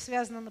что это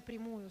связано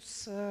напрямую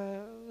с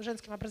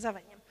женским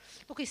образованием.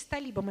 Только если с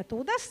талибам это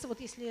удастся,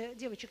 вот если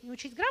девочек не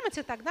учить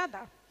грамоте, тогда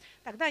да,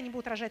 тогда они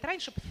будут рожать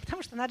раньше,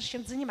 потому что надо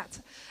чем-то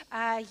заниматься.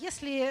 А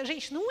если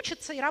женщины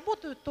учатся и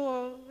работают,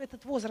 то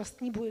этот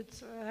возраст не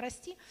будет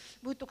расти,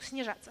 будет только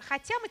снижаться.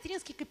 Хотя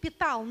материнский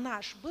капитал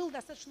наш был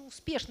достаточно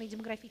успешной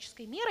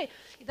демографической мерой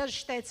и даже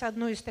считается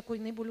одной из такой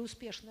наиболее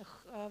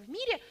успешных в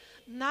мире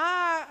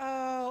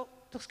на,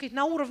 так сказать,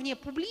 на уровне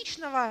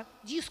публичного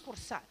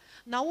дискурса,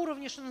 на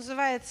уровне, что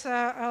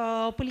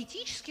называется,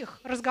 политических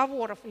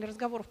разговоров или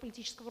разговоров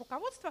политического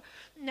руководства,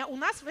 у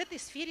нас в этой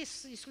сфере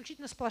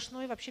исключительно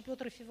сплошной вообще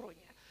Петр и Феврония.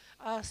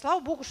 Слава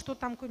богу, что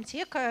там какое-нибудь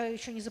эко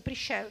еще не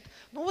запрещают.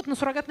 Но вот на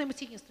суррогатное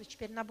материнство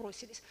теперь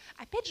набросились.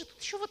 Опять же,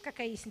 тут еще вот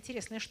какая есть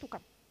интересная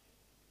штука.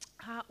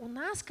 У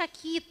нас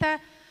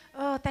какие-то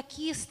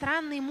такие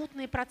странные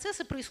мутные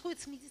процессы происходят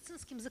с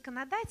медицинским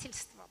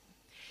законодательством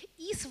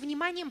и с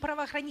вниманием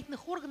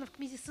правоохранительных органов к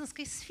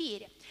медицинской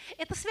сфере.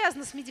 Это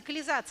связано с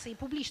медикализацией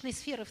публичной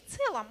сферы в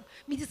целом.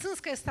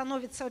 Медицинская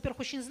становится,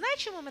 во-первых, очень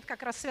значимым, это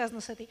как раз связано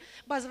с этой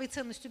базовой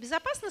ценностью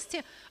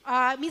безопасности.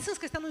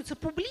 Медицинская становится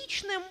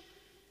публичным,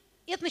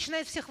 и это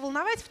начинает всех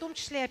волновать, в том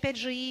числе, опять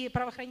же, и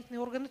правоохранительные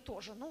органы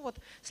тоже. Ну вот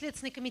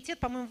Следственный комитет,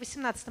 по-моему, в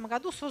 2018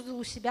 году создал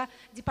у себя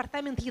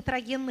департамент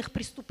ятрогенных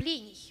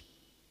преступлений.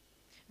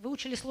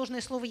 Выучили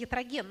сложное слово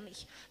 «ятрогенный».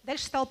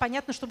 Дальше стало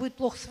понятно, что будет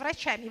плохо с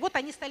врачами. И вот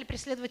они стали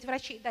преследовать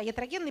врачей. Да,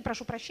 ятрогенный,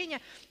 прошу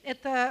прощения,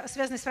 это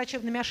связано с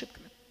врачебными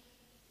ошибками.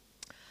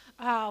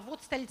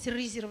 Вот стали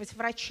терроризировать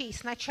врачей.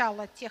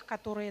 Сначала тех,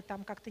 которые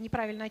там как-то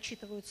неправильно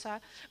отчитываются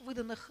о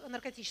выданных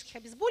наркотических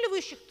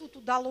обезболивающих. Тут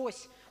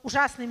удалось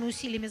ужасными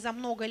усилиями за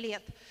много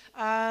лет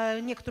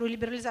некоторую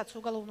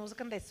либерализацию уголовного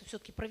законодательства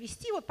все-таки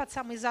провести вот под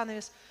самый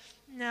занавес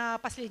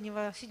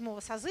последнего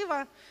 7-го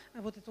созыва,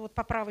 вот эту вот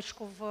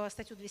поправочку в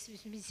статью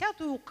 280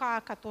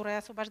 УК, которая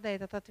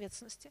освобождает от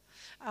ответственности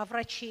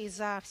врачей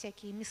за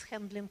всякий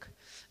мисхендлинг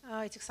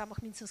этих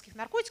самых медицинских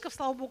наркотиков,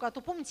 слава богу. А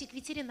то, помните, к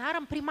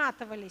ветеринарам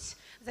приматывались,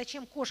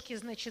 зачем кошки,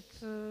 значит,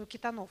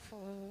 китанов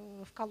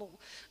вколол.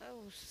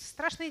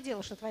 Страшное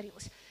дело, что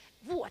творилось.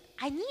 Вот.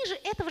 Они же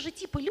этого же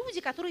типа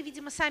люди, которые,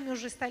 видимо, сами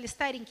уже стали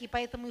старенькие,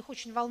 поэтому их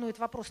очень волнует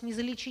вопрос, не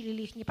залечили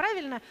ли их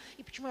неправильно,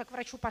 и почему я к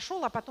врачу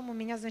пошел, а потом у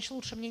меня, значит,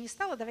 лучше мне не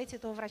стало, давайте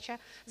этого врача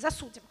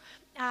засудим.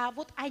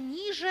 Вот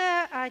они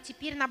же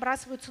теперь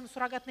набрасываются на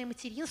суррогатное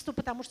материнство,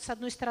 потому что, с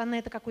одной стороны,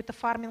 это какой-то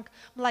фарминг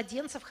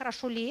младенцев,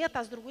 хорошо ли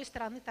это, а с другой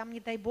стороны, там, не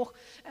дай бог,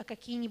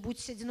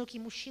 какие-нибудь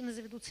одинокие мужчины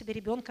заведут себе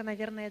ребенка,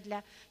 наверное,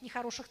 для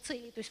нехороших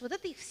целей. То есть вот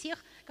это их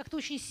всех как-то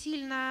очень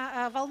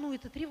сильно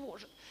волнует и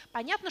тревожит.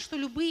 Понятно, что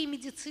любые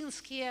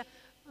медицинские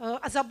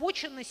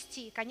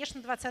озабоченности,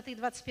 конечно, 2020 и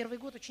 2021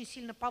 год очень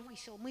сильно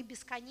повысил. Мы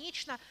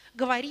бесконечно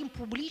говорим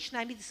публично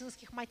о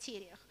медицинских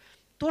материях.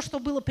 То, что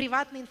было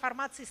приватной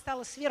информацией,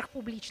 стало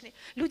сверхпубличной.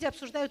 Люди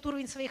обсуждают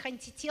уровень своих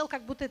антител,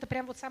 как будто это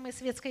прям вот самая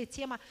светская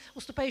тема,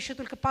 уступающая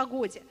только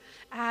погоде.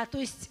 То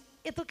есть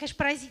это, конечно,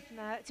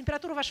 поразительно.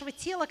 Температура вашего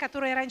тела,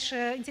 которая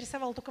раньше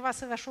интересовала только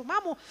вас и вашу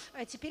маму,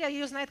 теперь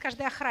ее знает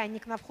каждый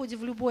охранник на входе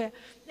в любое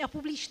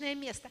публичное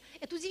место.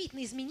 Это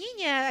удивительное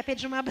изменение, опять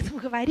же, мы об этом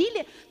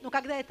говорили, но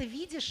когда это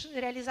видишь,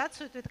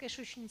 реализацию, то это,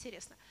 конечно, очень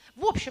интересно.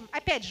 В общем,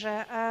 опять же,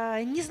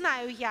 не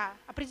знаю я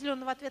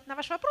определенного ответа на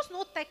ваш вопрос, но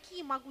вот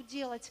такие могу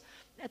делать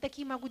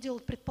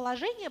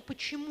предположения,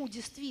 почему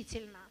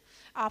действительно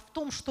в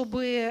том,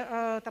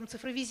 чтобы там,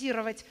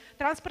 цифровизировать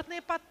транспортные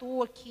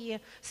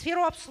потоки,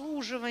 сферу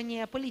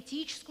обслуживания,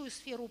 политическую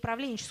сферу,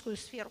 управленческую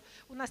сферу.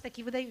 У нас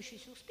такие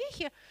выдающиеся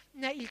успехи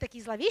или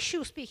такие зловещие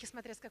успехи,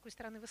 смотря с какой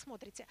стороны вы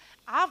смотрите.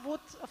 А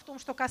вот в том,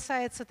 что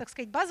касается, так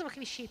сказать, базовых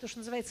вещей, то, что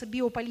называется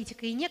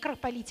биополитикой и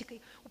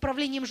некрополитикой,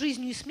 управлением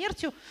жизнью и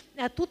смертью,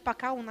 тут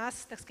пока у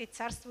нас, так сказать,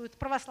 царствуют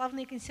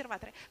православные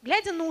консерваторы.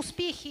 Глядя на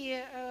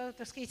успехи,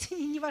 так сказать,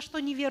 ни во что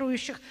не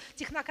верующих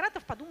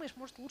технократов, подумаешь,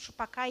 может, лучше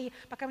пока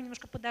мы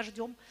немножко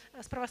подождем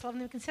с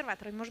православными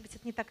консерваторами. Может быть,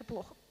 это не так и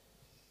плохо.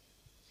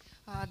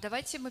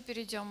 Давайте мы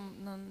перейдем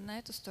на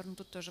эту сторону.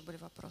 Тут тоже были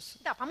вопросы.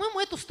 Да, по-моему,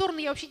 эту сторону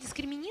я вообще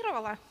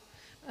дискриминировала,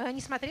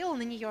 не смотрела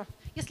на нее.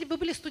 Если бы вы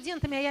были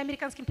студентами, а я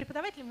американским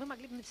преподавателем, вы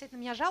могли бы написать на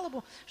меня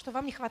жалобу, что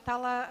вам не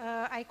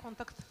хватало eye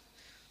contact.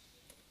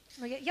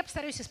 Но я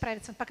постараюсь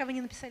исправиться, пока вы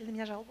не написали на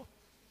меня жалобу.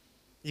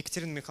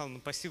 Екатерина Михайловна,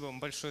 спасибо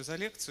вам большое за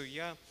лекцию.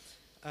 Я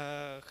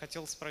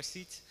хотел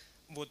спросить,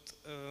 вот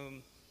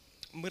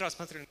мы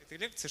рассматривали на этой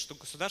лекции, что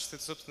государство –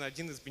 это, собственно,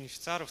 один из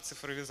бенефициаров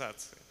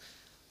цифровизации.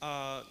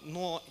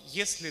 Но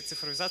если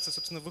цифровизация,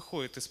 собственно,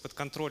 выходит из-под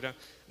контроля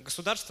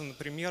государства,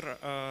 например,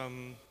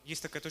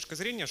 есть такая точка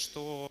зрения,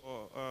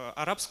 что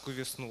арабскую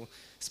весну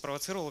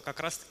спровоцировали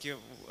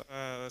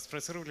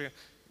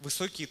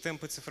высокие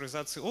темпы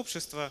цифровизации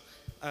общества.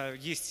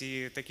 Есть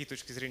и такие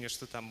точки зрения,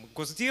 что там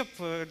Госдеп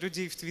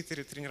людей в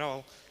Твиттере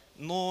тренировал.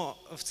 Но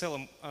в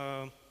целом,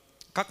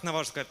 как на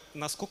ваш взгляд,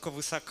 насколько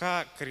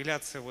высока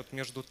корреляция вот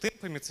между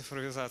темпами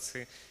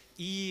цифровизации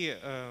и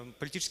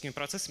политическими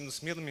процессами,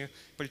 сменами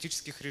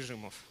политических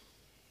режимов?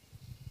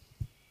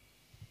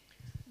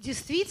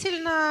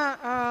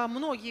 Действительно,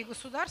 многие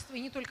государства,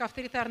 и не только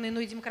авторитарные, но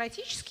и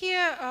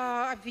демократические,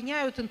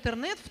 обвиняют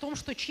интернет в том,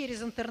 что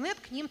через интернет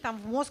к ним там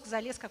в мозг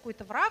залез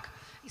какой-то враг,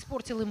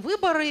 испортил им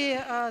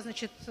выборы,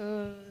 значит,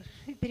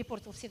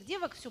 перепортил всех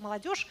девок, всю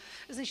молодежь,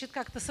 значит,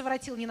 как-то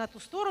совратил не на ту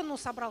сторону,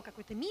 собрал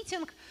какой-то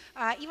митинг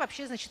и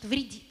вообще, значит,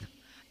 вредит.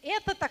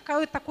 Это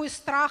такой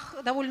страх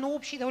довольно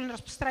общий, довольно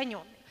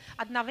распространенный.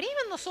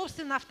 Одновременно,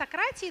 собственно,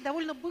 автократии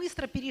довольно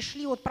быстро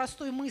перешли от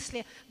простой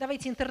мысли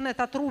 «давайте интернет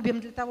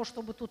отрубим для того,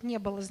 чтобы тут не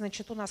было,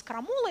 значит, у нас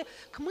крамолы»,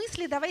 к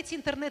мысли «давайте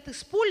интернет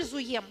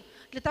используем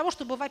для того,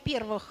 чтобы,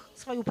 во-первых,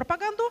 свою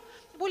пропаганду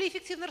более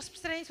эффективно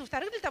распространять,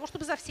 во-вторых, для того,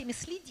 чтобы за всеми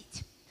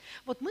следить».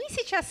 Вот мы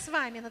сейчас с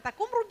вами на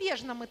таком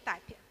рубежном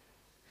этапе.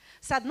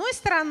 С одной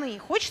стороны,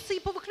 хочется и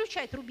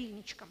повыключать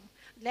рубильничком.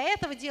 Для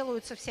этого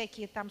делаются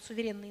всякие там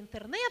суверенные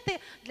интернеты,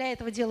 для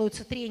этого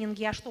делаются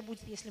тренинги, а что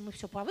будет, если мы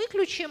все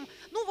повыключим.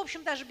 Ну, в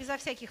общем, даже безо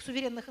всяких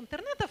суверенных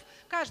интернетов,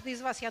 каждый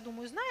из вас, я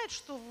думаю, знает,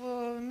 что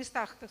в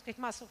местах, так сказать,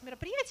 массовых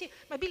мероприятий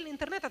мобильный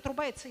интернет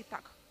отрубается и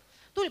так.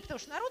 То ли потому,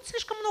 что народу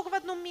слишком много в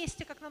одном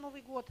месте, как на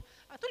Новый год,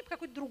 а то ли по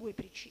какой-то другой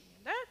причине.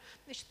 Да?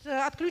 Значит,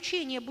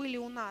 отключения были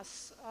у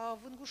нас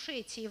в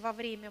Ингушетии во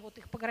время вот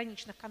их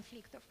пограничных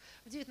конфликтов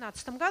в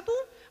 2019 году,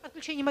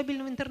 отключение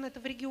мобильного интернета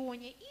в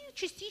регионе, и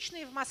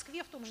частичные в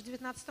Москве в том же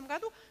 2019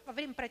 году во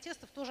время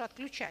протестов тоже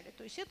отключали.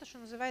 То есть это, что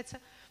называется,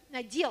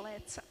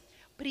 делается.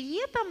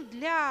 При этом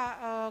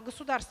для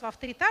государства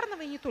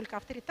авторитарного и не только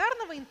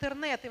авторитарного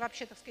интернет и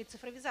вообще, так сказать,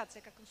 цифровизация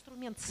как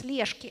инструмент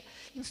слежки,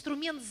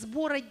 инструмент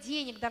сбора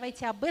денег,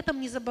 давайте об этом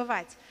не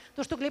забывать.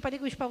 То, что Глеб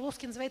Олегович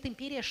Павловский называет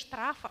империя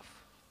штрафов.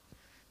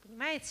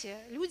 Понимаете,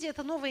 люди –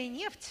 это новая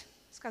нефть,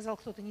 сказал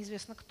кто-то,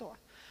 неизвестно кто.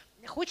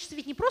 Хочется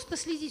ведь не просто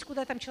следить,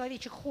 куда там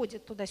человечек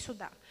ходит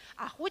туда-сюда,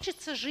 а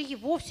хочется же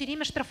его все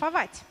время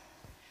штрафовать,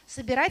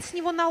 собирать с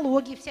него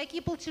налоги,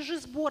 всякие платежи,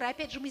 сборы.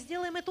 Опять же, мы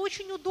сделаем это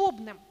очень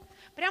удобным.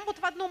 Прямо вот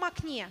в одном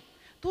окне.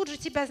 Тут же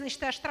тебя,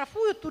 значит,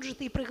 оштрафуют, тут же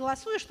ты и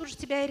проголосуешь, тут же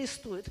тебя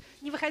арестуют,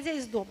 не выходя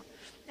из дома.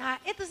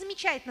 Это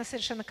замечательно,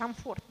 совершенно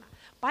комфортно.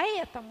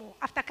 Поэтому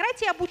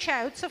автократии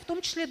обучаются, в том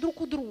числе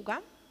друг у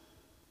друга,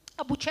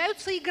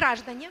 обучаются и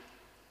граждане.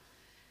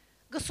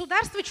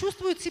 Государства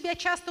чувствуют себя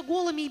часто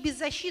голыми и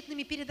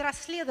беззащитными перед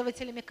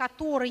расследователями,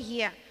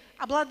 которые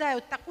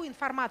обладают такой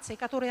информацией,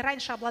 которой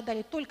раньше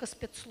обладали только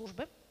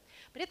спецслужбы.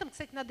 При этом,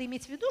 кстати, надо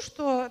иметь в виду,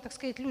 что, так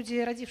сказать, люди,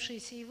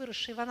 родившиеся и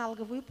выросшие в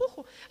аналоговую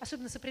эпоху,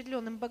 особенно с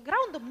определенным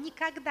бэкграундом,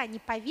 никогда не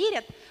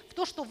поверят в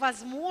то, что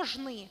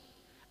возможны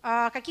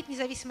какие-то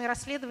независимые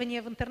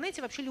расследования в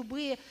интернете, вообще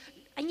любые.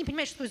 Они не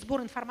понимают, что такое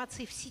сбор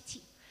информации в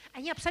сети.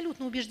 Они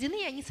абсолютно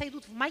убеждены, они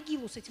сойдут в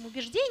могилу с этим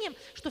убеждением,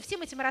 что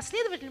всем этим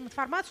расследователям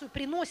информацию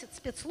приносят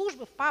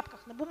спецслужбы в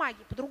папках, на бумаге.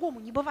 По-другому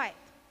не бывает.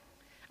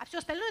 А все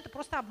остальное – это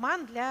просто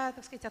обман для,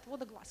 так сказать,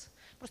 отвода глаз.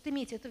 Просто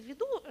имейте это в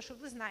виду,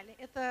 чтобы вы знали.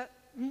 Это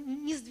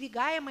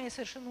несдвигаемое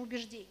совершенно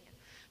убеждение.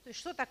 То есть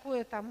что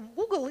такое там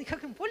Google и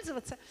как им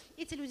пользоваться,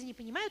 эти люди не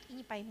понимают и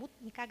не поймут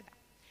никогда.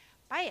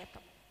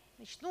 Поэтому,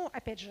 значит, ну,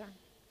 опять же,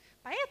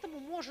 поэтому,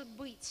 может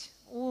быть,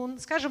 у,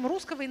 скажем,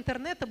 русского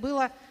интернета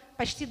было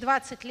почти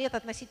 20 лет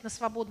относительно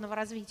свободного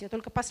развития.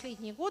 Только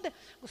последние годы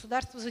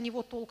государство за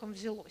него толком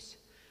взялось.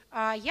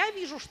 Я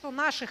вижу, что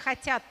наши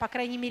хотят, по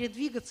крайней мере,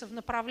 двигаться в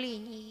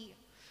направлении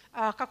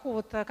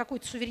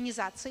какой-то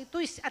суверенизации, то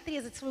есть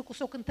отрезать свой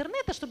кусок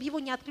интернета, чтобы его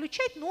не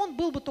отключать, но он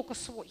был бы только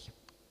свой.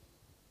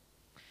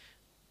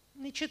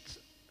 Значит,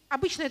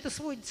 обычно это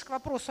сводится к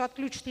вопросу,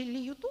 отключит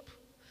ли YouTube,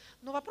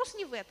 но вопрос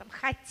не в этом.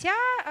 Хотя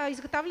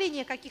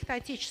изготовление каких-то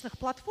отечественных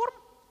платформ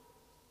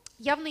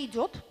явно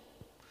идет.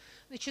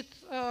 Значит,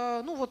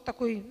 ну вот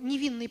такой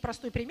невинный и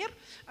простой пример.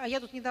 Я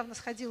тут недавно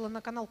сходила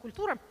на канал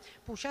 «Культура»,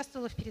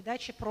 поучаствовала в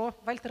передаче про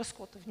Вальтера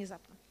Скотта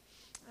внезапно.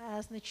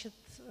 Значит,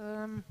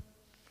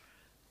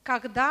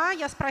 когда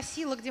я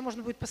спросила, где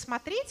можно будет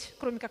посмотреть,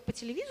 кроме как по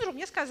телевизору,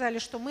 мне сказали,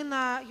 что мы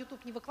на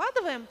YouTube не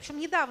выкладываем. Причем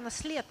недавно,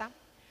 с лета,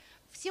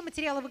 все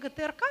материалы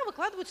ВГТРК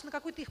выкладываются на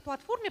какой-то их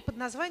платформе под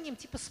названием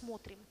типа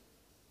 «Смотрим»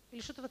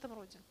 или что-то в этом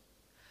роде.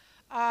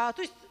 То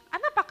есть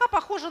она пока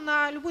похожа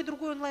на любой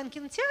другой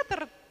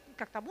онлайн-кинотеатр,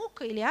 как там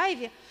ОККО или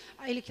Айви,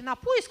 или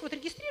Кинопоиск. Вот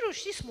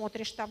регистрируешься и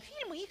смотришь там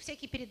фильмы и их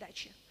всякие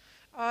передачи.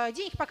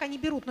 Денег пока не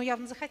берут, но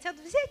явно захотят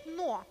взять,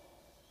 но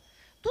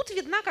тут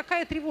видна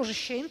какая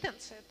тревожащая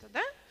интенция.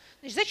 Да?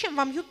 Значит, зачем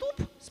вам YouTube?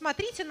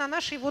 Смотрите на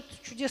нашей вот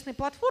чудесной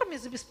платформе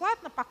за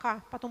бесплатно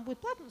пока, потом будет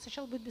платно, но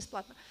сначала будет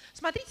бесплатно.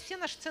 Смотрите все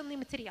наши ценные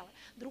материалы.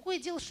 Другое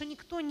дело, что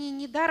никто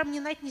ни даром, ни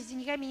нать, ни с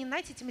деньгами не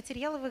нать, эти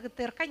материалы в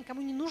ТРК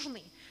никому не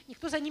нужны.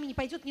 Никто за ними не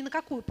пойдет ни на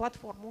какую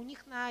платформу. У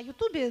них на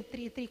YouTube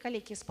три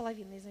коллеги с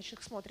половиной, значит,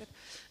 их смотрят.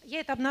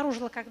 Я это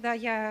обнаружила, когда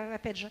я,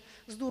 опять же,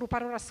 с дуру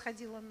пару раз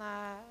сходила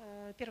на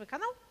Первый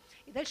канал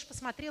и дальше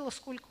посмотрела,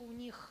 сколько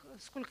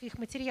их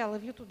материалы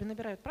в YouTube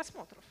набирают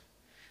просмотров.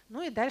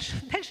 Ну и дальше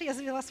я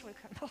завела свой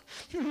канал.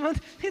 Вот.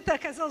 Это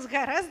оказалось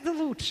гораздо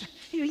лучше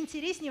и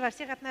интереснее во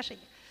всех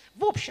отношениях.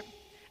 В общем,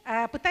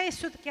 пытаясь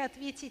все-таки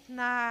ответить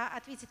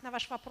на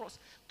ваш вопрос,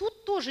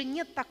 тут тоже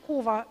нет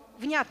такого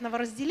внятного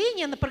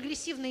разделения на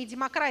прогрессивные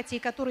демократии,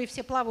 которые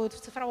все плавают в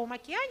цифровом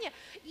океане,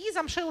 и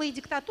замшелые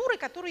диктатуры,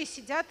 которые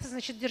сидят,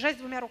 значит, держась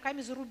двумя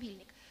руками за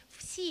рубильник.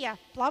 Все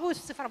плавают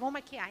в цифровом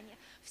океане,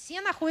 все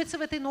находятся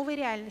в этой новой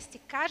реальности,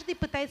 каждый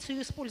пытается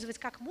ее использовать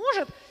как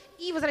может,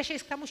 и,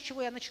 возвращаясь к тому, с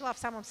чего я начала в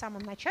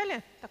самом-самом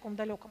начале, таком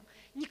далеком,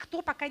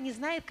 никто пока не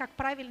знает, как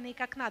правильно и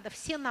как надо.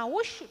 Все на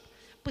ощупь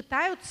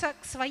пытаются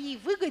к своей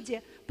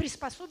выгоде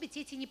приспособить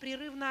эти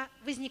непрерывно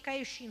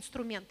возникающие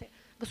инструменты.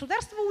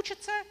 Государство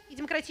учится, и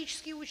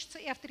демократические учатся,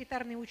 и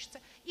авторитарные учатся,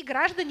 и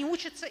граждане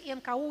учатся, и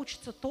НКО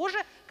учатся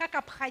тоже, как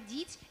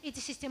обходить эти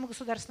системы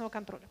государственного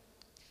контроля.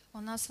 У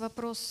нас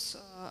вопрос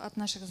от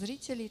наших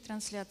зрителей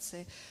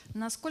трансляции.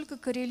 Насколько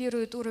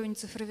коррелирует уровень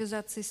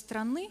цифровизации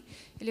страны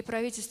или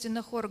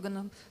правительственных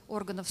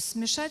органов с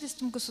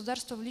вмешательством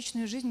государства в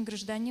личную жизнь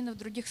гражданина в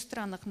других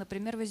странах,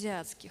 например, в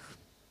азиатских?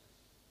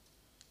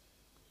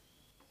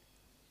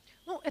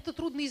 Ну, это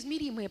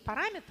трудноизмеримые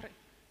параметры.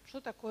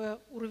 Что такое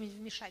уровень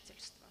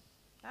вмешательства?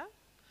 Да?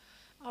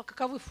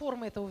 Каковы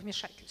формы этого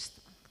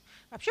вмешательства?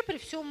 Вообще, при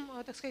всем,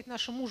 так сказать,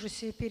 нашем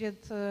ужасе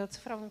перед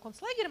цифровым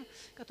концлагерем,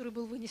 который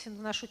был вынесен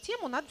в нашу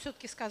тему, надо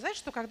все-таки сказать,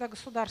 что когда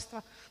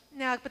государство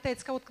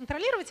пытается кого-то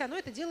контролировать, оно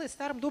это делает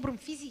старым добрым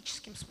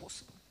физическим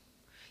способом.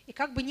 И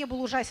как бы не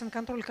был ужасен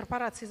контроль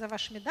корпораций за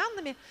вашими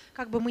данными,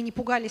 как бы мы не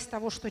пугались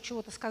того, что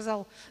чего-то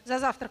сказал за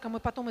завтраком, и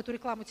потом эту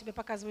рекламу тебе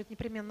показывают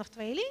непременно в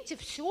твоей ленте,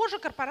 все же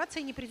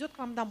корпорация не придет к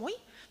вам домой,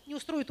 не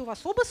устроит у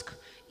вас обыск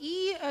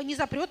и не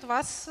запрет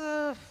вас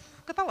в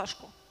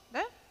каталажку.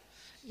 Да?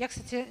 Я,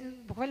 кстати,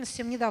 буквально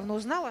совсем недавно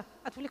узнала,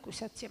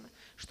 отвлекусь от темы,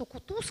 что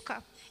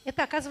Кутузка –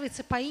 это,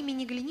 оказывается, по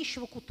имени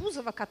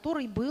Голенищева-Кутузова,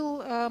 который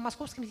был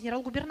московским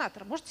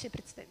генерал-губернатором. Можете себе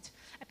представить?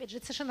 Опять же,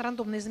 это совершенно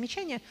рандомное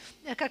замечание.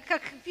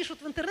 Как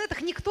пишут в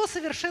интернетах, никто,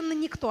 совершенно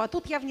никто. А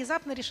тут я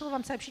внезапно решила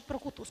вам сообщить про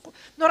Кутузку.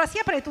 Но раз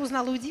я про это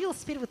узнала и удивилась,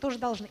 теперь вы тоже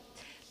должны.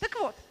 Так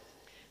вот,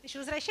 значит,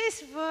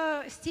 возвращаясь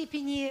в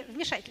степени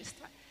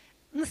вмешательства.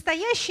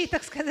 Настоящий,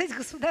 так сказать,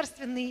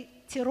 государственный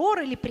террор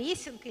или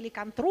прессинг, или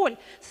контроль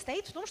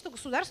состоит в том, что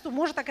государство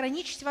может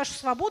ограничить вашу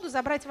свободу,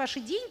 забрать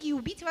ваши деньги и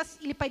убить вас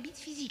или побить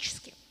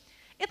физически.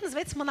 Это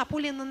называется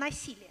монополия на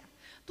насилие.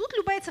 Тут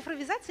любая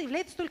цифровизация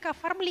является только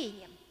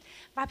оформлением.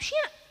 Вообще,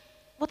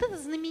 вот этот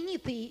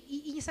знаменитый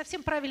и не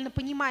совсем правильно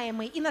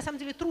понимаемый, и на самом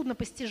деле трудно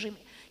постижимый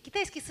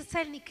китайский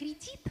социальный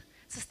кредит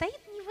состоит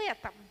не в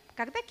этом.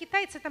 Когда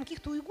китайцы там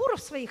каких-то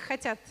уйгуров своих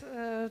хотят,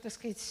 так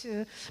сказать,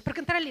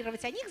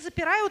 проконтролировать, они их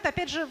запирают,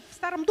 опять же, в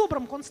старом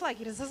добром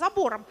концлагере за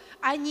забором,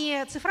 а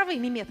не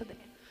цифровыми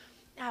методами.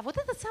 А вот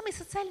этот самый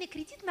социальный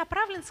кредит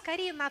направлен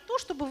скорее на то,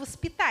 чтобы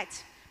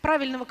воспитать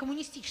правильного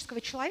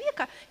коммунистического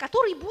человека,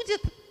 который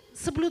будет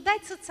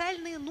соблюдать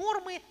социальные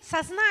нормы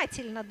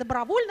сознательно,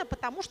 добровольно,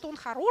 потому что он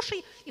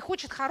хороший и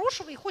хочет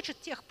хорошего, и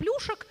хочет тех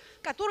плюшек,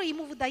 которые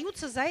ему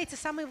выдаются за эти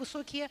самые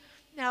высокие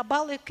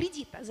баллы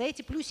кредита, за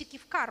эти плюсики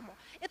в карму.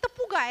 Это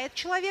пугает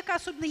человека,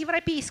 особенно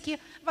европейски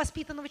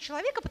воспитанного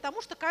человека,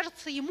 потому что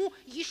кажется ему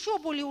еще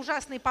более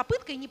ужасной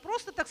попыткой не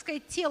просто, так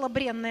сказать, тело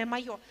бренное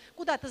мое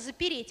куда-то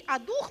запереть, а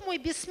дух мой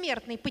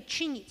бессмертный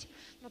подчинить.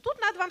 Но тут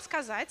надо вам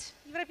сказать,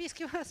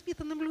 европейски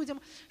воспитанным людям,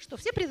 что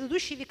все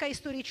предыдущие века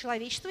истории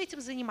человечества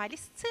этим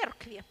занимались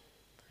церкви.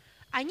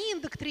 Они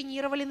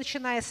индоктринировали,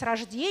 начиная с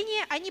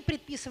рождения, они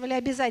предписывали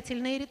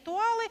обязательные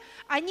ритуалы,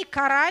 они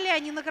карали,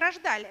 они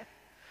награждали.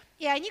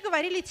 И они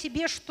говорили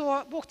тебе,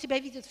 что Бог тебя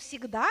видит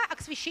всегда, а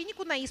к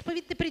священнику на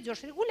исповедь ты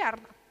придешь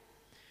регулярно.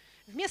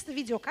 Вместо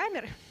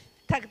видеокамеры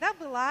тогда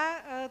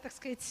была, так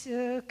сказать,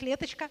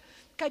 клеточка,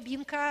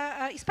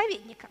 кабинка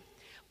исповедника.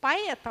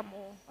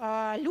 Поэтому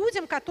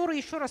людям, которые,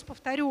 еще раз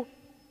повторю,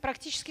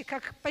 практически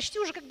почти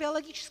уже как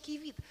биологический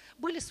вид,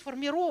 были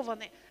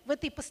сформированы в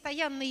этой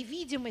постоянной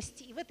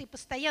видимости и в этой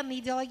постоянной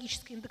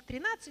идеологической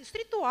индоктринации с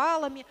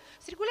ритуалами,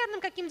 с регулярным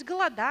каким-нибудь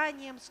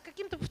голоданием, с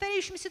какими-то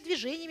повторяющимися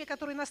движениями,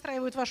 которые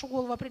настраивают вашу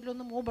голову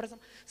определенным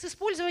образом, с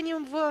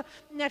использованием в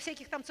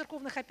всяких там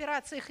церковных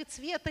операциях и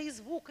цвета, и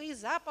звука, и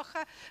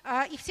запаха,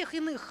 и всех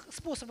иных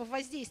способов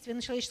воздействия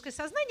на человеческое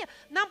сознание,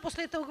 нам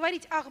после этого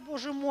говорить: ах,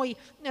 боже мой,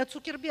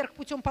 Цукерберг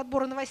путем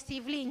подбора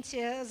новостей в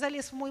ленте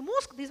залез в мой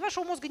мозг, да из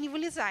вашего мозга не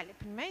вылезали,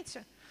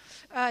 понимаете?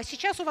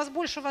 Сейчас у вас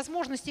больше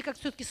возможностей как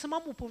все-таки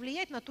самому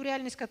повлиять на ту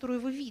реальность,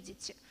 которую вы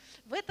видите.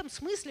 В этом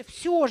смысле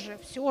все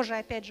же,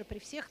 опять же, при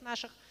всех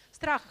наших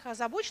страхах и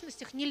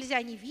озабоченностях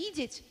нельзя не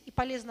видеть и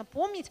полезно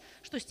помнить,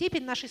 что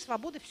степень нашей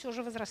свободы все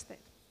же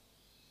возрастает.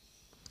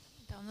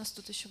 у нас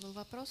тут еще был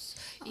вопрос.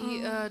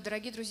 И,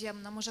 дорогие друзья,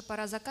 нам уже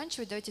пора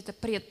заканчивать. Давайте это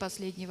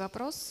предпоследний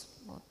вопрос.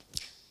 Вот.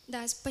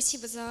 Да,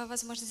 спасибо за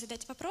возможность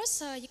задать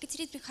вопрос.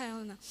 Екатерина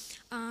Михайловна,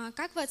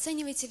 как вы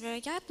оцениваете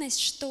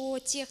вероятность, что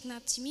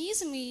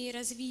технооптимизм и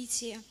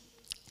развитие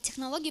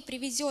технологий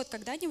приведет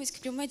когда-нибудь к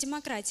прямой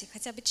демократии,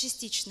 хотя бы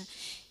частично?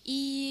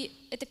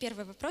 И это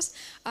первый вопрос.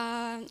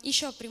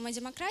 Еще о прямой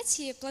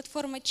демократии.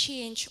 Платформа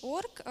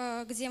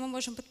Change.org, где мы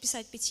можем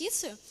подписать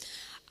петицию,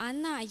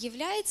 она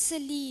является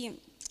ли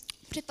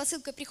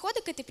предпосылкой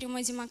прихода к этой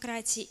прямой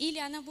демократии, или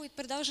она будет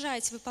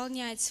продолжать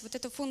выполнять вот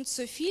эту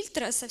функцию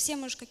фильтра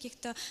совсем уж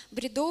каких-то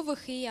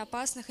бредовых и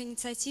опасных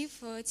инициатив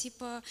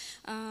типа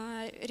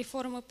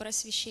реформы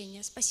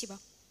просвещения? Спасибо.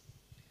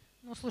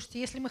 Ну,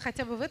 слушайте, если мы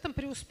хотя бы в этом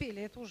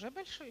преуспели, это уже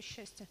большое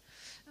счастье.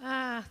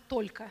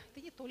 Только.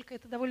 Это не только,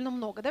 это довольно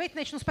много. Давайте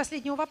начну с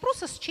последнего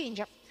вопроса, с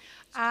Change.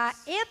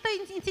 Это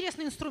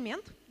интересный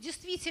инструмент,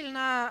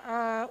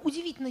 действительно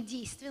удивительно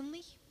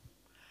действенный.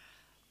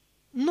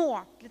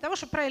 Но для того,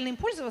 чтобы правильно им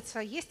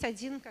пользоваться, есть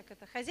один,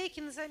 хозяйки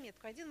на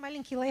заметку, один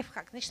маленький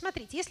лайфхак. Значит,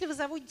 смотрите, если вы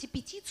заводите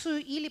петицию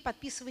или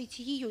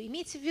подписываете ее,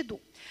 имейте в виду,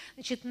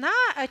 значит, на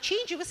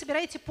Change вы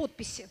собираете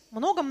подписи.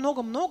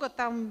 Много-много-много,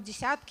 там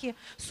десятки,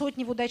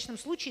 сотни в удачном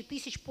случае,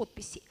 тысяч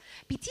подписей.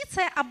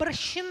 Петиция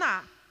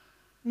обращена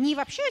не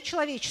вообще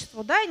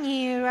человечеству, да,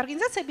 не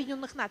Организация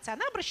Объединенных Наций,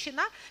 она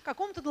обращена к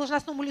какому-то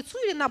должностному лицу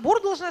или набору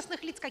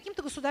должностных лиц,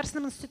 каким-то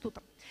государственным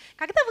институтом.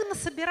 Когда вы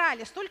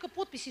насобирали столько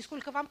подписей,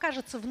 сколько вам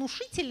кажется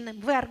внушительным,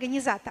 вы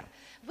организатор,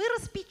 вы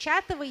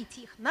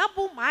распечатываете их на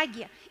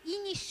бумаге и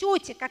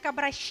несете как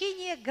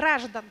обращение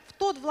граждан в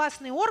тот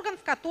властный орган,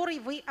 в который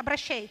вы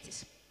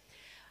обращаетесь.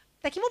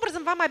 Таким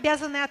образом, вам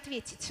обязаны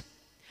ответить.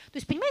 То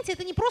есть, понимаете,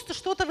 это не просто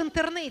что-то в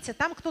интернете,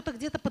 там кто-то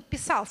где-то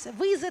подписался.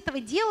 Вы из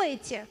этого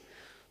делаете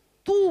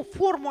ту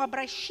форму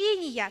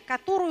обращения,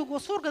 которую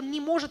госорган не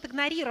может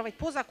игнорировать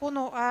по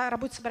закону о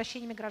работе с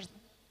обращениями граждан.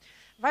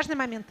 Важный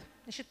момент.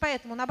 Значит,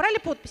 поэтому набрали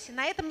подписи,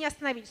 на этом не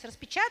остановились.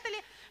 Распечатали,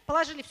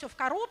 положили все в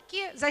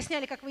коробки,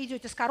 засняли, как вы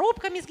идете с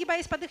коробками,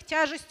 сгибаясь под их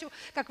тяжестью,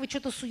 как вы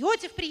что-то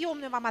суете в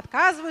приемную, вам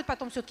отказывают,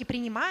 потом все-таки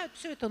принимают.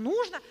 Все это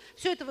нужно,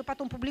 все это вы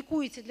потом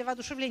публикуете для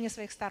воодушевления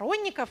своих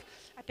сторонников.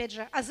 Опять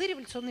же, азы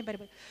революционной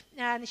борьбы.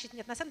 Значит,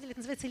 нет, на самом деле это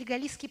называется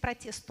легалистский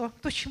протест,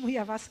 то чему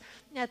я вас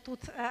тут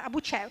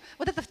обучаю.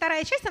 Вот эта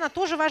вторая часть, она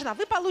тоже важна.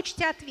 Вы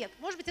получите ответ.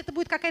 Может быть, это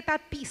будет какая-то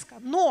отписка,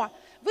 но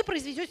вы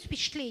произведете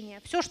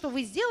впечатление. Все, что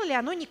вы сделали,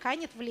 оно не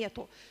канет в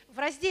лету. В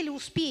разделе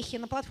 «Успехи»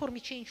 на платформе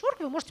Change.org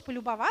вы можете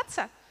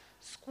полюбоваться,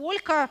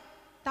 сколько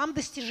там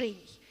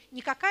достижений.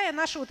 Никакая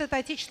наша вот эта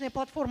отечественная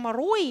платформа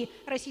РОИ,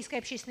 Российская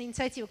общественная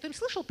инициатива. Кто-нибудь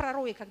слышал про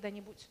РОИ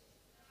когда-нибудь?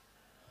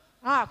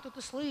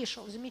 Кто-то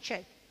слышал,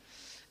 замечательно.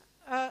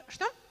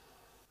 Что?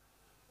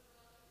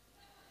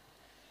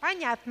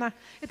 Понятно.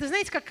 Это,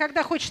 знаете, как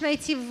когда хочешь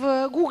найти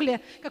в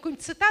Гугле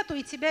какую-нибудь цитату,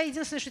 и тебя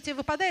единственное, что тебе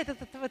выпадает,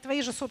 это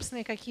твои же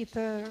собственные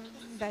какие-то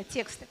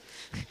тексты.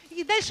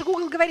 И дальше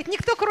Google говорит,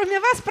 никто,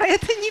 кроме вас, про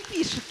это не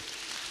пишет.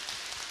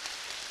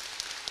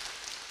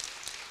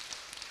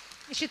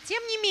 Значит,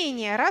 тем не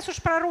менее, раз уж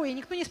про РОИ,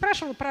 никто не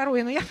спрашивал про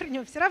РОИ, но я про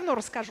него все равно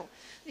расскажу.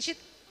 Значит,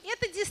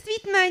 это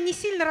действительно не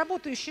сильно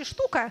работающая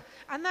штука.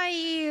 Она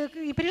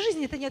и при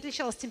жизни-то не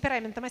отличалась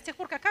темпераментом. А с тех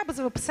пор, как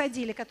Абазова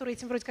посадили, который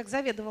этим вроде как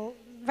заведовал,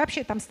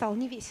 вообще там стало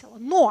невесело.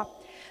 Но,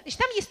 значит,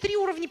 там есть 3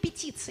 уровня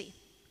петиций.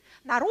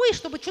 На РОИ,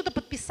 чтобы что-то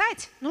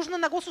подписать, нужно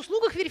на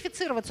госуслугах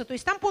верифицироваться. То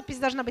есть там подпись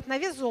должна быть на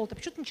вес золота.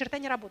 Почему-то ни черта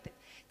не работает.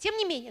 Тем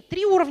не менее,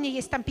 3 уровня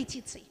есть там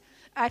петиций.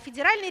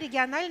 Федеральный,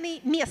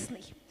 региональный,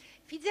 местный.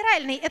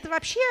 Федеральный – это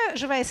вообще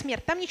живая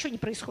смерть. Там ничего не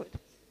происходит.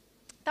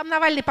 Там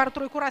Навальный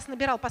пару-тройку раз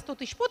набирал по 100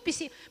 тысяч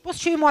подписей,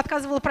 после чего ему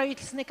отказывала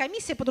правительственная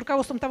комиссия под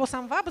руководством того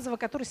самого Абазова,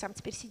 который сам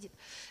теперь сидит.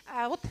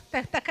 Вот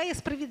такая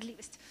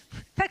справедливость.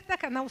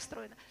 Так она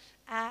устроена.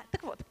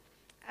 Так вот,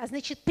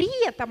 значит,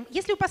 при этом,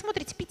 если вы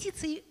посмотрите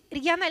петиции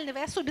регионального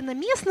и особенно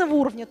местного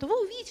уровня, то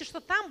вы увидите, что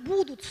там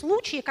будут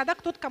случаи, когда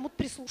кто-то кому-то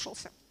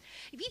прислушался.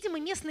 Видимо,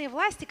 местные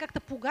власти как-то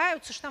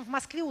пугаются, что там в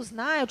Москве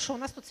узнают, что у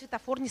нас тут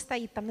светофор не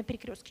стоит там на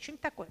перекрестке,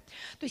 что-нибудь такое.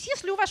 То есть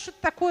если у вас что-то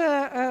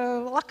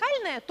такое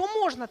локальное, то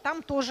можно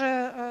там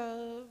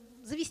тоже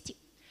завести.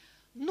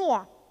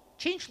 Но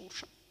Change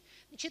лучше.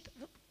 Значит,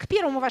 к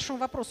первому вашему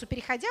вопросу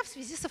переходя, в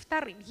связи со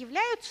вторым,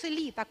 являются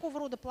ли такого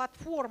рода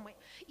платформы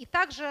и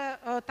также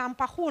там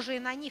похожие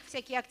на них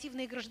всякие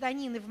активные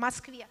гражданины в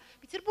Москве? В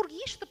Петербурге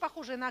есть что-то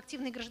похожее на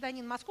активный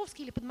гражданин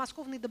московский или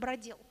подмосковный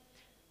добродел?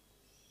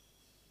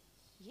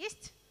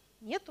 Есть?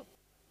 Нету?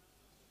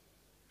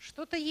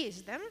 Что-то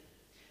есть, да?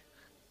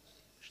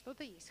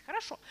 Что-то есть.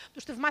 Хорошо.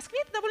 Потому что в Москве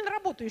это довольно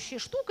работающая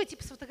штука,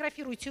 типа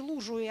сфотографируйте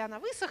лужу, и она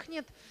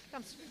высохнет.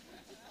 Там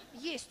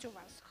есть у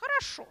вас.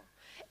 Хорошо.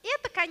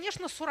 Это,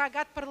 конечно,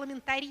 суррогат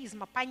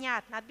парламентаризма,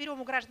 понятно.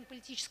 Отберем у граждан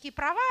политические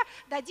права,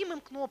 дадим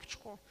им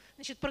кнопочку.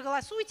 Значит,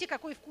 проголосуйте,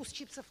 какой вкус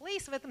чипсов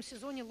Лейс в этом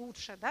сезоне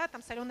лучше. Да?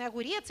 Там соленый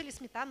огурец или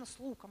сметана с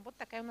луком. Вот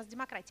такая у нас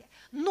демократия.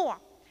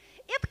 Но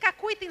это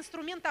какой-то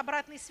инструмент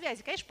обратной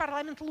связи. Конечно,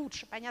 парламент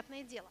лучше,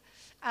 понятное дело.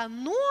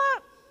 Но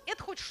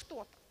это хоть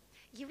что-то.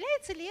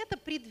 Является ли это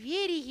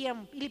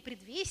преддверием или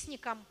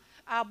предвестником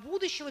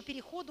будущего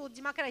перехода от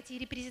демократии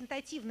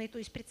репрезентативной, то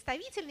есть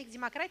представительной, к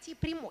демократии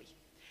прямой.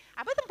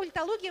 Об этом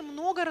политология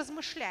много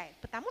размышляет,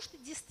 потому что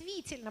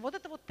действительно вот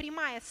эта вот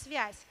прямая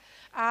связь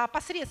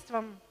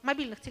посредством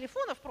мобильных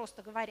телефонов,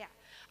 просто говоря,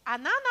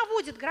 она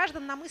наводит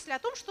граждан на мысль о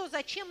том, что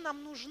зачем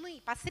нам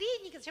нужны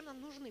посредники, зачем нам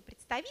нужны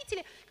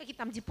представители, какие-то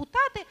там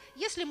депутаты,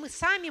 если мы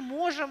сами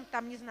можем,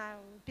 там, не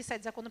знаю,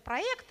 писать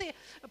законопроекты,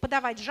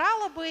 подавать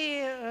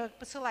жалобы,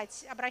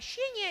 посылать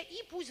обращения,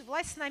 и пусть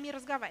власть с нами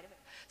разговаривает.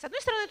 С одной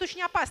стороны, это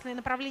очень опасное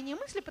направление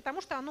мысли, потому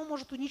что оно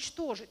может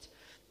уничтожить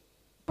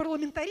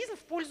парламентаризм в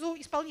пользу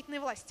исполнительной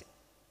власти.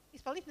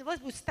 Исполнительная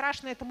власть будет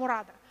страшно этому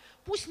рада.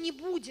 Пусть не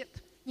будет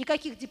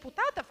никаких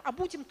депутатов, а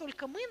будем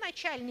только мы,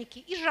 начальники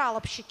и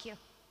жалобщики.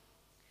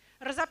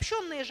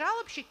 Разобщенные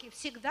жалобщики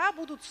всегда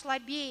будут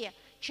слабее,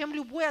 чем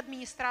любой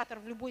администратор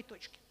в любой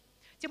точке.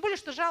 Тем более,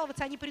 что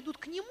жаловаться они придут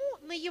к нему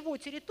на его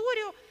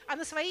территорию, а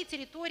на своей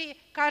территории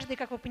каждый,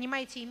 как вы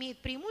понимаете, имеет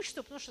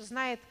преимущество, потому что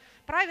знает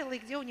правила и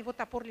где у него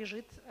топор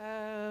лежит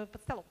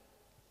под столом.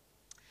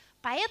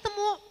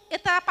 Поэтому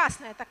это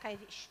опасная такая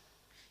вещь,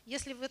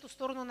 если в эту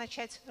сторону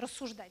начать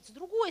рассуждать. С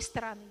другой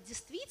стороны,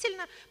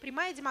 действительно,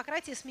 прямая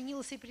демократия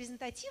сменилась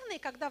репрезентативной,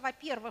 когда,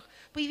 во-первых,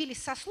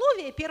 появились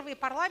сословия. Первые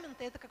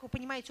парламенты – это, как вы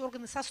понимаете,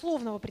 органы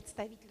сословного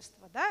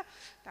представительства, да?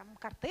 Там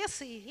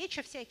Кортесы и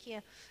Веча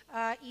всякие,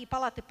 и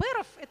палаты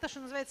пэров – это,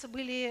 что называется,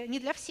 были не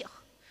для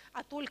всех,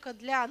 а только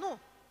для,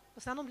 в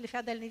основном для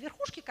феодальной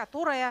верхушки,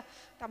 которая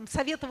там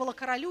советовала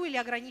королю или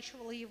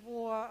ограничивала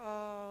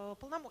его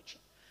полномочия.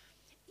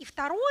 И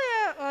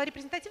второе,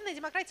 репрезентативная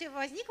демократия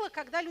возникла,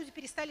 когда люди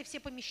перестали все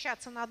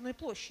помещаться на одной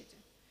площади.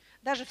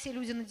 Даже все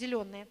люди,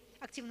 наделенные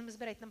активным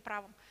избирательным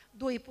правом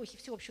до эпохи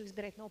всеобщего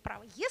избирательного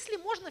права. Если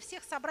можно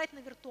всех собрать на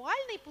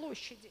виртуальной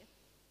площади,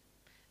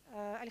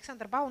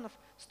 Александр Баунов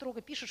строго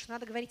пишет, что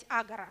надо говорить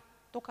агора,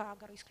 только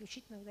агора,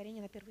 исключительно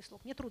ударение на первый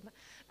слог. Мне трудно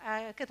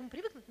к этому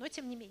привыкнуть, но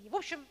тем не менее. В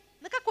общем,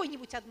 на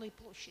какой-нибудь одной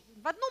площади,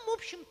 в одном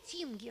общем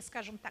тинге,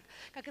 скажем так,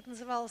 как это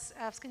называлось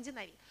в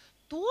Скандинавии,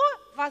 то,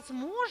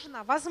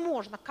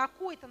 возможно,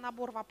 какой-то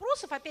набор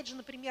вопросов, опять же,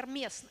 например,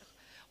 местных,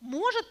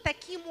 может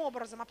таким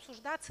образом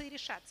обсуждаться и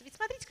решаться. Ведь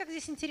смотрите, как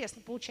здесь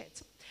интересно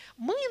получается.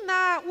 Мы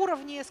на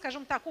уровне,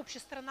 скажем так,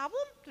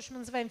 общестрановом, то, что мы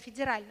называем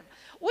федеральным,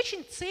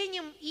 очень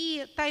ценим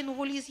и тайну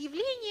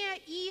волеизъявления,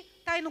 и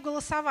тайну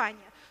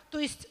голосования. То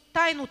есть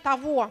тайну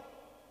того,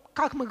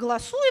 как мы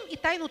голосуем, и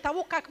тайну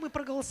того, как мы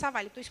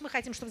проголосовали. То есть мы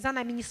хотим, чтобы за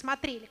нами не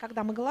смотрели,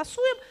 когда мы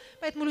голосуем,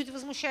 поэтому люди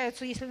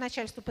возмущаются, если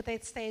начальство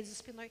пытается стоять за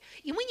спиной.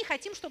 И мы не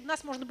хотим, чтобы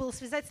нас можно было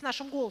связать с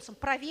нашим голосом,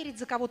 проверить,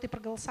 за кого ты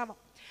проголосовал.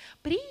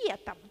 При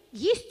этом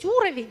есть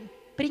уровень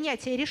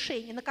принятия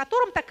решений, на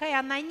котором такая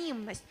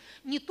анонимность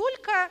не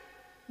только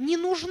не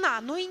нужна,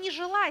 но и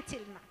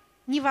нежелательна.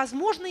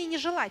 Невозможно и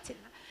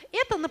нежелательно.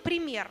 Это,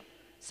 например,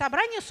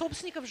 собрание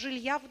собственников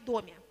жилья в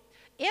доме.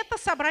 Это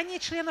собрание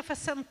членов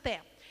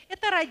СНТ.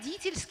 Это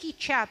родительский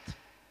чат.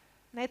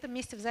 На этом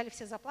месте в зале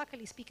все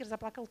заплакали, и спикер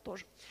заплакал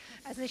тоже.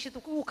 Значит,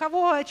 у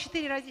кого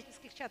 4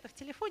 родительских чата в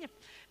телефоне,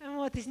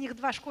 из них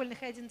 2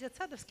 школьных и 1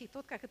 детсадовский,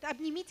 тот как это,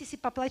 обнимитесь и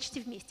поплачьте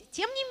вместе.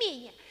 Тем не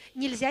менее,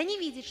 нельзя не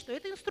видеть, что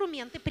это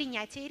инструменты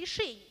принятия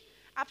решений,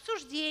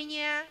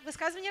 обсуждения,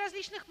 высказывания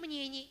различных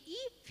мнений и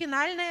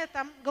финальное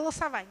там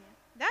голосование,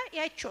 да, и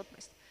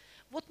отчетность.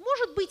 Вот,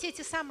 может быть,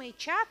 эти самые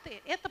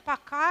чаты – это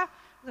пока,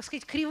 так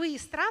сказать, кривые и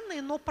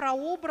странные, но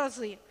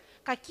прообразы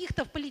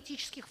каких-то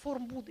политических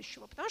форм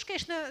будущего. Потому что,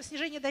 конечно,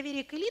 снижение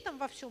доверия к элитам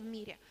во всем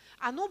мире,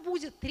 оно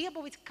будет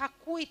требовать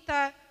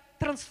какой-то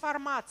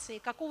трансформации,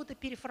 какого-то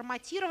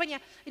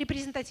переформатирования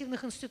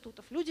репрезентативных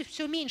институтов. Люди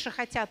все меньше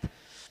хотят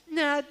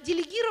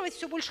делегировать,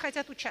 все больше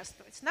хотят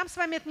участвовать. Нам с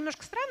вами это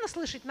немножко странно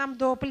слышать, нам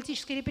до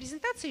политической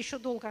репрезентации еще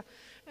долго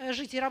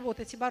жить и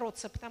работать, и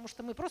бороться, потому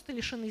что мы просто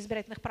лишены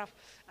избирательных прав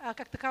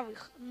как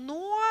таковых.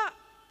 Но,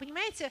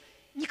 понимаете,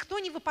 никто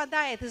не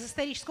выпадает из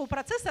исторического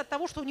процесса от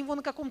того, что у него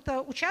на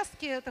каком-то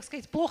участке, так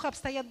сказать, плохо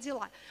обстоят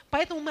дела.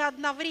 Поэтому мы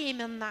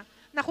одновременно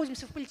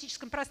находимся в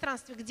политическом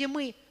пространстве, где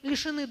мы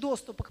лишены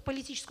доступа к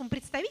политическому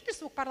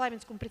представительству, к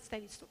парламентскому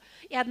представительству,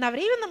 и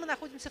одновременно мы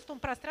находимся в том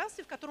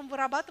пространстве, в котором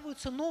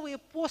вырабатываются новые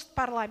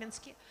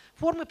постпарламентские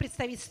формы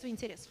представительства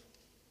интересов.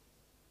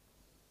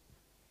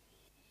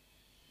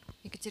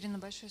 Екатерина,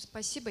 большое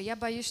спасибо. Я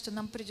боюсь, что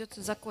нам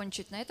придется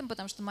закончить на этом,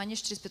 потому что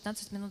Манеж через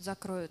 15 минут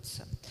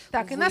закроется.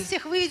 Так, увы. И нас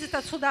всех выведет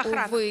отсюда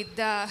охрана. Увы,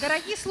 да.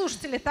 Дорогие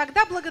слушатели,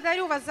 тогда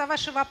благодарю вас за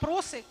ваши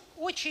вопросы,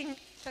 очень,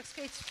 так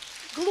сказать,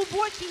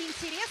 глубокие и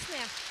интересные.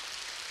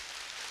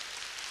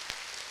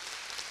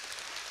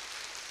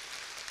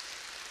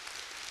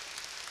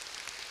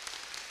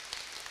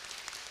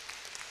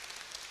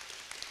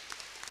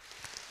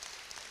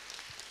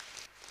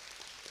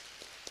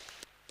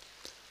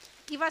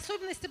 И в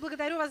особенности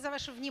благодарю вас за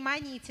ваше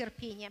внимание и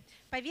терпение.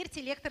 Поверьте,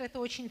 лектор это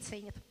очень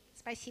ценит.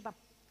 Спасибо.